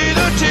probably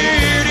the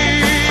titties.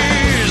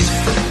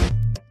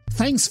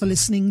 Thanks for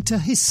listening to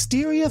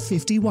Hysteria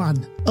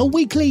 51, a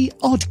weekly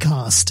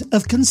oddcast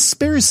of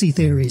conspiracy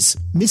theories,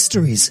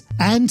 mysteries,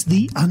 and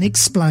the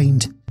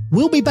unexplained.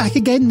 We'll be back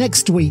again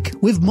next week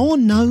with more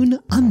known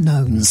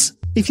unknowns.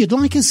 If you'd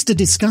like us to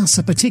discuss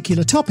a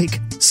particular topic,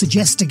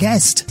 suggest a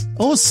guest,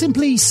 or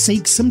simply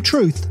seek some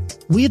truth,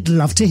 we'd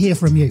love to hear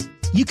from you.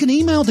 You can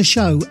email the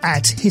show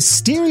at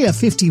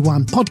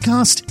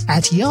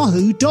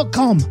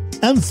hysteria51podcast@yahoo.com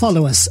and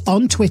follow us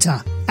on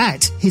Twitter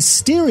at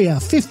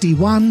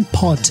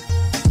hysteria51pod.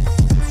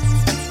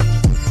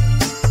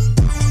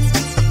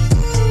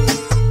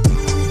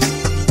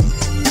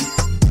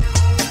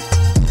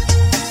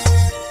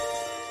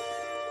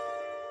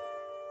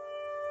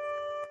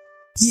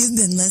 You've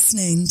been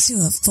listening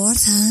to A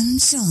Fourth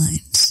Hand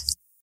Joint.